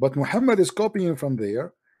 But Muhammad is copying from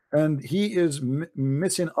there, and he is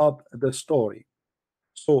messing up the story.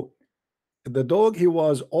 So the dog, he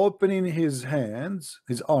was opening his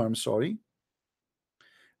arms, sorry,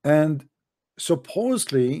 and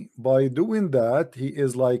supposedly by doing that he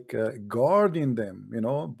is like guarding them, you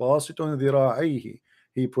know, basitun dhira'ihi.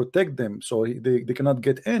 He protect them so they cannot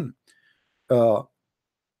get in.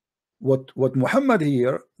 What Muhammad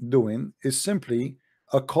here doing is simply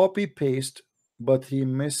a copy paste, but he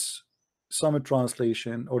miss some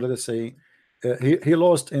translation, or let us say he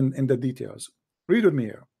lost in the details. Read with me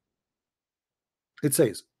here. It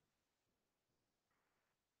says,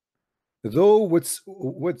 though which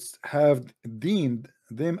have deemed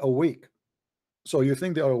them awake. So you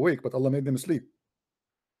think they are awake, but Allah made them sleep.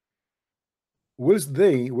 Whilst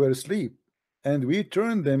they were asleep, and we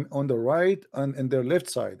turned them on the right and their left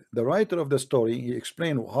side. The writer of the story, he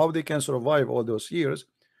explained how they can survive all those years.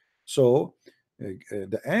 So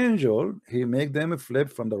the angel, he make them flip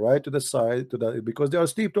from the right to the side, because they are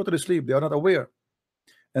asleep, totally asleep, they are not aware.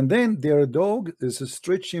 And then their dog is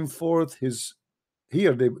stretching forth his,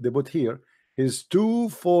 here they put here, his 2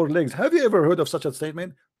 forelegs. Have you ever heard of such a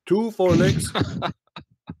statement? 2 forelegs?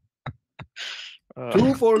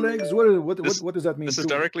 2 forelegs. What does that mean? This is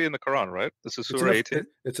directly in the Quran, right? This is Surah 18.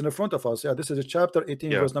 It's in the front of us. Yeah, this is chapter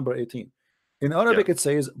 18, verse number 18. In Arabic, it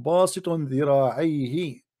says, "Basitun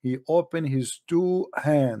dhira'ihi." He opened his 2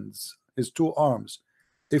 hands, his 2 arms.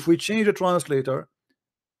 If we change the translator,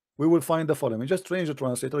 we will find the following. Just change the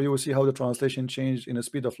translator, you will see how the translation changed in the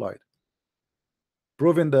speed of light,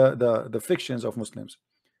 proving the fictions of Muslims.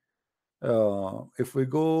 If we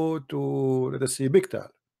go to, let us see, Biktal.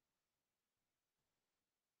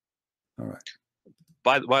 All right.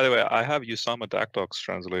 By the way, I have Usama Dakdok's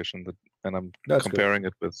translation, and I'm comparing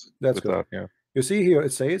it with that. Yeah. You see here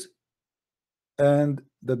it says, and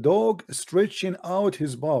the dog stretching out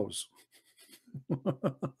his paws.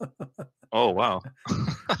 Oh wow.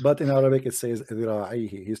 But in Arabic it says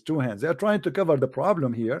his 2 hands. They are trying to cover the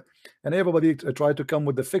problem here, and everybody try to come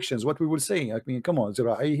with the fictions. What we will say, I mean, come on,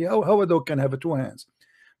 how a dog can have 2 hands?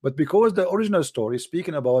 But because the original story is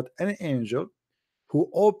speaking about an angel who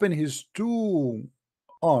opened his 2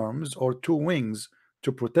 arms or 2 wings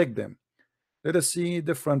to protect them. Let us see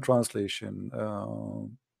different translation. Let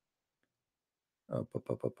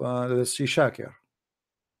us see Shakir.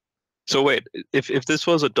 So wait, if this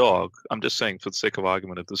was a dog, I'm just saying for the sake of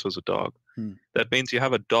argument, if this was a dog, that means you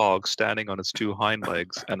have a dog standing on its 2 hind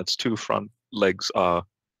legs and its 2 front legs are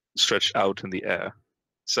stretched out in the air,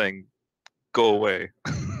 saying, "Go away."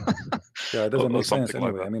 Yeah, it doesn't make sense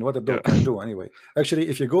anyway. Like I mean, what a dog can do anyway. Actually,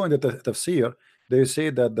 if you go into the Tafsir, they say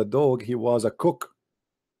that the dog, he was a cook.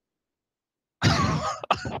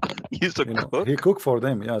 He's a cook? He cooked for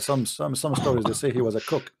them. Yeah, some stories they say he was a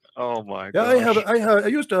cook. Oh my god. Yeah, I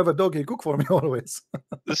used to have a dog. He cooked for me always.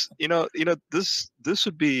 This this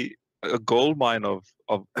would be a gold mine of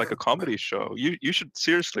like a comedy show. You should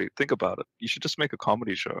seriously think about it. You should just make a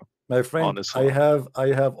comedy show. My friend, I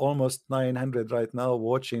have almost 900 right now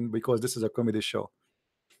watching, because this is a comedy show.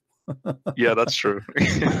 Yeah, that's true.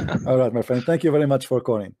 All right, my friend. Thank you very much for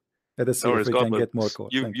calling. Let us see if we can get more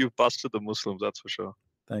calls. You've busted the Muslims, that's for sure.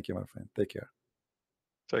 Thank you, my friend. Take care.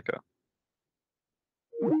 Take care.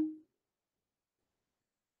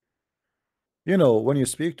 You know, when you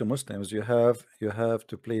speak to Muslims, you have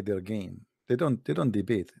to play their game. They don't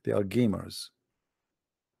debate. They are gamers.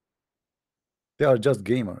 They are just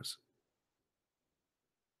gamers.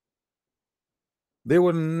 They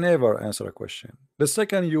will never answer a question. The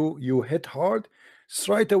second you hit hard,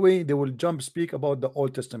 straight away they will speak about the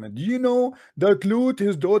Old Testament. Do you know that Lut,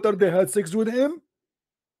 his daughter, they had sex with him?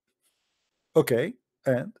 Okay,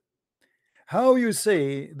 and how you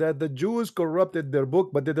say that the Jews corrupted their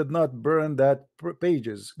book, but they did not burn that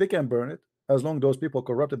pages? They can burn it as long as those people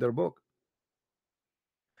corrupted their book.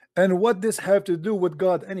 And what this have to do with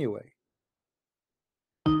God anyway?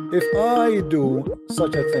 If I do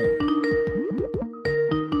such a thing,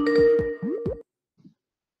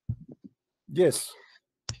 yes.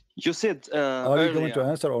 You said are you going to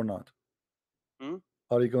answer or not?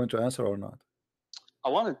 Are you going to answer or not? I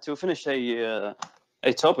wanted to finish a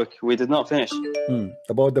topic we did not finish.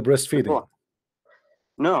 About the breastfeeding.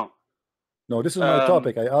 No, this is my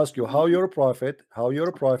topic. I asked you how you're a prophet,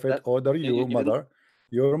 order you mother,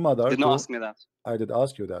 your mother. Did not ask me that. I did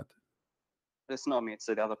ask you that. It's not me, it's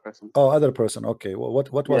the other person. Oh, other person. Okay. Well,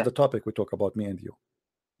 what was the topic we talk about, me and you?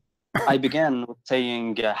 I began with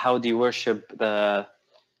saying how do you worship the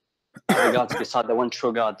gods beside the one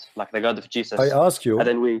true God, like the God of Jesus? I asked you. And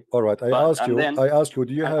then we. All right. I asked you.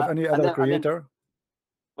 Do you have any other creator?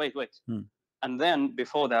 Wait. And then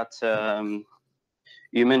before that,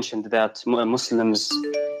 you mentioned that Muslims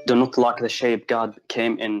do not like the shape God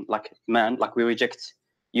came in, like man, like we reject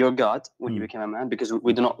your God when you became a man because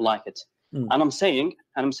we do not like it. And I'm saying,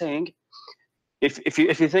 if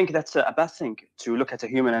you think that's a bad thing to look at a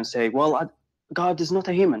human and say, well, God is not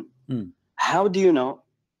a human, how do you know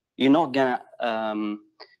you're not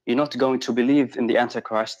going to believe in the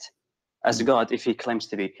Antichrist as God if he claims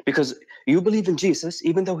to be? Because you believe in Jesus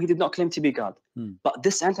even though he did not claim to be God. But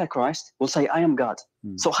this Antichrist will say, I am God.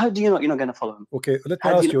 So how do you know you're not going to follow him? Okay, let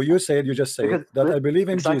me ask you. You just said that I believe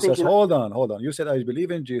in Jesus. Hold on. You said I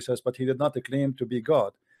believe in Jesus, but he did not claim to be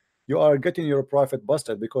God. You are getting your prophet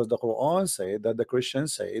busted because the Quran said that the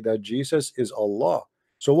Christians say that Jesus is Allah.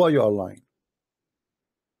 So why you are lying?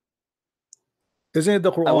 Isn't it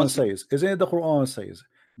the Quran says? Isn't it the Quran says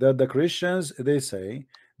that the Christians, they say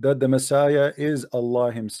that the Messiah is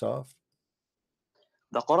Allah himself?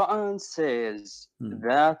 The Quran says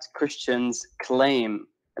that Christians claim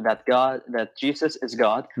that Jesus is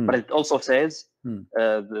God, but it also says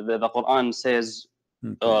the Quran says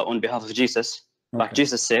on behalf of Jesus, like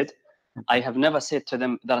Jesus said, I have never said to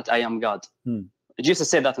them that I am God. Jesus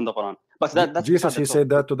said that in the Quran, but that's Jesus, he said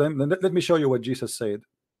that to them. Let me show you what Jesus said.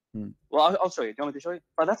 Well, I'll show you. Do you want me to show you?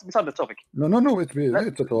 But that's beside the topic. No,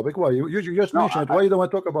 it's a topic. Why you just mentioned it? Why you don't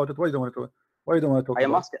want to talk about it? Why you don't want to talk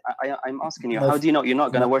about it? I'm asking you, how do you know you're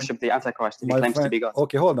not going to worship the Antichrist if he claims to be God?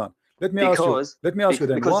 Okay, hold on. Let me ask you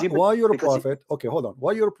then. Why your prophet? Okay, hold on.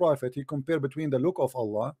 Why your prophet? He compared between the look of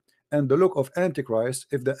Allah and the look of Antichrist.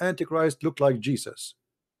 If the Antichrist looked like Jesus,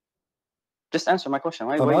 just answer my question.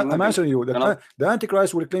 I'm answering you. The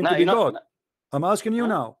Antichrist will claim to be God. I'm asking you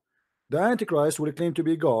now. The Antichrist will claim to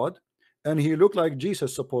be God, and he looked like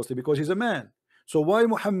Jesus supposedly because he's a man. So why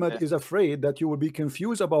Muhammad is afraid that you will be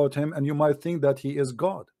confused about him and you might think that he is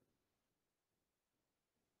God?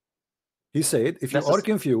 He said, if you are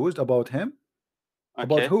confused about him,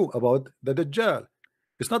 about who? About the Dajjal.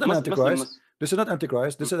 It's not an Antichrist. This is not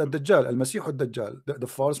Antichrist. This is a Dajjal, Al-Masih al-Dajjal, the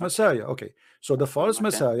false Messiah. Okay, so the false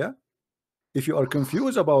Messiah, if you are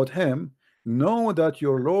confused about him, know that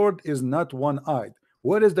your Lord is not one-eyed.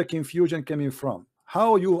 Where is the confusion coming from?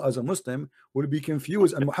 How you as a Muslim will be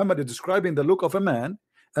confused, and Muhammad is describing the look of a man,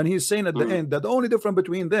 and he's saying at the end that the only difference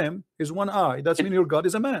between them is one eye. That's mean your God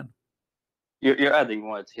is a man. You're adding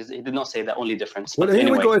words. He did not say the only difference. Well,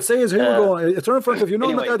 here we go. It says here we go. It's in front of you. No,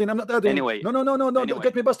 anyway, I'm not adding. Anyway, no. Don't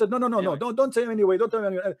get me busted. No. Don't say anyway. Don't tell me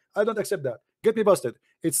anyway. I don't accept that. Get me busted.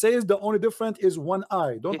 It says the only difference is one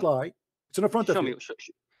eye. Don't lie. It's in front of you.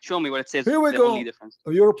 Show me what it says. Here we go. Only difference.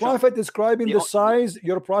 Your prophet describing the size.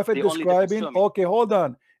 Your prophet describing. Okay, hold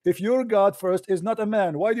on. If your God first is not a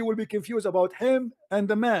man, why you will be confused about him and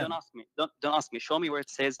the man? Don't ask me. Don't ask me. Show me where it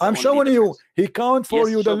says. I'm showing you. He count for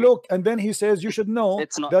you the look, and then he says you should know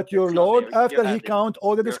that your Lord. After he count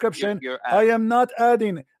all the description, I am not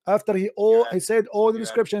adding. After he said all the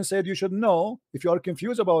description said you should know. If you are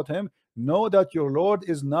confused about him, know that your Lord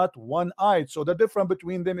is not one-eyed. So the difference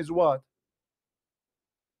between them is what?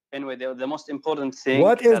 Anyway, the most important thing.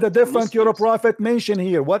 What is the difference your prophet mentioned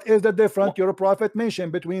here? What is the difference your prophet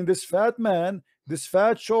mentioned between this fat man, this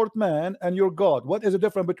fat short man, and your God? What is the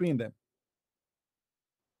difference between them?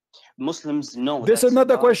 Muslims know. This is not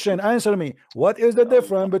the question. Answer me. What is the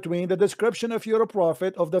difference between the description of your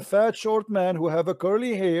prophet of the fat short man who have a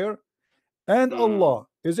curly hair and Allah?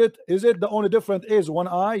 Is it the only difference is one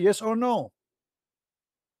eye? Yes or no?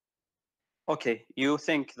 Okay, you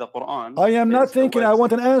think the Quran? I am not thinking. I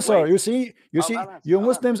want an answer. You see, you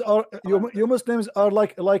Muslims are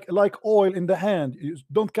like oil in the hand. You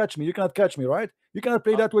don't catch me. You cannot catch me, right? You cannot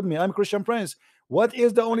play that with me. I'm Christian Prince. What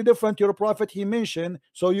is the only difference your prophet he mentioned,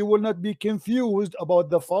 so you will not be confused about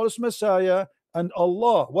the false Messiah and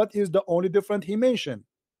Allah? What is the only difference he mentioned?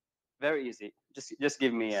 Very easy. Just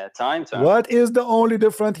give me time to. What is the only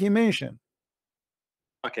difference he mentioned?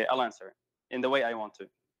 Okay, I'll answer in the way I want to.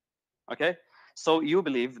 Okay, so you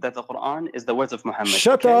believe that the Quran is the words of Muhammad.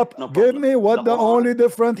 Shut up. No, give me what the only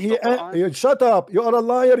difference he. Shut up. You are a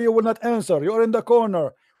liar. You will not answer. You are in the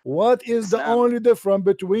corner. What is the only difference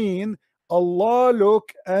between Allah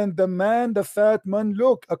look and the man, the fat man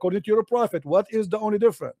look, according to your prophet? What is the only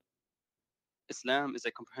difference? Islam is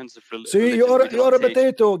a comprehensive religion. See, you are a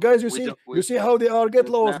potato, guys. You see how they are. Get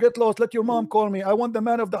lost. Let your mom call me. I want the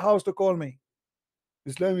man of the house to call me.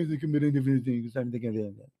 Islam is a comprehensive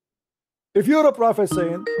thing. If you're a prophet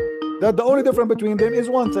saying that the only difference between them is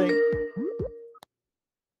one thing,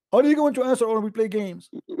 are you going to answer or we play games?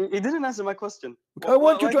 He didn't answer my question. I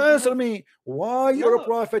want you to answer me. Why you're a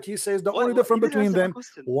prophet? He says the only difference between them.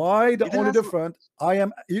 Why the only difference? I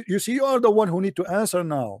am. You see, you are the one who need to answer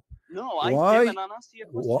now. No, I why? given an answer to your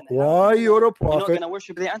question. Why you're a prophet? You're not going to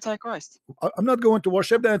worship the Antichrist. I'm not going to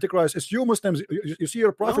worship the Antichrist. It's you Muslims. You see,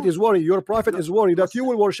 your prophet is worried. Your prophet is worried that you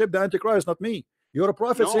will worship the Antichrist, not me. You're a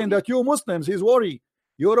prophet saying that you Muslims, he's worried.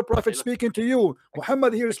 You're a prophet speaking to you.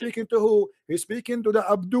 Muhammad here is speaking to who? He's speaking to the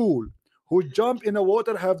Abdul, who jump in the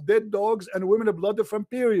water, have dead dogs and women blood from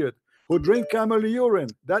period, who drink camel urine.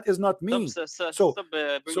 That is not me.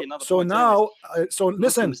 So now,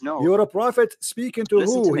 listen, you're a prophet speaking to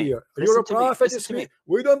who here? You're a prophet speaking.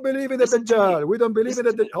 We don't believe in the Dajjal. We don't believe in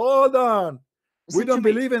the hold on. We don't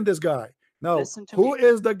believe in this guy. Now, who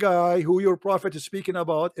is the guy who your prophet is speaking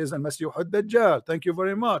about? Is Al-Masih ad-Dajjal. Thank you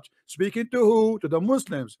very much. Speaking to who? To the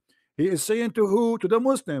Muslims. He is saying to who? To the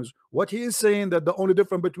Muslims. What he is saying that the only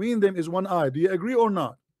difference between them is one eye. Do you agree or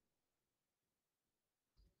not?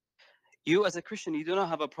 You as a Christian, you do not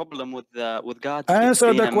have a problem with God.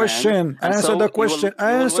 Answer the question. Answer the question.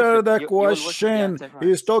 Answer the question.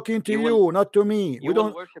 He's talking to you, not to me. We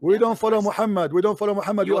don't follow Muhammad. We don't follow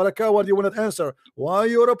Muhammad. You are a coward. You will not answer. Why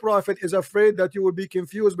you're a prophet is afraid that you will be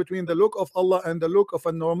confused between the look of Allah and the look of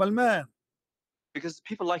a normal man. Because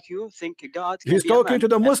people like you think God. He's talking to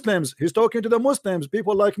the Muslims. He's talking to the Muslims.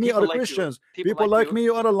 People like me are Christians. People like me,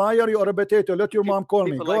 you are a liar. You are a potato. Let your mom call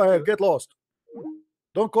me. Go ahead. Get lost.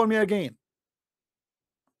 Don't call me again.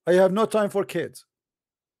 I have no time for kids.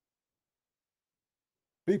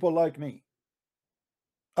 People like me.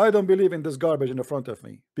 I don't believe in this garbage in the front of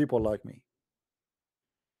me. People like me.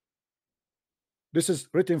 This is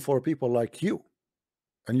written for people like you,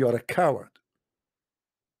 and you are a coward.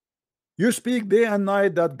 You speak day and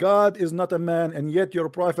night that God is not a man, and yet your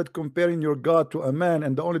prophet comparing your God to a man,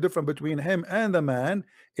 and the only difference between him and the man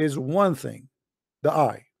is one thing: the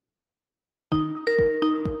eye.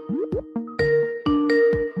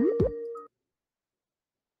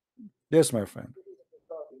 Yes, my friend.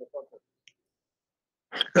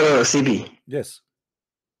 CB. Yes.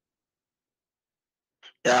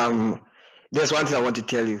 There's one thing I want to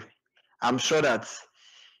tell you. I'm sure that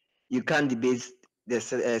you can't debate.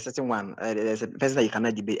 There's a certain one. There's a person that you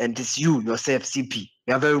cannot debate, and it's you yourself, CP.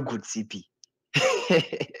 You are very good, CP.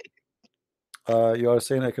 You are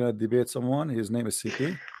saying I cannot debate someone? His name is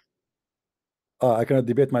CP. I cannot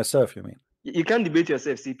debate myself. You mean? You can't debate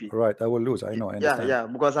yourself, CP. Right, I will lose. I know. I understand. Yeah,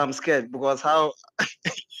 because I'm scared. Because how?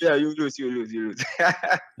 Yeah, you lose.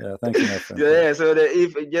 Yeah, thank you, my friend. Yeah, so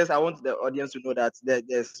I want the audience to know that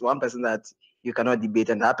there's one person that you cannot debate,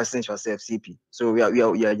 and that person is yourself, CP. So we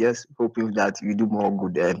are just hoping that you do more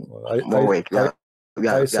good and more work.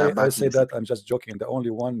 I say that I'm just joking. The only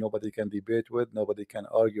one nobody can debate with, nobody can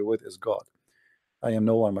argue with is God. I am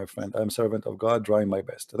no one, my friend. I'm servant of God, trying my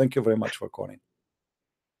best. Thank you very much for calling.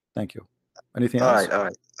 Thank you. Anything else? All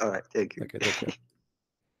right. Thank you. Okay, take care.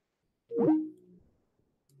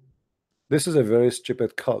 This is a very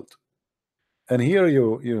stupid cult, and here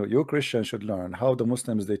you Christians should learn how the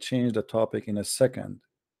Muslims they change the topic in a second.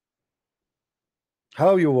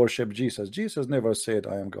 How you worship Jesus? Jesus never said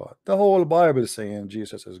I am God. The whole Bible is saying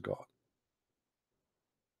Jesus is God.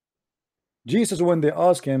 Jesus, when they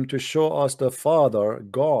asked him to show us the Father,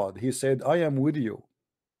 God, he said, I am with you.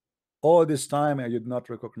 All this time and you did not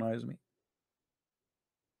recognize me.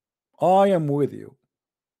 I am with you.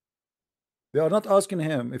 They are not asking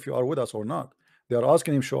him if you are with us or not. They are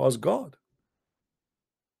asking him, show us God.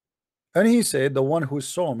 And he said, the one who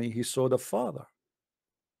saw me, he saw the Father.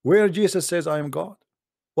 Where Jesus says, I am God.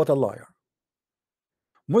 What a liar.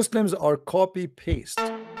 Muslims are copy paste.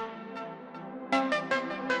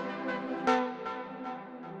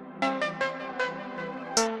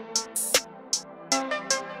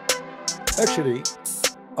 Actually,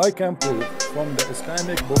 I can prove from the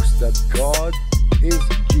Islamic books that God is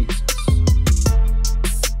Jesus.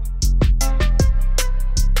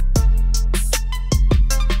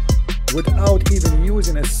 Without even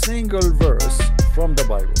using a single verse from the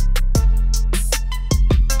Bible.